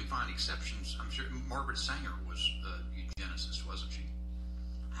 You can find exceptions. I'm sure Margaret Sanger was a eugenicist, wasn't she?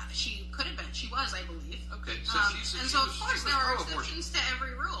 She could have been. She was, I believe. Okay, so of course there are exceptions to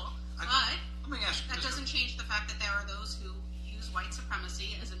every rule, but let me ask you, that doesn't change the fact that there are those who use white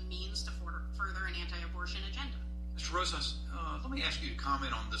supremacy as a means to further an anti-abortion agenda. Mr. Rosas, let me ask you to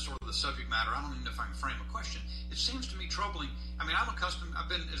comment on this sort of the subject matter. I don't even know if I can frame a question. It seems to me troubling. I mean, I've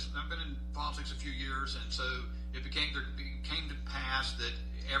been in politics a few years, and so it came to pass that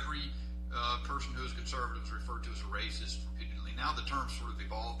every person who is conservative is referred to as a racist repeatedly. Now the term sort of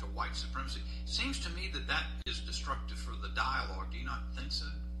evolved to white supremacy. It seems to me that is destructive for the dialogue. Do you not think so?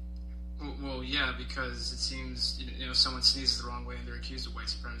 Well, yeah, because it seems someone sneezes the wrong way and they're accused of white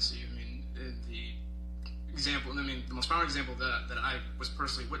supremacy. I mean, the most prominent example that I was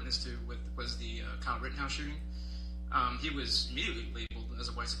personally witness to was the Kyle Rittenhouse shooting. He was immediately labeled as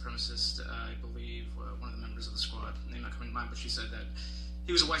a white supremacist. I believe one of the members of the squad, name not coming to mind, but she said that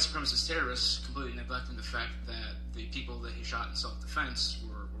he was a white supremacist terrorist, completely neglecting the fact that the people that he shot in self-defense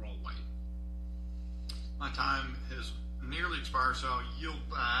were all white. My time has nearly expired, so I'll yield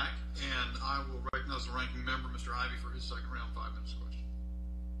back, and I will recognize the ranking member, Mr. Ivey, for his second round 5 minutes question.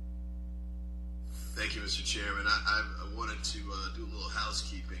 Thank you, Mr. Chairman. I wanted to do a little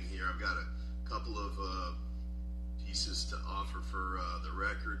housekeeping here. I've got a couple of pieces to offer for the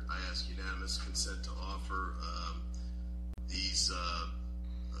record. I ask unanimous consent to offer these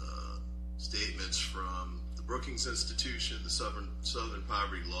statements from the Brookings Institution, the Southern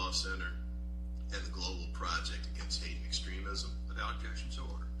Poverty Law Center, and the Global Project Against Hate and Extremism. Without objection, so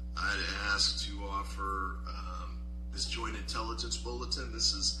ordered. I'd ask to offer this joint intelligence bulletin.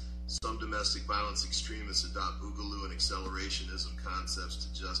 This is some domestic violence extremists adopt boogaloo and accelerationism concepts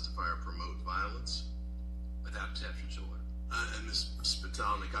to justify or promote violence. Without exception, so ordered. And Ms.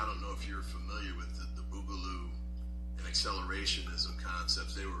 Spitalnik, I don't know if you're familiar with the boogaloo and accelerationism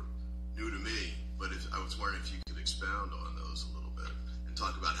concepts. They were new to me, but I was wondering if you could expound on those a little bit and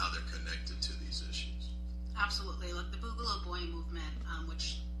talk about how they're connected to these issues. Absolutely. Look, the Boogaloo Boy movement,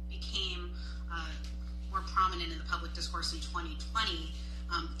 which became more prominent in the public discourse in 2020,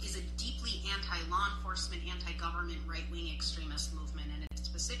 is a deeply anti-law enforcement, anti-government, right-wing extremist movement, and it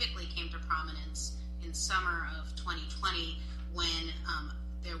specifically came to prominence in summer of 2020 when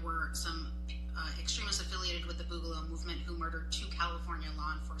there were some extremists affiliated with the Boogaloo movement who murdered 2 California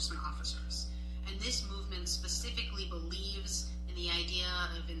law enforcement officers. And this movement specifically believes in the idea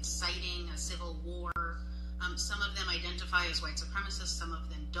of inciting a civil war. Some of them identify as white supremacists, some of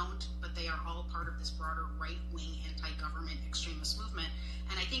them don't, but they are all part of this broader right-wing anti-government extremist movement.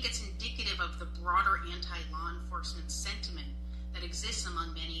 And I think it's indicative of the broader anti-law enforcement sentiment that exists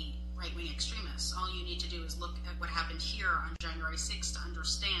among many right-wing extremists. All you need to do is look at what happened here on January 6th to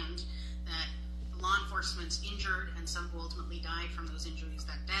understand that law enforcement's injured and some who ultimately died from those injuries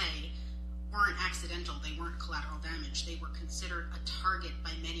that day weren't accidental, they weren't collateral damage, they were considered a target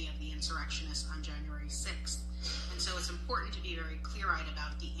by many of the insurrectionists on January 6th. And so it's important to be very clear-eyed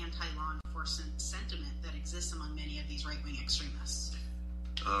about the anti-law enforcement sentiment that exists among many of these right-wing extremists.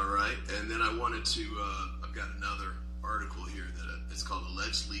 All right, and then I wanted to, I've got another article here that it's called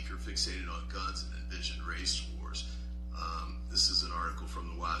Alleged Leaker Fixated on Guns and Envisioned Race Wars. This is an article from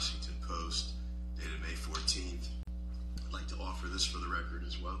the Washington Post dated May 14th. I'd like to offer this for the record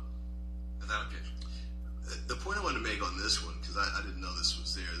as well. Without objection. The point I wanted to make on this one, because I didn't know this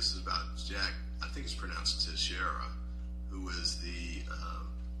was there, this is about Jack, I think it's pronounced Teixeira, who is the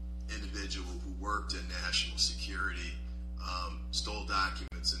individual who worked in national security, stole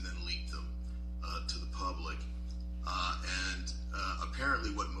documents and then leaked them to the public. And apparently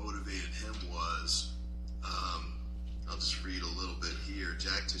what motivated him was, I'll just read a little bit here.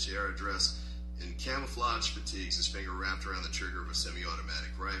 Jack Teixeira, dressed in camouflage fatigues, his finger wrapped around the trigger of a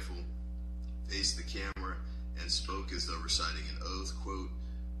semi-automatic rifle, faced the camera and spoke as though reciting an oath, quote,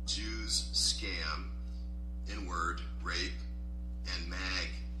 Jews scam, N-word, rape, and mag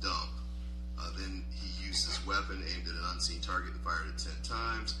dump. Then he used his weapon aimed at an unseen target and fired it 10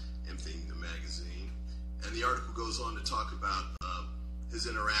 times, emptying the magazine. And the article goes on to talk about his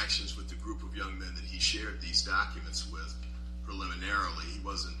interactions with the group of young men that he shared these documents with preliminarily. He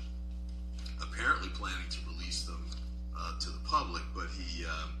wasn't apparently planning to release them to the public, but he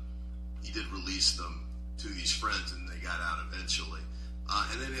did release them to these friends, and they got out eventually.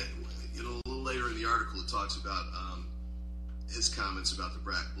 And then, a little later in the article, it talks about his comments about the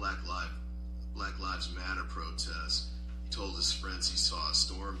Black Lives Matter protests. He told his friends he saw a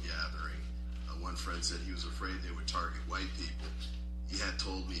storm gathering. One friend said he was afraid they would target white people. He had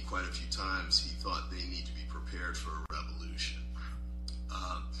told me quite a few times he thought they need to be prepared for a revolution.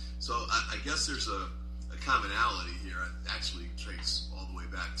 So I guess there's a commonality here. It actually traces all the way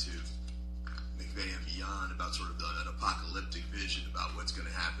back to McVeigh and beyond, about sort of an apocalyptic vision about what's going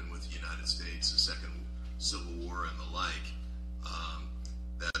to happen with the United States, the Second Civil War and the like.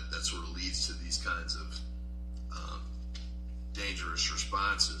 That sort of leads to these kinds of dangerous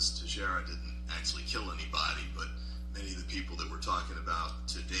responses. Teixeira didn't actually kill anybody, but many of the people that we're talking about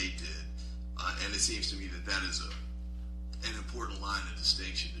today did. And it seems to me that is an important line of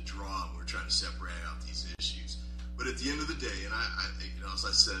distinction to draw when we're trying to separate out these issues. But at the end of the day, and I as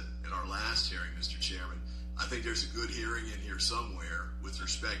I said in our last hearing, Mr. Chairman, I think there's a good hearing in here somewhere with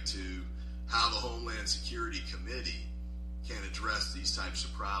respect to how the Homeland Security Committee can address these types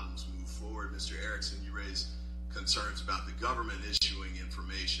of problems, move forward. Mr. Erickson, you raised concerns about the government issuing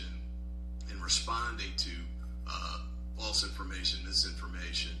information and responding to false information,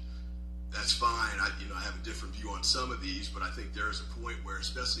 misinformation. That's fine. I have a different view on some of these, but I think there is a point where,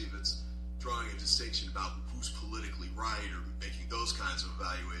 especially if it's drawing a distinction about who's politically right or making those kinds of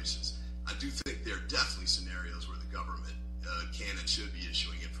evaluations, I do think there are definitely scenarios where the government can and should be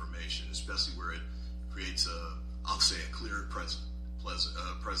issuing information, especially where it creates a clear and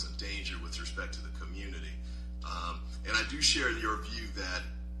present danger with respect to the community. And I do share your view that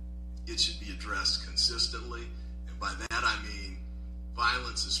it should be addressed consistently. And by that I mean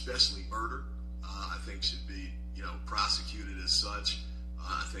violence, especially murder, I think should be, prosecuted as such.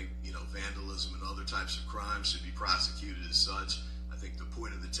 I think, vandalism and other types of crimes should be prosecuted as such. I think the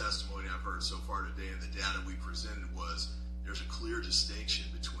point of the testimony I've heard so far today and the data we presented was there's a clear distinction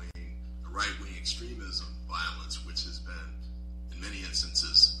between the right-wing extremism violence, which has been, in many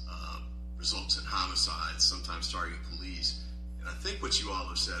instances, results in homicides, sometimes targeting police. And I think what you all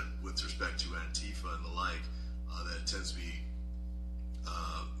have said with respect to Antifa and the like, that it tends to be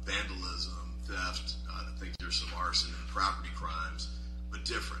vandalism, theft, I think there's some arson and property crimes, but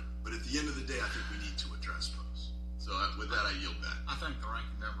different. But at the end of the day, I think we need to address those. So with that, I yield back. I thank the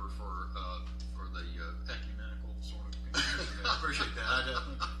ranking member for the ecumenical sort of conclusion. I appreciate that. I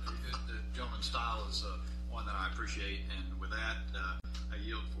think the gentleman's style is one that I appreciate. And with that, I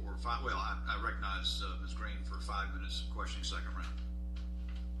yield for five. Well, I recognize Ms. Green for 5 minutes of questioning, second round.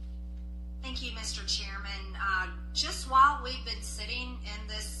 Thank you, Mr. Chairman. Just while we've been sitting in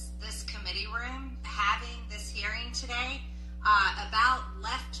this committee room having this hearing today about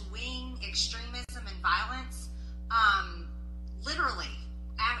left-wing extremism and violence, literally,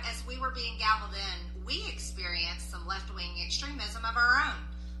 as we were being gavelled in, we experienced some left-wing extremism of our own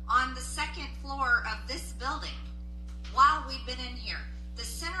on the second floor of this building while we've been in here. The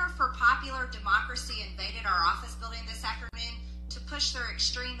Center for Popular Democracy invaded our office building this afternoon to push their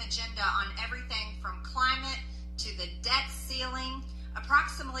extreme agenda on everything from climate to the debt ceiling.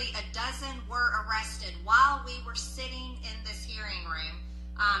 Approximately a dozen were arrested while we were sitting in this hearing room.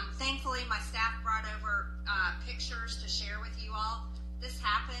 Thankfully, my staff brought over pictures to share with you all. This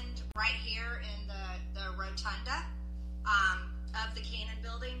happened right here in the rotunda of the Cannon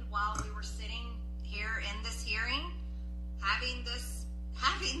building while we were sitting here in this hearing, having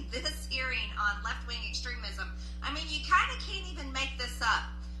this hearing on left-wing extremism. I mean, you kind of can't even make this up.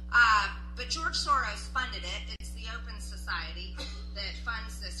 But George Soros funded it. It's the Open Society that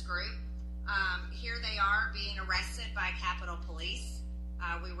funds this group. Here they are being arrested by Capitol Police.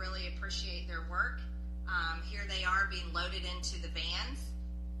 We really appreciate their work. Here they are being loaded into the vans,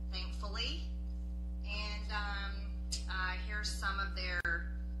 thankfully. And here's some of their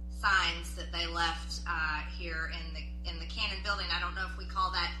signs that they left here in the Cannon building. I don't know if we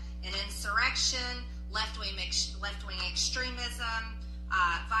call that an insurrection, left-wing extremism,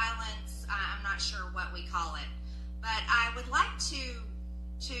 violence. I'm not sure what we call it. But I would like to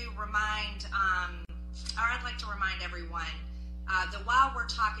remind, I'd like to remind everyone that while we're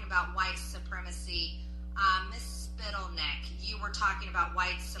talking about white supremacy, Ms. Spittleneck, you were talking about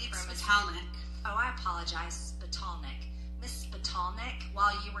white supremacy. It's Spitalnik. Oh, I apologize, Spitalnik. Ms. Spitalnik,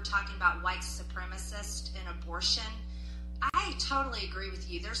 while you were talking about white supremacists and abortion, I totally agree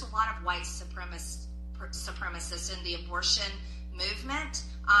with you. There's a lot of white supremacists in the abortion movement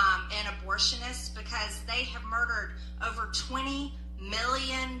and abortionists because they have murdered over 20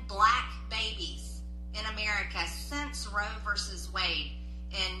 million black babies in America since Roe versus Wade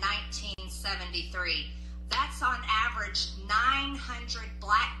in 1973. That's on average 900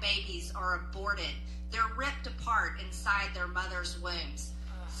 black babies are aborted. They're ripped apart inside their mother's wombs.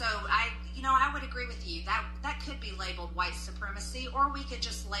 So I would agree with you. That could be labeled white supremacy, or we could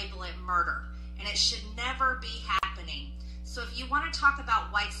just label it murder. And it should never be happening. So if you want to talk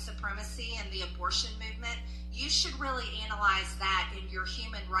about white supremacy and the abortion movement, you should really analyze that in your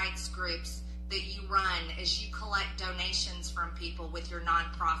human rights groups that you run as you collect donations from people with your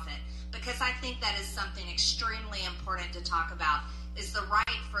nonprofit. Because I think that is something extremely important to talk about, is the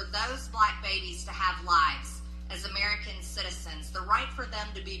right for those black babies to have lives as American citizens, the right for them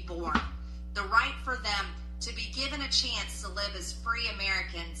to be born, the right for them to be given a chance to live as free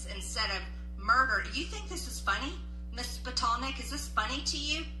Americans instead of murdered. You think this is funny, Ms. Spitalnik? Is this funny to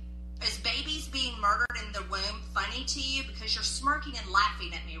you? Is babies being murdered in the womb funny to you? Because you're smirking and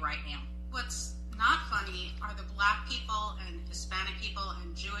laughing at me right now. What's not funny are the black people and Hispanic people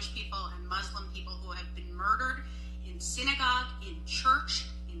and Jewish people and Muslim people who have been murdered in synagogue, in church,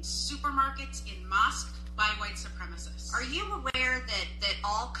 in supermarkets, in mosques by white supremacists. Are you aware that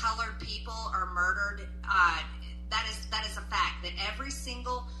all colored people are murdered? That is a fact, that every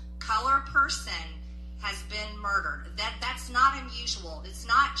single colored person has been murdered. That's not unusual. It's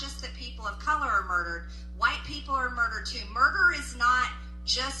not just that people of color are murdered. White people are murdered too. Murder is not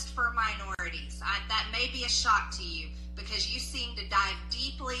just for minorities. That may be a shock to you because you seem to dive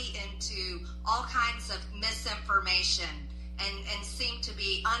deeply into all kinds of misinformation and seem to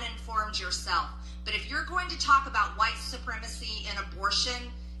be uninformed yourself. But if you're going to talk about white supremacy and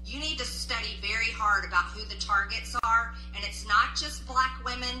abortion, You need to study very hard about who the targets are, and it's not just black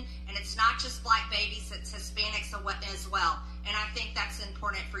women, and it's not just black babies, it's Hispanics as well. And I think that's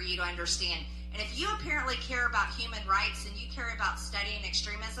important for you to understand. And if you apparently care about human rights and you care about studying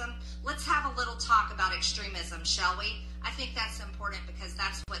extremism, let's have a little talk about extremism, shall we? I think that's important because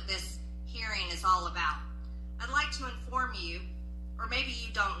that's what this hearing is all about. I'd like to inform you, or maybe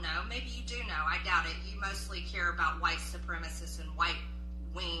you don't know, maybe you do know, I doubt it, you mostly care about white supremacists and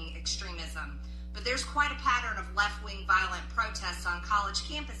white-wing extremism. But there's quite a pattern of left-wing violent protests on college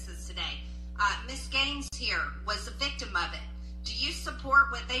campuses today. Ms. Gaines here was a victim of it. Do you support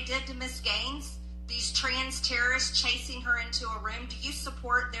what they did to Ms. Gaines? These trans terrorists chasing her into a room, do you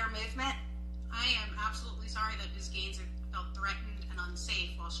support their movement? I am absolutely sorry that Ms. Gaines felt threatened and unsafe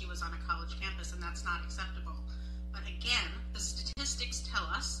while she was on a college campus, and that's not acceptable. But again, the statistics tell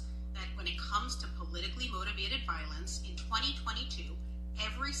us that when it comes to politically motivated violence, in 2022,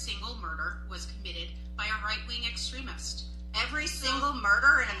 every single murder was committed by a right-wing extremist. Every single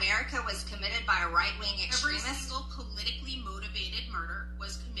murder in America was committed by a right-wing extremist? Every single politically motivated murder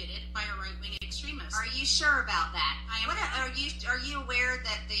was committed by a right-wing extremist. Are you sure about that? Are you aware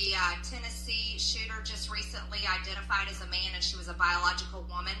that the Tennessee shooter just recently identified as a man and she was a biological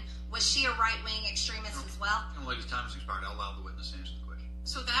woman? Was she a right-wing extremist as well? Ladies, time has expired. I'll allow the witness to answer the question.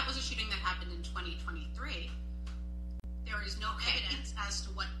 So that was a shooting that happened in 2023. There is no evidence as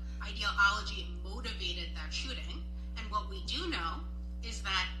to what ideology motivated that shooting. And what we do know is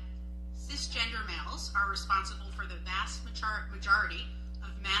that cisgender males are responsible for the vast majority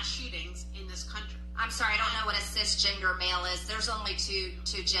of mass shootings in this country. I'm sorry, I don't know what a cisgender male is. There's only two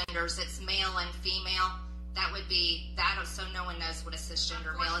genders. It's male and female. That would be that. So no one knows what a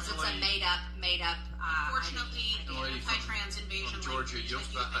cisgender male is. It's a made up. Unfortunately, the anti-trans invasion from Georgia yields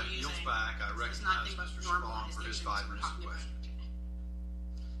back. I recognize Mr. Strong for his 5 minutes of question.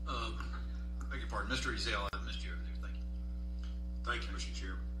 Beg your pardon, Mr. Ezell, I missed you. Thank you, Mr.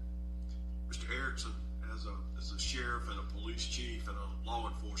 Chairman. Mr. Erickson, as a sheriff and a police chief and a law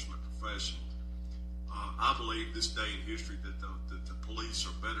enforcement professional, I believe this day in history that the police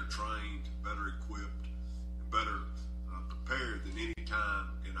are better trained, better equipped, and better prepared than any time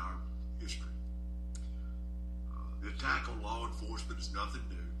in our history. The attack on law enforcement is nothing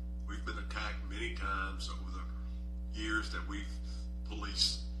new. We've been attacked many times over the years that we've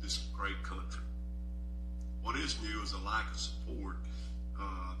policed this great country. What is new is a lack of support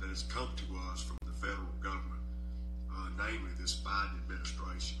that has come to us from the federal government, namely this Biden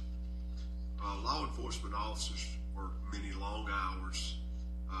administration. Law enforcement officers work many long hours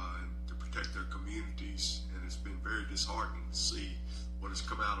to protect their communities, and it's been very disheartening to see what has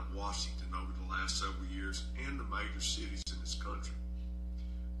come out of Washington over the last several years and the major cities in this country.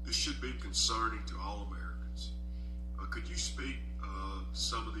 This should be concerning to all Americans. Could you speak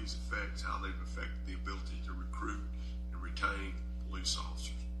some of these effects, how they've affected the ability to recruit and retain police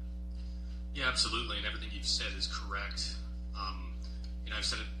officers? Yeah, absolutely, and everything you've said is correct. I've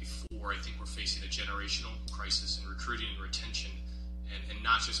said it before, I think we're facing a generational crisis in recruiting and retention, and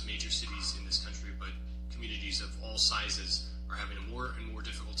not just major cities in this country, but communities of all sizes are having a more and more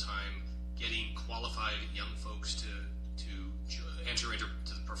difficult time getting qualified young folks to enter into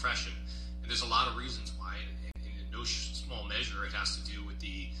the profession. And there's a lot of reasons why, and in no small measure, it has to do with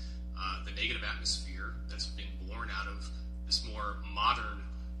the negative atmosphere that's been born out of this more modern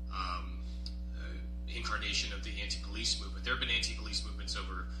incarnation of the anti-police movement. There have been anti-police movements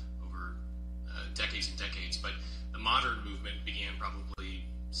over decades and decades, but the modern movement began probably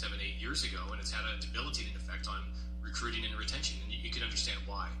 7-8 years ago, and it's had a debilitating effect on recruiting and retention, and you can understand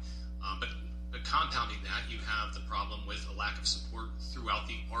why. But compounding that, you have the problem with a lack of support throughout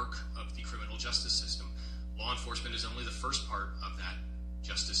the arc of the criminal justice system. Law enforcement is only the first part of that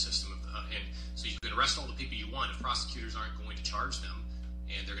justice system, and so you can arrest all the people you want. If prosecutors aren't going to charge them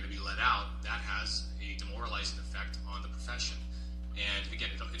and they're going to be let out, that has a demoralizing effect on the profession. And again,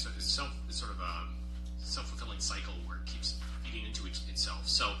 it's sort of a self-fulfilling cycle where it keeps feeding into itself.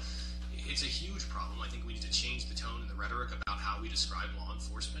 So it's a huge problem. I think we need to change the tone and the rhetoric about how we describe law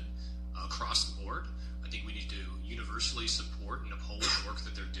enforcement across the board. I think we need to universally support and uphold the work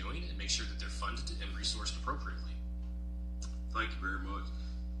that they're doing and make sure that they're funded and resourced appropriately. Thank you very much.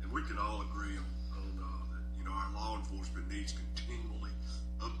 And we can all agree on that, our law enforcement needs continually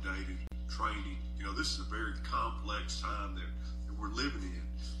updated training. This is a very complex time that we're living in.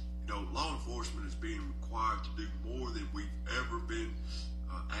 Law enforcement is being required to do more than we've ever been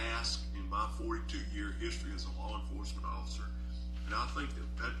asked in my 42-year history as a law enforcement officer. And I think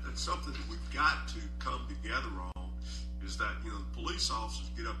that's something that we've got to come together on, is that, the police officers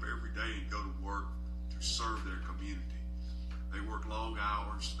get up every day and go to work to serve their community. They work long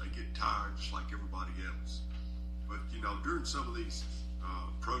hours. They get tired just like everybody else. But, you know, during some of these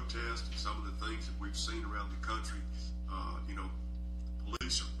protests and some of the things that we've seen around the country, you know,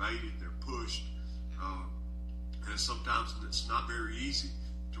 police are baited, they're pushed, and sometimes it's not very easy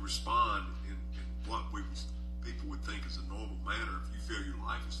to respond in what people would think is a normal manner if you feel your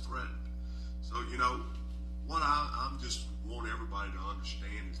life is threatened. So, you know, what I'm just want everybody to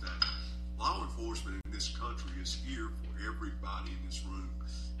understand is that law enforcement in this country is here for everybody in this room.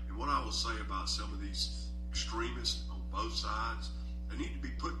 And what I will say about some of these extremists on both sides, they need to be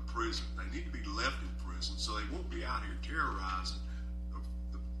put in prison. They need to be left in prison so they won't be out here terrorizing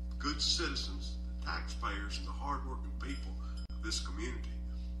the good citizens, the taxpayers, and the hardworking people of this community.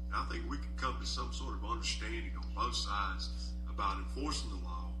 And I think we can come to some sort of understanding on both sides about enforcing the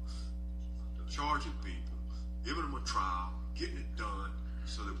law, charging people, giving them a trial, getting it done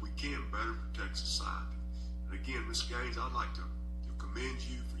so that we can better protect society. And again, Ms. Gaines, I'd like to commend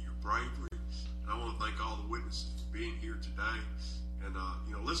you for your bravery. And I want to thank all the witnesses for being here today. And,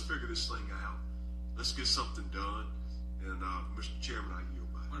 you know, let's figure this thing out. Let's get something done. And, Mr. Chairman, I yield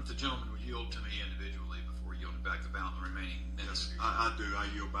back. What if the gentleman would yield to me individually before yielding back the balance of the remaining minutes? Yes, I do.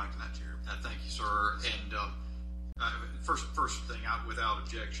 I yield back to that, Chairman. Thank you, sir. And first thing, without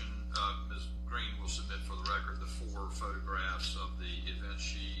objection, Ms. Green will submit for the record the 4 photographs of the events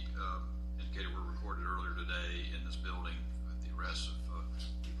she indicated were recorded earlier today in this building with the arrests of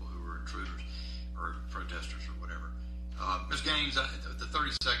people who were intruders or protesters or whatever. Ms. Gaines, the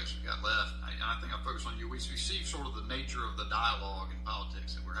 30 seconds we've got left, I think I'll focus on you. We see sort of the nature of the dialogue in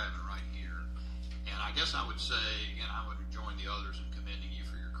politics that we're having right here. And I guess I would say, again, I would join the others in commending you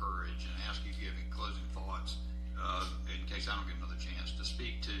for your courage and ask you to give any closing thoughts in case I don't get another chance to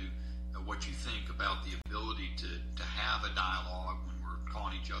speak to what you think about the ability to have a dialogue when we're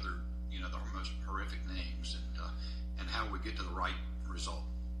calling each other, you know, the most horrific names, and how we get to the right result.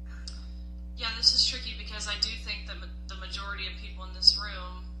 Yeah, this is tricky because I do think that the majority of people in this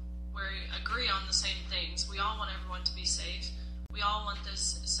room we agree on the same things. We all want everyone to be safe. We all want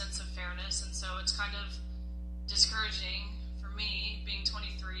this sense of fairness, and so it's kind of discouraging for me, being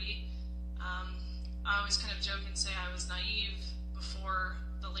 23. I always kind of joke and say I was naive before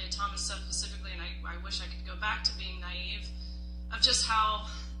the Leah Thomas stuff specifically, and I wish I could go back to being naive of just how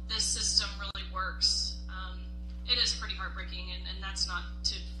this system really works. It is pretty heartbreaking, and that's not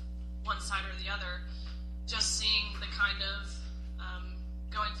to one side or the other. Just seeing the kind of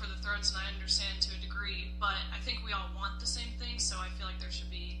going for the throats, and I understand to a degree, but I think we all want the same thing, so I feel like we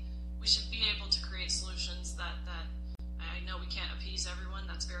should be able to create solutions that I know we can't appease everyone,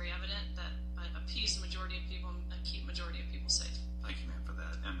 that's very evident, but appease the majority of people and keep majority of people safe. Thank you, ma'am, for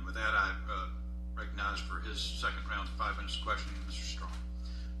that. And with that, I recognize for his second round of 5 minutes of questioning, Mr. Strong.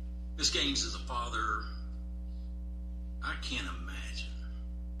 Ms. Gaines, as a father, I can't imagine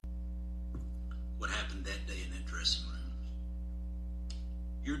what happened that day in that dressing room.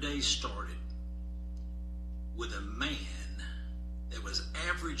 Your day started with a man that was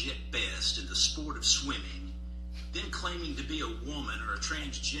average at best in the sport of swimming, then claiming to be a woman or a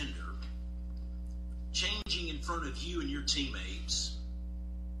transgender, changing in front of you and your teammates.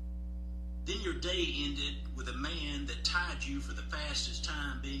 Then your day ended with a man that tied you for the fastest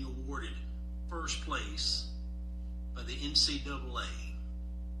time being awarded first place by the NCAA.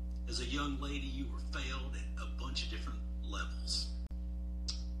 As a young lady, you were failed at a bunch of different levels.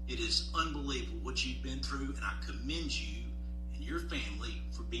 It is unbelievable what you've been through, and I commend you and your family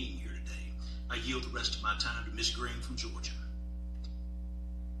for being here today. I yield the rest of my time to Ms. Green from Georgia.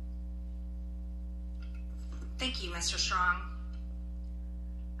 Thank you, Mr. Strong.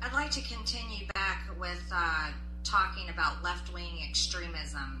 I'd like to continue back with talking about left-wing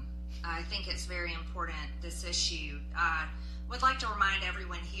extremism. I think it's very important, this issue. Would like to remind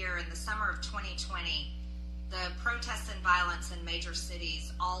everyone here, in the summer of 2020, the protests and violence in major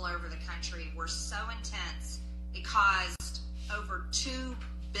cities all over the country were so intense, it caused over $2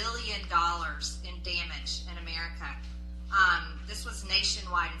 billion in damage in America. This was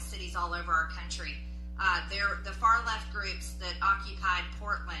nationwide in cities all over our country. The far-left groups that occupied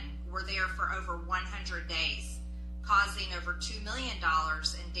Portland were there for over 100 days, causing over $2 million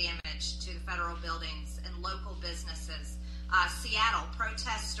in damage to the federal buildings and local businesses. Seattle,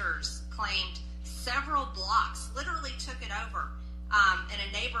 protesters claimed several blocks, literally took it over, in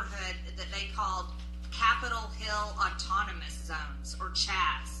a neighborhood that they called Capitol Hill Autonomous Zones, or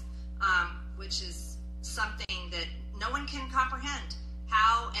CHAZ, which is something that no one can comprehend.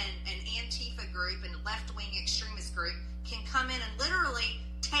 How an Antifa group and left-wing extremist group can come in and literally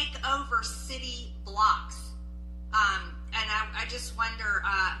take over city blocks. And I just wonder,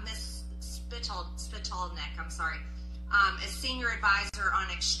 Ms. Spitalnik, I'm sorry, as Senior Advisor on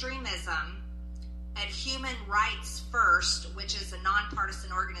Extremism at Human Rights First, which is a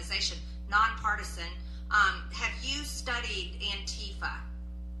nonpartisan organization. Nonpartisan. Have you studied Antifa?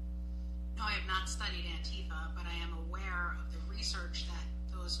 No, I have not studied Antifa, but I am aware of the research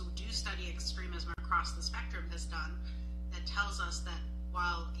that those who do study extremism across the spectrum has done that tells us that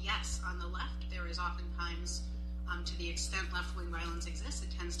while, yes, on the left, there is oftentimes, to the extent left-wing violence exists,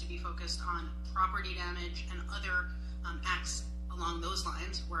 it tends to be focused on property damage and other acts along those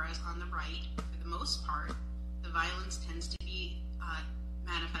lines, whereas on the right, for the most part, the violence tends to be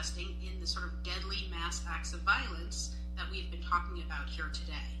manifesting in the sort of deadly mass acts of violence that we've been talking about here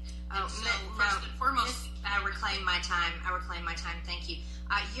today. First and foremost, I reclaim my time. Thank you.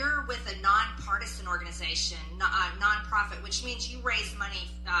 You're with a nonpartisan organization, nonprofit, which means you raise money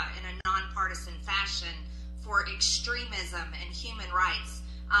in a nonpartisan fashion for extremism and human rights.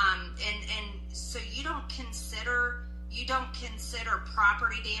 And so you don't consider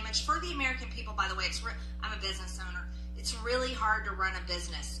property damage for the American people. By the way, I'm a business owner. It's really hard to run a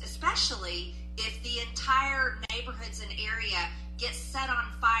business, especially if the entire neighborhoods and area get set on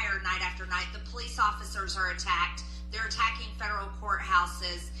fire night after night. The police officers are attacked. They're attacking federal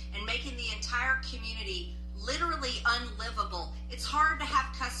courthouses and making the entire community literally unlivable. It's hard to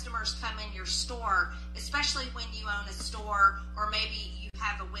have customers come in your store, especially when you own a store or maybe you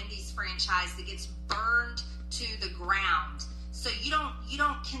have a Wendy's franchise that gets burned to the ground. So you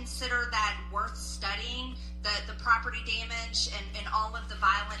don't consider that worth studying, the property damage and all of the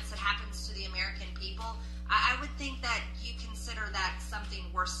violence that happens to the American people? I would think that you consider that something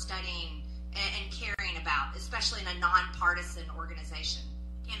worth studying and caring about, especially in a nonpartisan organization.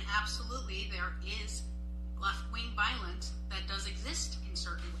 And absolutely, there is left-wing violence that does exist in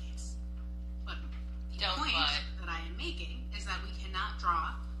certain ways. But the point that I am making is that we cannot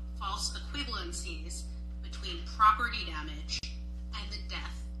draw false equivalencies between property damage and the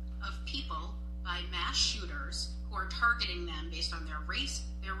death of people by mass shooters who are targeting them based on their race,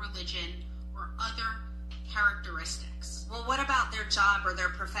 their religion, or other characteristics. Well, what about their job or their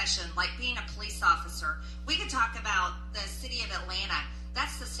profession, like being a police officer? We could talk about the city of Atlanta.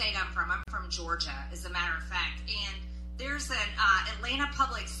 That's the state I'm from. I'm from Georgia, as a matter of fact. And there's an Atlanta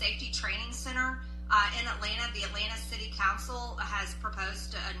Public Safety Training Center in Atlanta. The Atlanta City Council has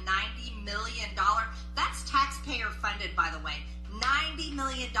proposed a $90 million. That's taxpayer funded, by the way. $90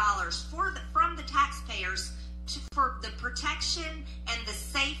 million from the taxpayers for the protection and the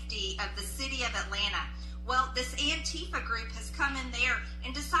safety of the city of Atlanta. Well, this Antifa group has come in there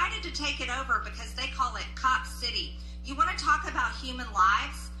and decided to take it over because they call it Cop City. You want to talk about human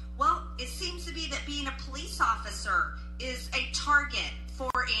lives? Well, it seems to be that being a police officer is a target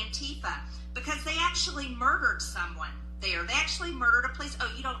for Antifa because they actually murdered someone there. They actually murdered a police.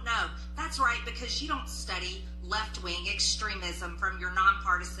 Oh, you don't know. That's right, because you don't study left-wing extremism from your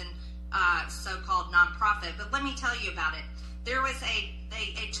nonpartisan so-called nonprofit. But let me tell you about it. There was a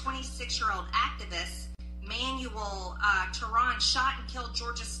 26-year-old activist, Manuel Tehran, shot and killed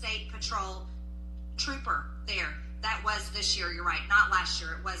Georgia State Patrol trooper there. That was this year, you're right, not last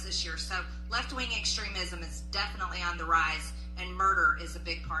year, it was this year. So left-wing extremism is definitely on the rise, and murder is a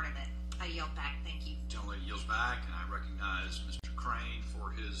big part of it. I yield back, thank you. The gentleman yields back, and I recognize Mr. Crane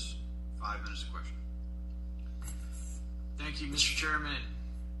for his 5 minutes of question. Thank you, Mr. Chairman.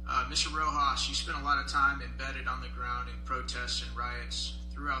 Mr. Rojas, you spent a lot of time embedded on the ground in protests and riots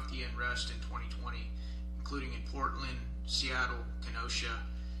throughout the unrest in 2020, including in Portland, Seattle, Kenosha.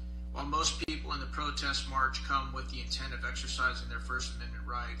 While most people in the protest march come with the intent of exercising their First Amendment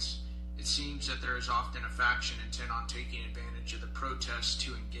rights, it seems that there is often a faction intent on taking advantage of the protests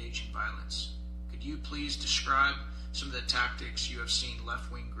to engage in violence. Could you please describe some of the tactics you have seen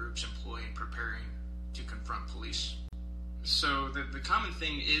left-wing groups employ in preparing to confront police? So the common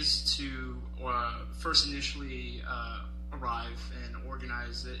thing is to first initially arrive and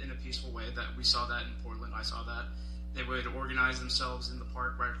organize it in a peaceful way. That we saw that in Portland. I saw that. They would organize themselves in the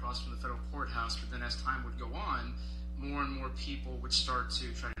park right across from the federal courthouse, but then as time would go on, more and more people would start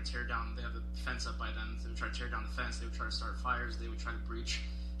to try to tear down. They have the fence up by them. They would try to tear down the fence. They would try to start fires. They would try to breach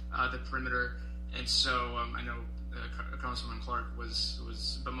the perimeter. And so I know Congresswoman Clark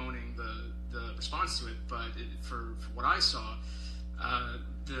was bemoaning the response to it, but for what I saw,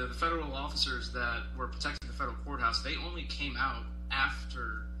 the federal officers that were protecting the federal courthouse, they only came out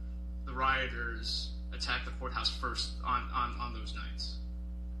after the rioters attacked the courthouse first on those nights.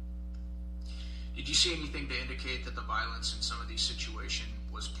 Did you see anything to indicate that the violence in some of these situations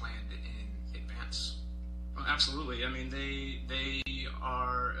was planned in advance? Oh, absolutely. I mean, they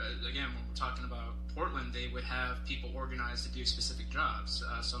are, again, when we're talking about Portland, they would have people organized to do specific jobs.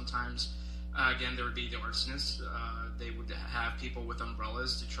 Sometimes Again, there would be the arsonists. They would have people with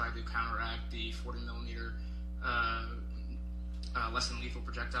umbrellas to try to counteract the 40 millimeter less than lethal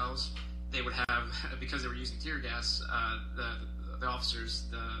projectiles. They would have, because they were using tear gas, the officers,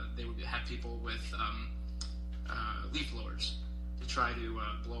 they would have people with leaf blowers to try to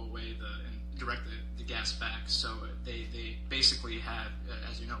blow away and direct the gas back. So they basically had,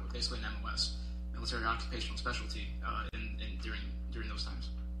 as you know, basically an MOS, military occupational specialty, during those times.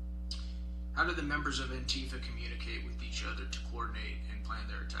 How did the members of Antifa communicate with each other to coordinate and plan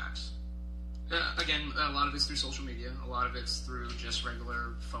their attacks? Again, a lot of it's through social media. A lot of it's through just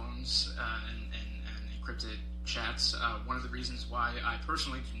regular phones and encrypted chats. One of the reasons why I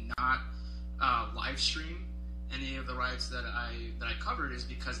personally do not live stream any of the riots that I covered is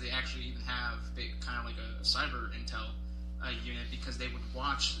because they actually even have kind of like a cyber intel unit, because they would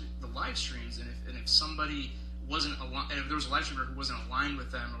watch the live streams, and if somebody wasn't and if there was a live streamer who wasn't aligned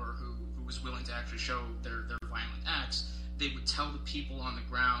with them, or who was willing to actually show their violent acts, they would tell the people on the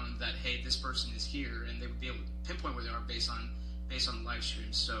ground that, hey, this person is here, and they would be able to pinpoint where they are based on the live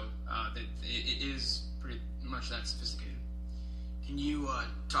streams. So that it is pretty much that sophisticated. Can you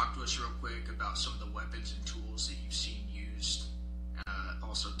talk to us real quick about some of the weapons and tools that you've seen used,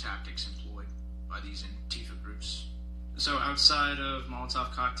 also tactics employed by these Antifa groups? So outside of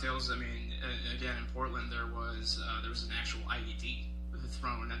Molotov cocktails, I mean, again, in Portland there was an actual IED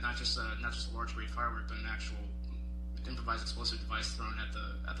thrown, and not just a large grade firework, but an actual improvised explosive device thrown at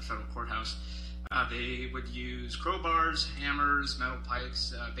the federal courthouse. They would use crowbars, hammers, metal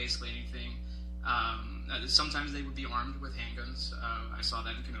pikes, basically anything. Sometimes they would be armed with handguns. I saw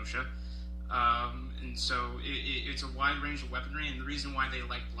that in Kenosha. And so it's a wide range of weaponry, and the reason why they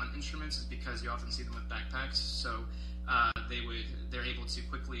like blunt instruments is because you often see them with backpacks. So they're able to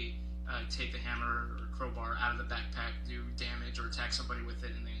quickly take the hammer or crowbar out of the backpack, do damage, or attack somebody with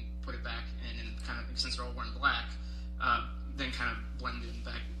it, and then put it back, and then kind of, since they're all wearing black, then kind of blend in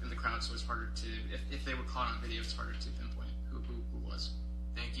back in the crowd. So it's harder to, if they were caught on video, it's harder to pinpoint who was.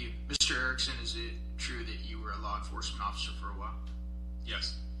 Thank you. Mr. Erickson, is it true that you were a law enforcement officer for a while?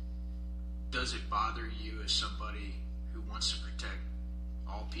 Yes. Does it bother you as somebody who wants to protect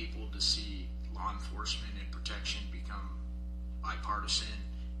all people to see law enforcement and protection become bipartisan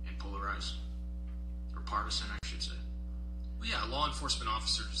and polarized? Or partisan, I should say. Well, yeah, law enforcement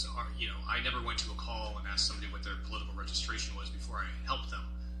officers are, I never went to a call and asked somebody what their political registration was before I helped them.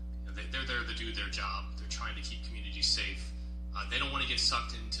 They're there to do their job. They're trying to keep communities safe. They don't want to get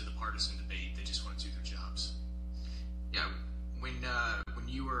sucked into the partisan debate. They just want to do their jobs. Yeah, when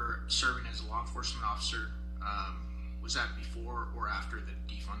you were serving as a law enforcement officer, was that before or after the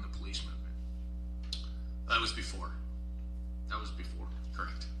defund the police movement? That was before. That was before.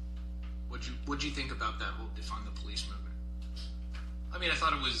 Correct. What'd you think about that whole defund the police movement? I mean, I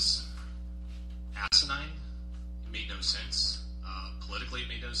thought it was asinine. It made no sense. Politically, it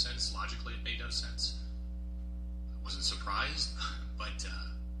made no sense. Logically, it made no sense. I wasn't surprised, but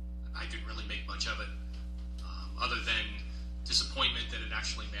I didn't really make much of it, other than disappointment that it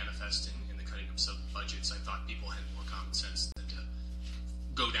actually manifested in the cutting of some budgets. I thought people had more common sense than to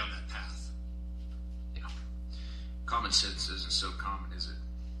go down that path. Yeah. Common sense isn't so common, is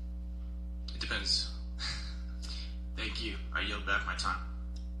it? It depends. Thank you. I yield back my time.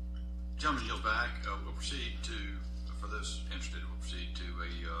 Gentlemen, yield back. We'll proceed to, for those interested, we'll proceed to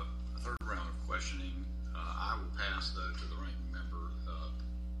a third round of questioning. I will pass, though, to the ranking member,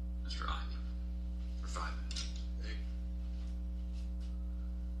 Mr. Ivey, for 5 minutes.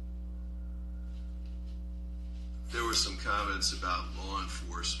 There were some comments about law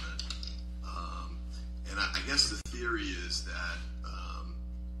enforcement, and I guess the theory is that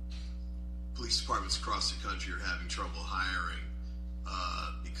police departments across the country are having trouble hiring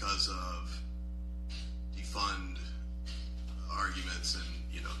because of defund arguments and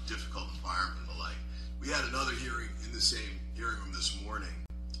difficult environment and the like. We had another hearing in the same hearing room this morning,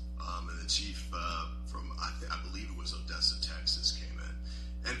 and the chief from I believe it was Odessa, Texas, came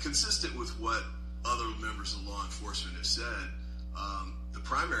in, and consistent with what other members of law enforcement have said, the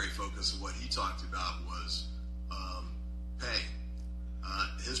primary focus of what he talked about was pay.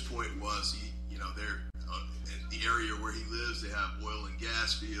 His point was they're in the area where he lives, they have oil and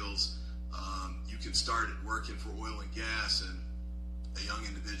gas fields. You can start working for oil and gas, and a young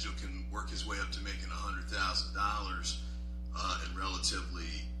individual can work his way up to making $100,000 in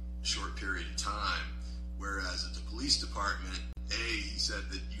relatively short period of time. Whereas at the police department, he said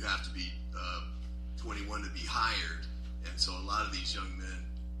that you have to be 21 to be hired, and so a lot of these young men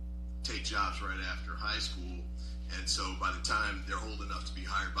take jobs right after high school, and so by the time they're old enough to be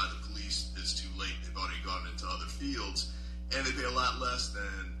hired by the police, it's too late. They've already gone into other fields, and they pay a lot less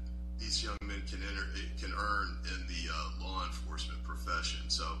than these young men can earn in the law enforcement profession.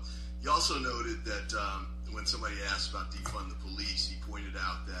 So he also noted that when somebody asked about defund the police, he pointed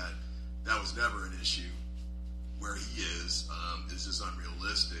out that that was never an issue where he is. It's just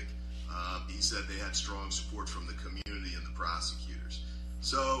unrealistic. He said they had strong support from the community and the prosecutors.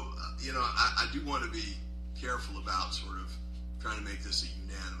 So, I do want to be careful about sort of trying to make this a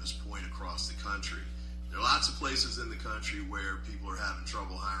unanimous point across the country. There are lots of places in the country where people are having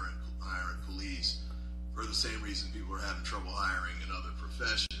trouble hiring police for the same reason people are having trouble hiring in other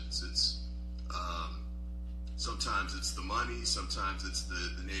professions. It's sometimes it's the money, sometimes it's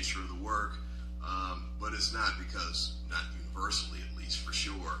the nature of the work, but it's not because, not universally at least for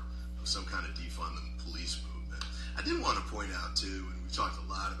sure, of some kind of defund the police movement. I did want to point out too, and we talked a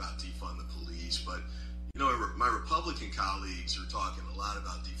lot about defund the police, but my Republican colleagues are talking a lot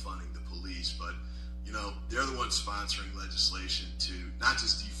about defunding the police, but they're the ones sponsoring legislation to not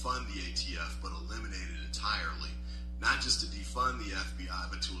just defund the ATF, but eliminate it entirely. Not just to defund the FBI,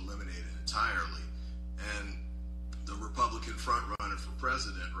 but to eliminate it entirely. And the Republican frontrunner for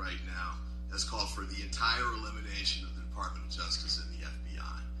president right now has called for the entire elimination of the Department of Justice and the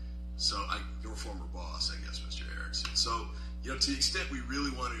FBI. So, your former boss, I guess, Mr. Erickson. So, to the extent we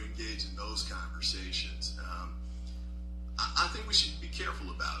really want to engage in those conversations, I think we should be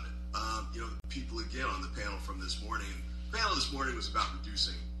careful about it. People again on the panel from this morning. The panel this morning was about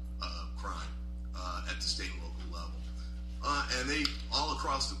reducing crime at the state and local level, and they all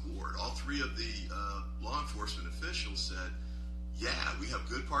across the board, all three of the law enforcement officials said, "Yeah, we have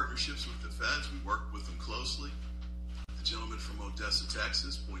good partnerships with the feds. We work with them closely." The gentleman from Odessa,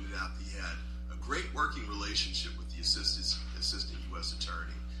 Texas, pointed out that he had a great working relationship with the assistant U.S.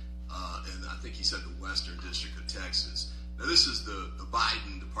 attorney, and I think he said the Western District of Texas. Now, this is the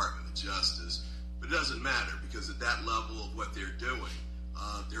Biden Department of Justice, but it doesn't matter because at that level of what they're doing,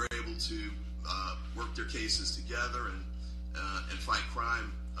 they're able to work their cases together and fight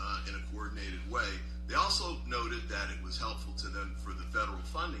crime in a coordinated way. They also noted that it was helpful to them for the federal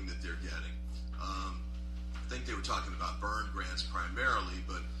funding that they're getting. I think they were talking about burn grants primarily,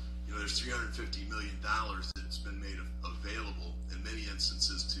 but there's $350 million that's been made available in many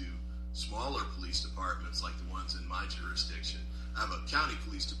instances to smaller police departments like the ones in my jurisdiction. I have a county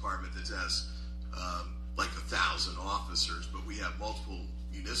police department that has like 1,000 officers, but we have multiple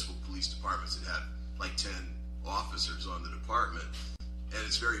municipal police departments that have like 10 officers on the department. And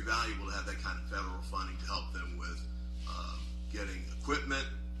it's very valuable to have that kind of federal funding to help them with getting equipment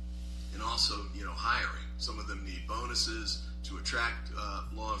and also, hiring. Some of them need bonuses to attract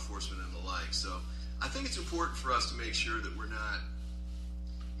law enforcement and the like. So I think it's important for us to make sure that we're not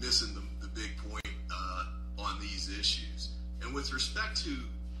missing the big point on these issues. And with respect to,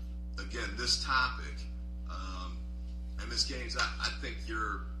 again, this topic, and Ms. Gaines, I think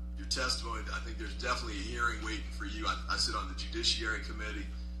your testimony, I think there's definitely a hearing waiting for you. I sit on the Judiciary Committee.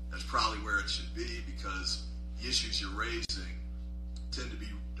 That's probably where it should be because the issues you're raising tend to be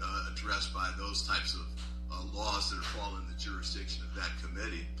addressed by those types of laws that fall in the jurisdiction of that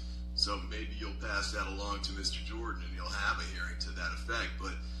committee. So maybe you'll pass that along to Mr. Jordan and you'll have a hearing to that effect.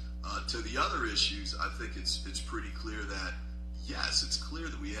 But to the other issues, I think it's pretty clear that, yes, it's clear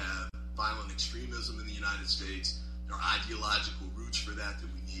that we have violent extremism in the United States. There are ideological roots for that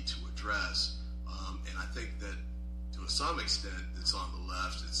we need to address. And I think that to some extent, it's on the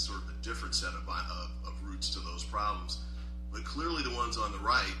left. It's sort of a different set of roots to those problems. But clearly the ones on the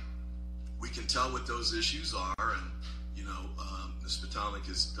right, we can tell what those issues are. And, Ms. Potomac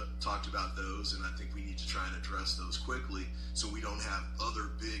has talked about those, and I think we need to try and address those quickly so we don't have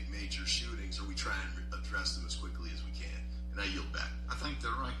other big major shootings, or we try and address them as quickly as we can. And I yield back. I thank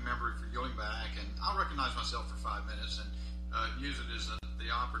the ranking member for yielding back, and I'll recognize myself for 5 minutes and use it as the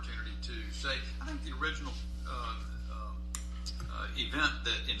opportunity to say, I think the original event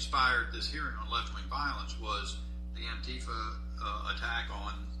that inspired this hearing on left-wing violence was the Antifa attack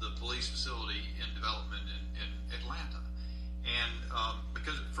on the police facility in development in Atlanta. And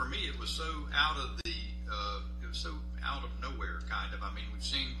because for me it was so out of nowhere kind of. I mean, we've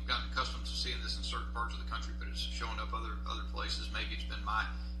gotten accustomed to seeing this in certain parts of the country, but it's showing up other places. Maybe it's been my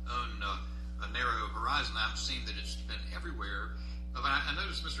own narrow horizon. I've seen that it's been everywhere. But I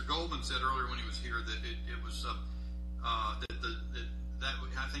noticed Mr. Goldman said earlier when he was here that it was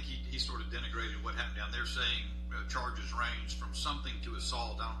I think he sort of denigrated what happened down there, saying charges ranged from something to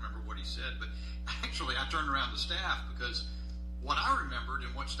assault. I don't remember what he said, but actually I turned around to staff because what I remembered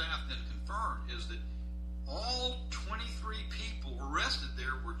and what staff then confirmed is that all 23 people arrested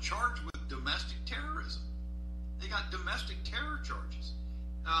there were charged with domestic terrorism. They got domestic terror charges.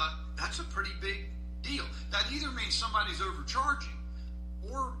 That's a pretty big deal. That either means somebody's overcharging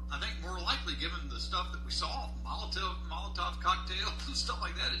or I think more likely, given the stuff that we saw, Molotov cocktails and stuff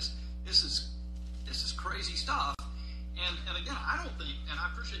like that, this is crazy stuff. And again, I don't think, and I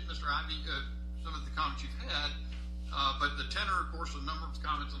appreciate Mr. Ivey, some of the comments you've had, but the tenor, of course, a number of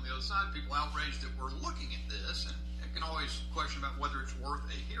comments on the other side, people outraged that we're looking at this, and you can always question about whether it's worth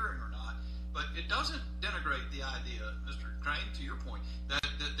a hearing or not, but it doesn't denigrate the idea, Mr. Crane, to your point, that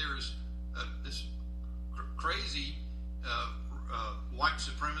there's this crazy white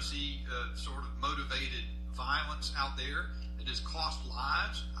supremacy sort of motivated violence out there that has cost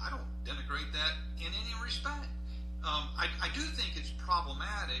lives. I don't denigrate that in any respect. I do think it's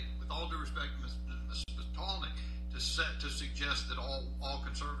problematic, with all due respect to Ms. Tolnick, to suggest that all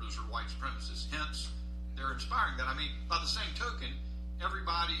conservatives are white supremacists. Hence, they're inspiring that. I mean, by the same token,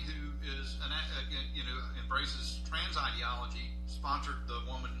 everybody who is embraces trans ideology sponsored the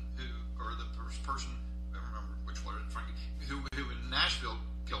woman or the person, I don't remember which one, frankly, who in Nashville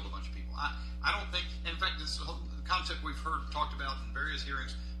killed a bunch of people. I don't think, in fact, this whole concept we've heard talked about in various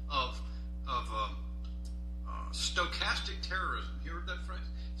hearings of stochastic terrorism. You heard that phrase?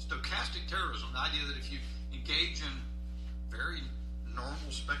 Stochastic terrorism, the idea that if you engage in very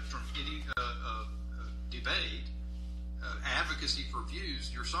normal spectrum debate, advocacy for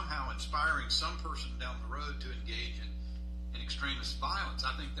views, you're somehow inspiring some person down the road to engage in extremist violence.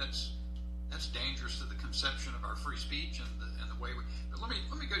 I think that's dangerous to the conception of our free speech and the way we. But let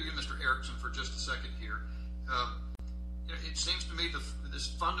me go to you, Mr. Erickson, for just a second here. It seems to me this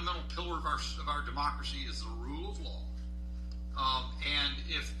fundamental pillar of our democracy is the rule of law. And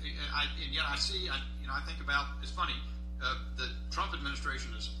yet I see, I think about, it's funny, the Trump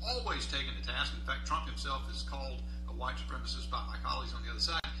administration has always taken to task. In fact, Trump himself is called a white supremacist by my colleagues on the other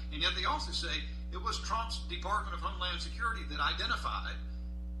side. And yet they also say it was Trump's Department of Homeland Security that identified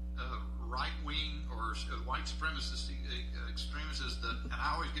right-wing or white supremacist extremists as and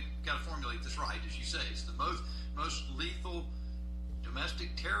I always got to formulate this right, as you say, it's the most lethal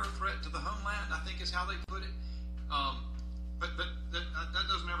domestic terror threat to the homeland, I think is how they put it. But that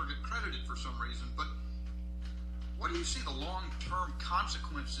doesn't ever get credited for some reason. But what do you see the long-term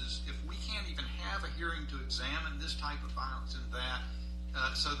consequences if we can't even have a hearing to examine this type of violence and that,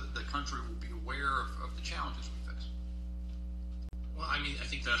 so that the country will be aware of the challenges we face? Well, I mean, I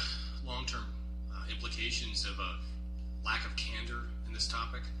think the long-term implications of a lack of candor in this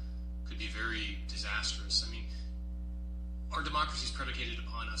topic could be very disastrous. I mean, our democracy is predicated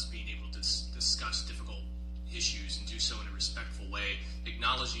upon us being able to discuss difficult issues and do so in a respectful way,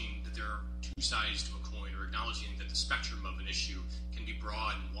 acknowledging that there are two sides to a coin, or acknowledging that the spectrum of an issue can be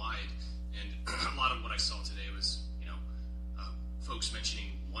broad and wide. And a lot of what I saw today was, folks mentioning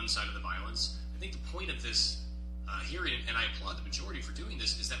one side of the violence. I think the point of this hearing, and I applaud the majority for doing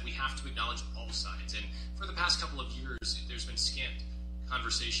this, is that we have to acknowledge all sides. And for the past couple of years, there's been scant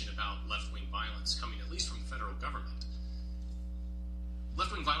conversation about left-wing violence coming at least from the federal government.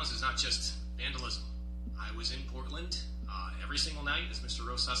 Left-wing violence is not just vandalism. I was in Portland every single night, as Mr.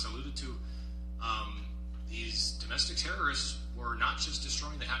 Rosas alluded to. These domestic terrorists were not just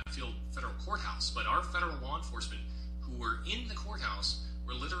destroying the Hatfield federal courthouse, but our federal law enforcement who were in the courthouse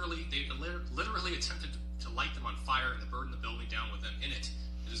were literally attempted to light them on fire and to burn the building down with them in it.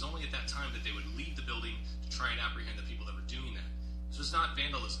 It is only at that time that they would leave the building to try and apprehend the people that were doing that. This was not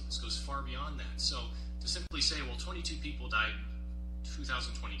vandalism. This goes far beyond that. So to simply say, well, 22 people died in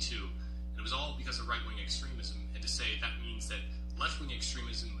 2022, and it was all because of right-wing extremism, and to say that means that left-wing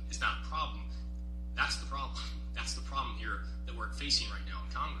extremism is not a problem, that's the problem. That's the problem here that we're facing right now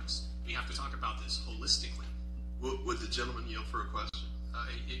in Congress. We have to talk about this holistically. Would the gentleman yield for a question?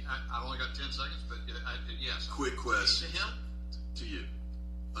 I've only got 10 seconds, but yes. Quick question. To him? To you.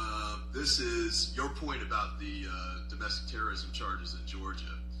 This is your point about the domestic terrorism charges in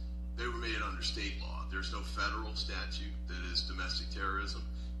Georgia. They were made under state law. There's no federal statute that is domestic terrorism.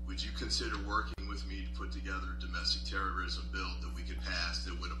 Would you consider working with me to put together a domestic terrorism bill that we could pass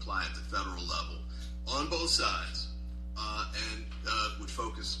that would apply at the federal level on both sides and would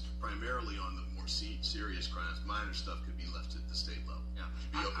focus primarily on the more serious crimes? Minor stuff could be left at the state level. Yeah. Would you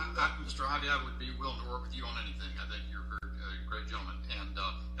be open to that? Mr. Ivey, I would be willing to work with you on anything. I think you're a great gentleman, and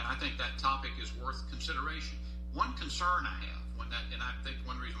I think that topic is worth consideration. One concern I have, and I think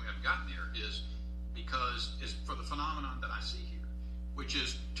one reason we haven't gotten there is because is for the phenomenon that I see here, which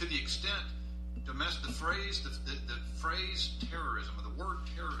is to the extent the phrase terrorism, or the word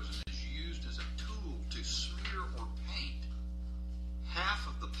terrorism, is used as a tool to smear or paint half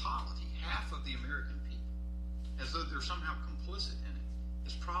of the polity, half of the American people, as though they're somehow complicit in it,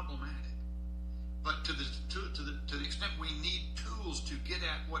 is problematic. But to the extent we need tools to get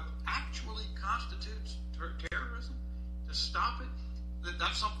at what actually constitutes terrorism, to stop it,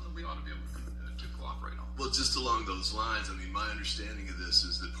 that's something that we ought to be able to cooperate on. Well, just along those lines, I mean, my understanding of this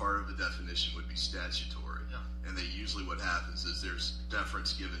is that part of the definition would be statutory. Yeah. And that usually what happens is there's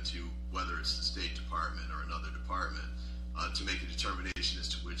deference given to whether it's the State Department or another department to make a determination as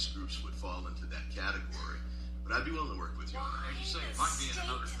to which groups would fall into that category. But I'd be willing to work with you on that. As you say, it might be in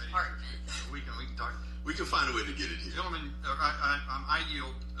another committee. We can talk. We can find a way to get it here. Gentlemen, I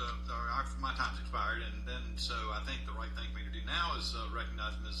yield. My time's expired, and then so I think the right thing for me to do now is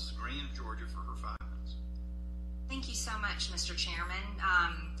recognize Mrs. Green of Georgia for her 5 minutes. Thank you so much, Mr. Chairman.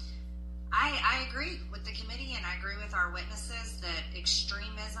 I agree with the committee, and I agree with our witnesses that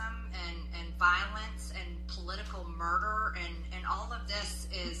extremism and violence and political murder and all of this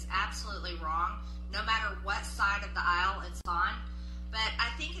is absolutely wrong, no matter what side of the aisle it's on. But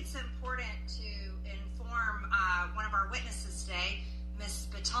I think it's important to inform one of our witnesses today, Ms.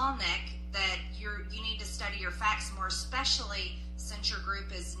 Spitalnik, that you need to study your facts more, especially since your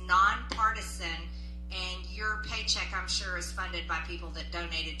group is nonpartisan and your paycheck, I'm sure, is funded by people that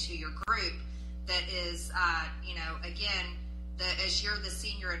donated to your group. That is, again, as you're the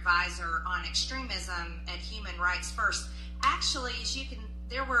senior advisor on extremism at Human Rights First. Actually,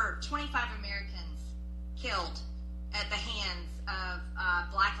 there were 25 Americans killed at the hands of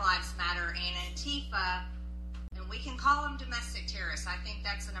Black Lives Matter and Antifa, and we can call them domestic terrorists. I think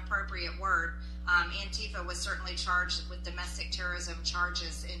that's an appropriate word. Antifa was certainly charged with domestic terrorism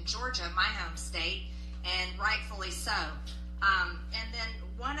charges in Georgia, my home state, and rightfully so. And then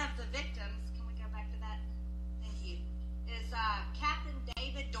one of the victims, can we go back to that? Thank you, is Captain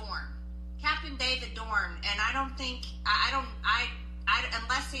David Dorn. Captain David Dorn, and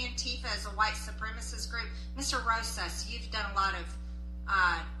unless Antifa is a white supremacist group, Mr. Rosas, you've done a lot of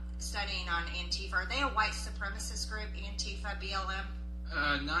studying on Antifa. Are they a white supremacist group, Antifa, BLM?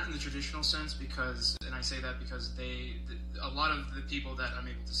 Not in the traditional sense, and I say that because a lot of the people that I'm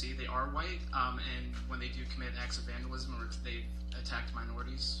able to see, they are white, and when they do commit acts of vandalism or they've attacked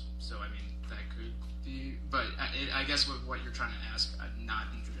minorities, so I mean, that could be, but I guess with what you're trying to ask, not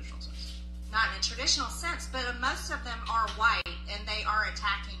in the traditional sense. Not in a traditional sense, but most of them are white, and they are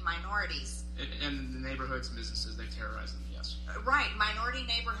attacking minorities. In the neighborhoods and businesses, they terrorize them, yes. Right, minority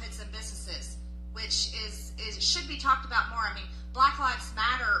neighborhoods and businesses, which should be talked about more. I mean, Black Lives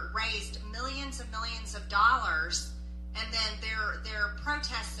Matter raised millions and millions of dollars, and then there are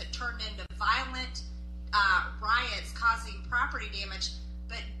protests that turned into violent riots causing property damage.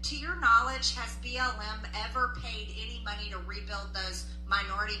 But to your knowledge, has BLM ever paid any money to rebuild those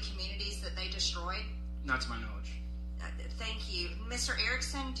minority communities that they destroyed? Not to my knowledge. Thank you. Mr.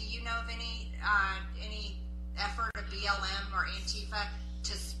 Erickson, do you know of any effort of BLM or Antifa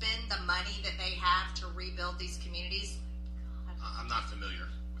to spend the money that they have to rebuild these communities? I'm not familiar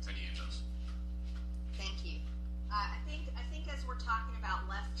with any of those. Thank you. I think as we're talking about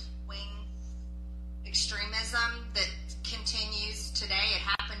left-wing extremism that continues today, it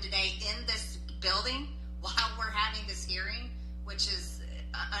happened today in this building while we're having this hearing, which is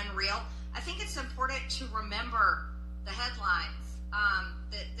unreal. I think it's important to remember the headlines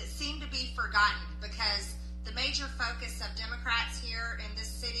that seem to be forgotten, because the major focus of Democrats here in this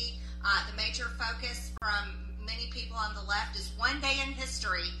city, the major focus from many people on the left is one day in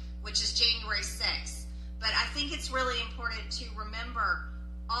history, which is January 6th. But I think it's really important to remember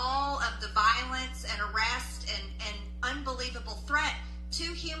all of the violence and arrest and unbelievable threat to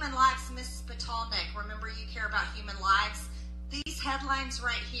human lives. Ms. Spitalnik, remember, you care about human lives. These headlines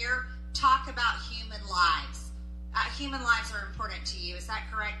right here talk about human lives. Human lives are important to you. Is that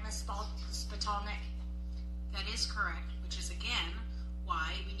correct, Ms. Spitalnik? That is correct, which is, again,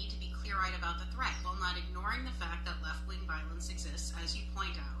 why we need to be clear-eyed about the threat, while not ignoring the fact that left-wing violence exists, as you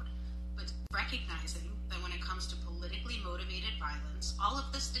point out, but recognizing that when it comes to politically motivated violence, all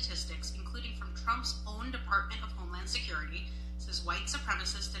of the statistics, including from Trump's own Department of Homeland Security, says white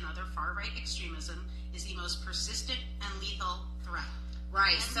supremacist and other far-right extremism is the most persistent and lethal threat.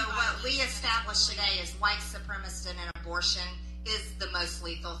 Right, so what we established today is white supremacist and abortion is the most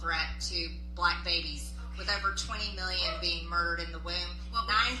lethal threat to black babies, with over 20 million being murdered in the womb.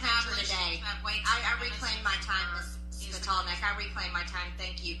 900 a day. I reclaim my time, Ms. Spitalnik. I reclaim my time,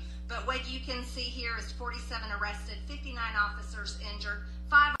 thank you. But what you can see here is 47 arrested, 59 officers injured,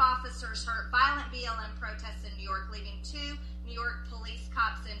 5 officers hurt, violent BLM protests in New York, leaving 2 New York police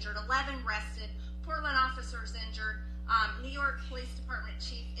cops injured, 11 arrested, Portland officers injured, New York Police Department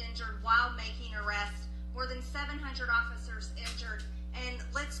chief injured while making arrests, more than 700 officers injured. And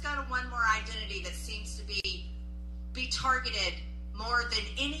let's go to one more identity that seems to be targeted more than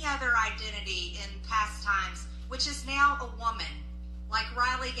any other identity in past times, which is now a woman, like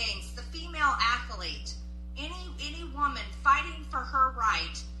Riley Gaines, the female athlete Any woman fighting for her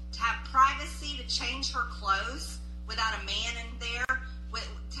right to have privacy to change her clothes without a man in there,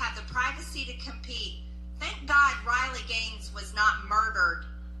 to have the privacy to compete. Thank God Riley Gaines was not murdered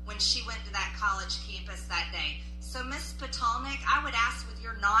when she went to that college campus that day. So Ms. Petalnik, I would ask, with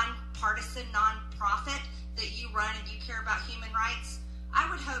your nonpartisan nonprofit that you run and you care about human rights, I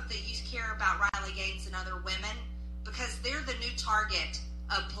would hope that you care about Riley Gaines and other women, because they're the new target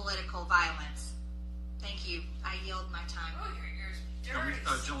of political violence. Thank you. I yield my time.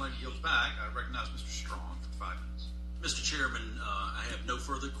 Gentleman yields back. I recognize Mr. Strong for 5 minutes. Mr. Chairman, I have no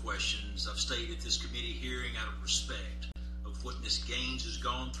further questions. I've stayed at this committee hearing out of respect of what Ms. Gaines has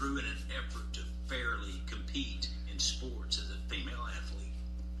gone through in an effort to fairly compete in sports as a female athlete.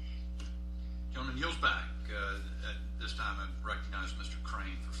 Gentleman yields back. At this time, I recognize Mr.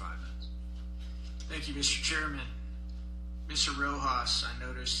 Crane for 5 minutes. Thank you, Mr. Chairman. Mr. Rojas, I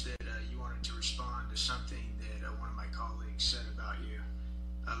noticed that you wanted to respond to something that one of my colleagues said about you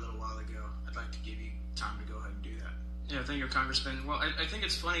a little while ago. I'd like to give you time to go ahead and do that. Yeah, thank you, Congressman. Well, I think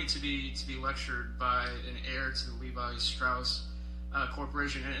it's funny to be lectured by an heir to the Levi Strauss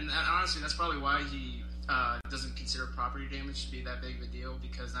Corporation, and honestly, that's probably why he doesn't consider property damage to be that big of a deal,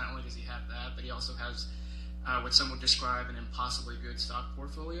 because not only does he have that, but he also has what some would describe an impossibly good stock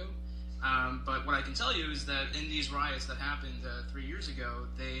portfolio. But what I can tell you is that in these riots that happened 3 years ago,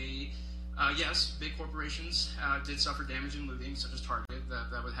 they, yes, big corporations did suffer damage and looting, such as Target,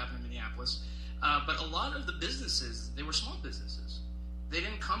 that would happen in Minneapolis. But a lot of the businesses, they were small businesses. They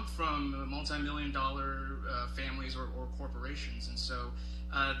didn't come from multi-million-dollar families or corporations. And so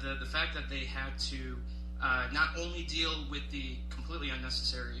the fact that they had to not only deal with the completely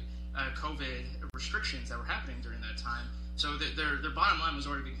unnecessary COVID restrictions that were happening during that time, so their bottom line was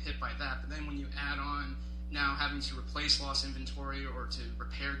already being hit by that. But then when you add on now having to replace lost inventory or to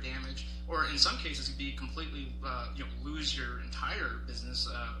repair damage, or in some cases to be completely lose your entire business,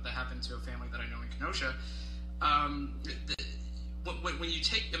 that happened to a family that I know in Kenosha. When you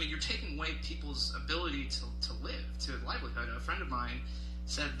take, you're taking away people's ability to live, to livelihood. A friend of mine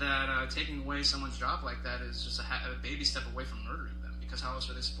said that taking away someone's job like that is just a baby step away from murdering them, because how else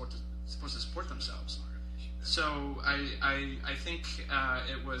are they supposed to support themselves? So I think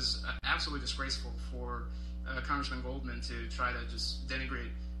it was absolutely disgraceful for Congressman Goldman to try to just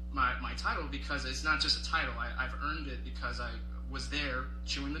denigrate my title, because it's not just a title. I've earned it because I was there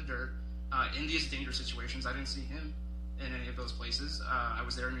chewing the dirt in these dangerous situations. I didn't see him in any of those places. I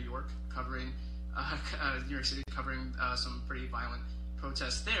was there in New York covering New York City, covering some pretty violent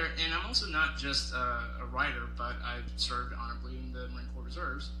protests there. And I'm also not just a writer, but I've served honorably in the Marine Corps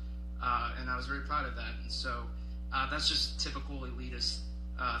Reserves. And I was very proud of that. And so that's just typical elitist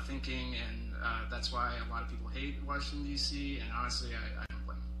thinking, and that's why a lot of people hate Washington, D.C., and honestly, I don't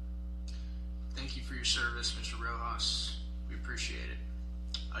blame them. Thank you for your service, Mr. Rojas. We appreciate it.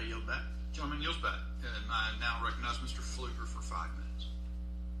 I yield back. Gentleman yields back. And I now recognize Mr. Fluker for 5 minutes.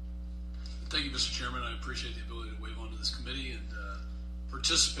 Thank you, Mr. Chairman. I appreciate the ability to wave onto this committee and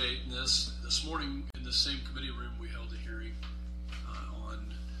participate in this. This morning, in the same committee room, we held a hearing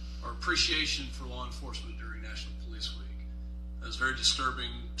on our appreciation for law enforcement during National Police Week. It was very disturbing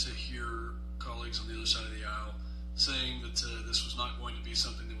to hear colleagues on the other side of the aisle saying that this was not going to be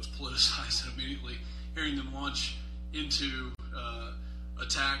something that was politicized, and immediately hearing them launch into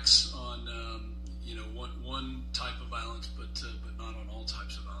attacks on one type of violence, but not on all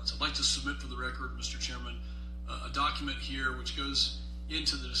types of violence. I'd like to submit for the record, Mr. Chairman, a document here which goes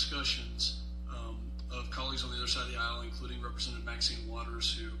into the discussions of colleagues on the other side of the aisle, including Representative Maxine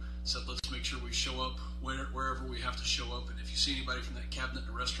Waters, who said, let's make sure we show up wherever we have to show up. And if you see anybody from that cabinet in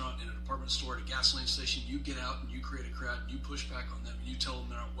a restaurant, in a department store, at a gasoline station, you get out and you create a crowd and you push back on them and you tell them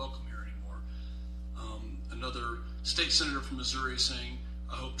they're not welcome here anymore. Another state senator from Missouri saying,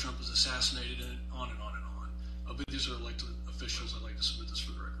 I hope Trump is assassinated, and on and on and on. But these are elected officials. I'd like to submit this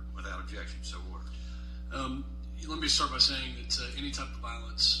for the record. Without objection, so ordered. Let me start by saying that any type of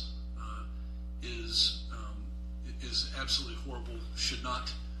violence is absolutely horrible, should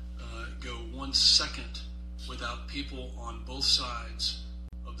not go 1 second without people on both sides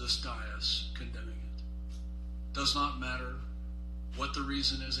of this dais condemning it. Does not matter what the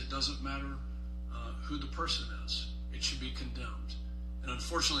reason is. It doesn't matter who the person is. It should be condemned. And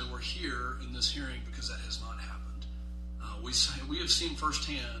unfortunately, we're here in this hearing because that has not happened. We have seen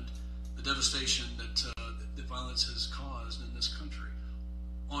firsthand the devastation that violence has caused in this country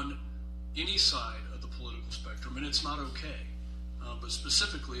on any side of the political spectrum, and it's not okay. But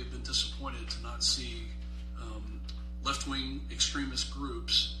specifically, I've been disappointed to not see left-wing extremist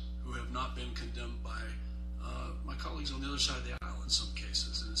groups who have not been condemned by my colleagues on the other side of the aisle in some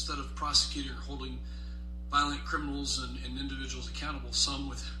cases. And instead of prosecuting or holding violent criminals and individuals accountable, some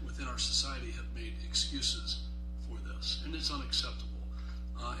within our society have made excuses for this, and it's unacceptable.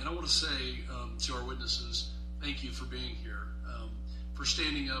 And I want to say to our witnesses, thank you for being here, for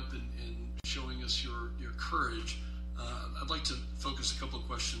standing up and showing us your courage. I'd like to focus a couple of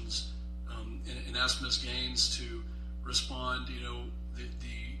questions and ask Ms. Gaines to respond. You know,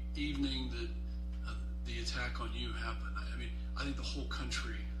 the evening that the attack on you happened, I mean, I think the whole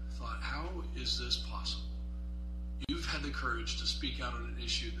country thought, how is this possible? You've had the courage to speak out on an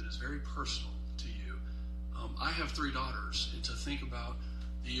issue that is very personal to you. I have 3 daughters, and to think about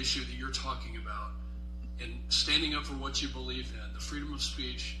the issue that you're talking about and standing up for what you believe in, the freedom of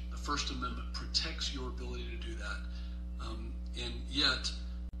speech, the First Amendment protects your ability to do that. And yet,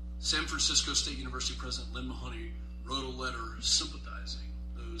 San Francisco State University President Lynn Mahoney wrote a letter sympathizing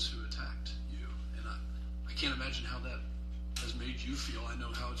those who attacked you. And I can't imagine how that has made you feel. I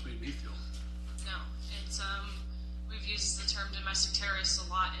know how it's made me feel. No, it's we've used the term domestic terrorists a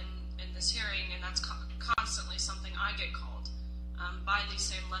lot in this hearing, and that's constantly something I get called by these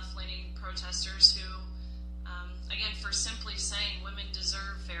same left-leaning protesters who, again, for simply saying women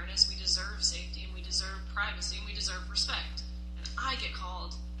deserve fairness, we deserve safety, and we deserve privacy, and we deserve respect. And I get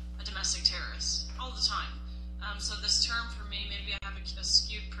called a domestic terrorist all the time. So this term for me, maybe I have a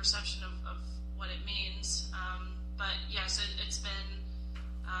skewed perception of what it means. But yes, it's been,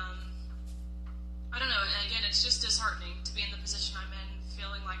 I don't know, again, it's just disheartening to be in the position I'm in,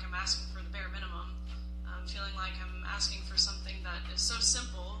 feeling like I'm asking for the bare minimum, feeling like I'm asking for something that is so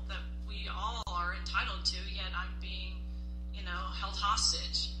simple that we all are entitled to, yet I'm being, held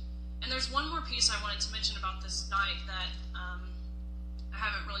hostage. And there's one more piece I wanted to mention about this night that I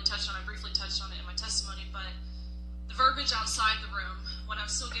haven't really touched on. I briefly touched on it in my testimony, but the verbiage outside the room, when I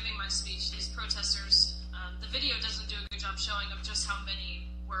was still giving my speech, these protesters, the video doesn't do a good job showing of just how many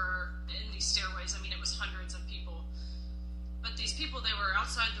were in these stairways. I mean, it was hundreds of people. But these people, they were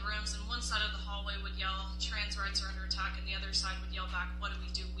outside the rooms, and one side of the hallway would yell, trans rights are under attack, and the other side would yell back, what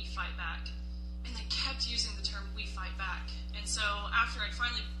do? We fight back. And they kept using the term, we fight back. And so after I'd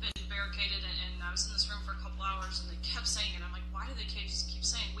finally been barricaded and I was in this room for a couple hours, and they kept saying it, I'm like, why do they keep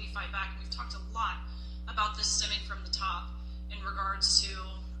saying we fight back? And we've talked a lot about this stemming from the top in regards to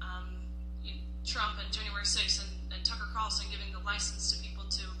Trump and January 6th and Tucker Carlson giving the license to people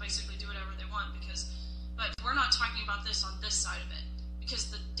to basically do whatever they want. But we're not talking about this on this side of it, because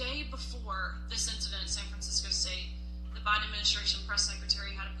the day before this incident at San Francisco State, the Biden administration press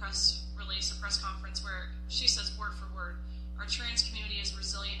secretary had a press conference where she says word for word, our trans community is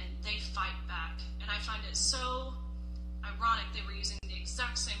resilient and they fight back. And I find it so ironic they were using the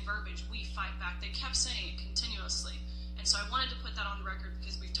exact same verbiage, we fight back. They kept saying it continuously. And so I wanted to put that on the record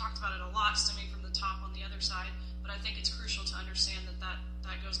because we've talked about it a lot stemming from the top on the other side, but I think it's crucial to understand that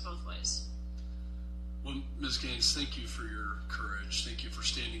goes both ways. Well, Ms. Gaines, thank you for your courage. Thank you for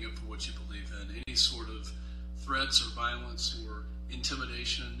standing up for what you believe in. Any sort of threats or violence or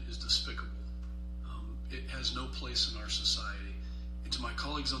intimidation is despicable. It has no place in our society. And to my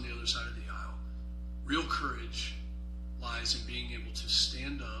colleagues on the other side of the aisle, real courage lies in being able to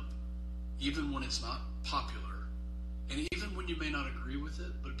stand up even when it's not popular, and even when you may not agree with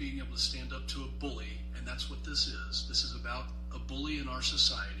it, but being able to stand up to a bully, and that's what this is. This is about a bully in our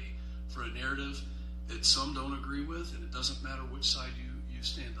society for a narrative that some don't agree with, and it doesn't matter which side you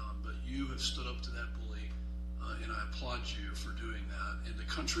stand on, but you have stood up to that bully, and I applaud you for doing that. And the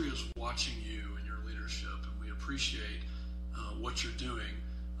country is watching you and your leadership, and we appreciate what you're doing.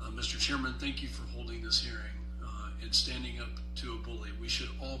 Mr. Chairman, thank you for holding this hearing and standing up to a bully. We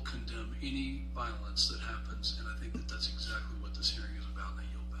should all condemn any violence that happens, and I think that that's exactly what this hearing is about, and I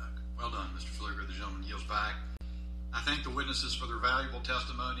yield back. Well done, Mr. Pfluger. The gentleman yields back. I thank the witnesses for their valuable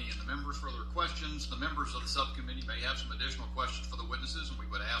testimony and the members for their questions. The members of the subcommittee may have some additional questions for the witnesses, and we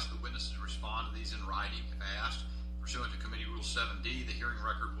would ask the witnesses to respond to these in writing if asked. Pursuant to Committee Rule 7D, the hearing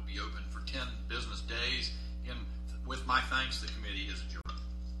record will be open for 10 business days. And with my thanks, the committee is adjourned.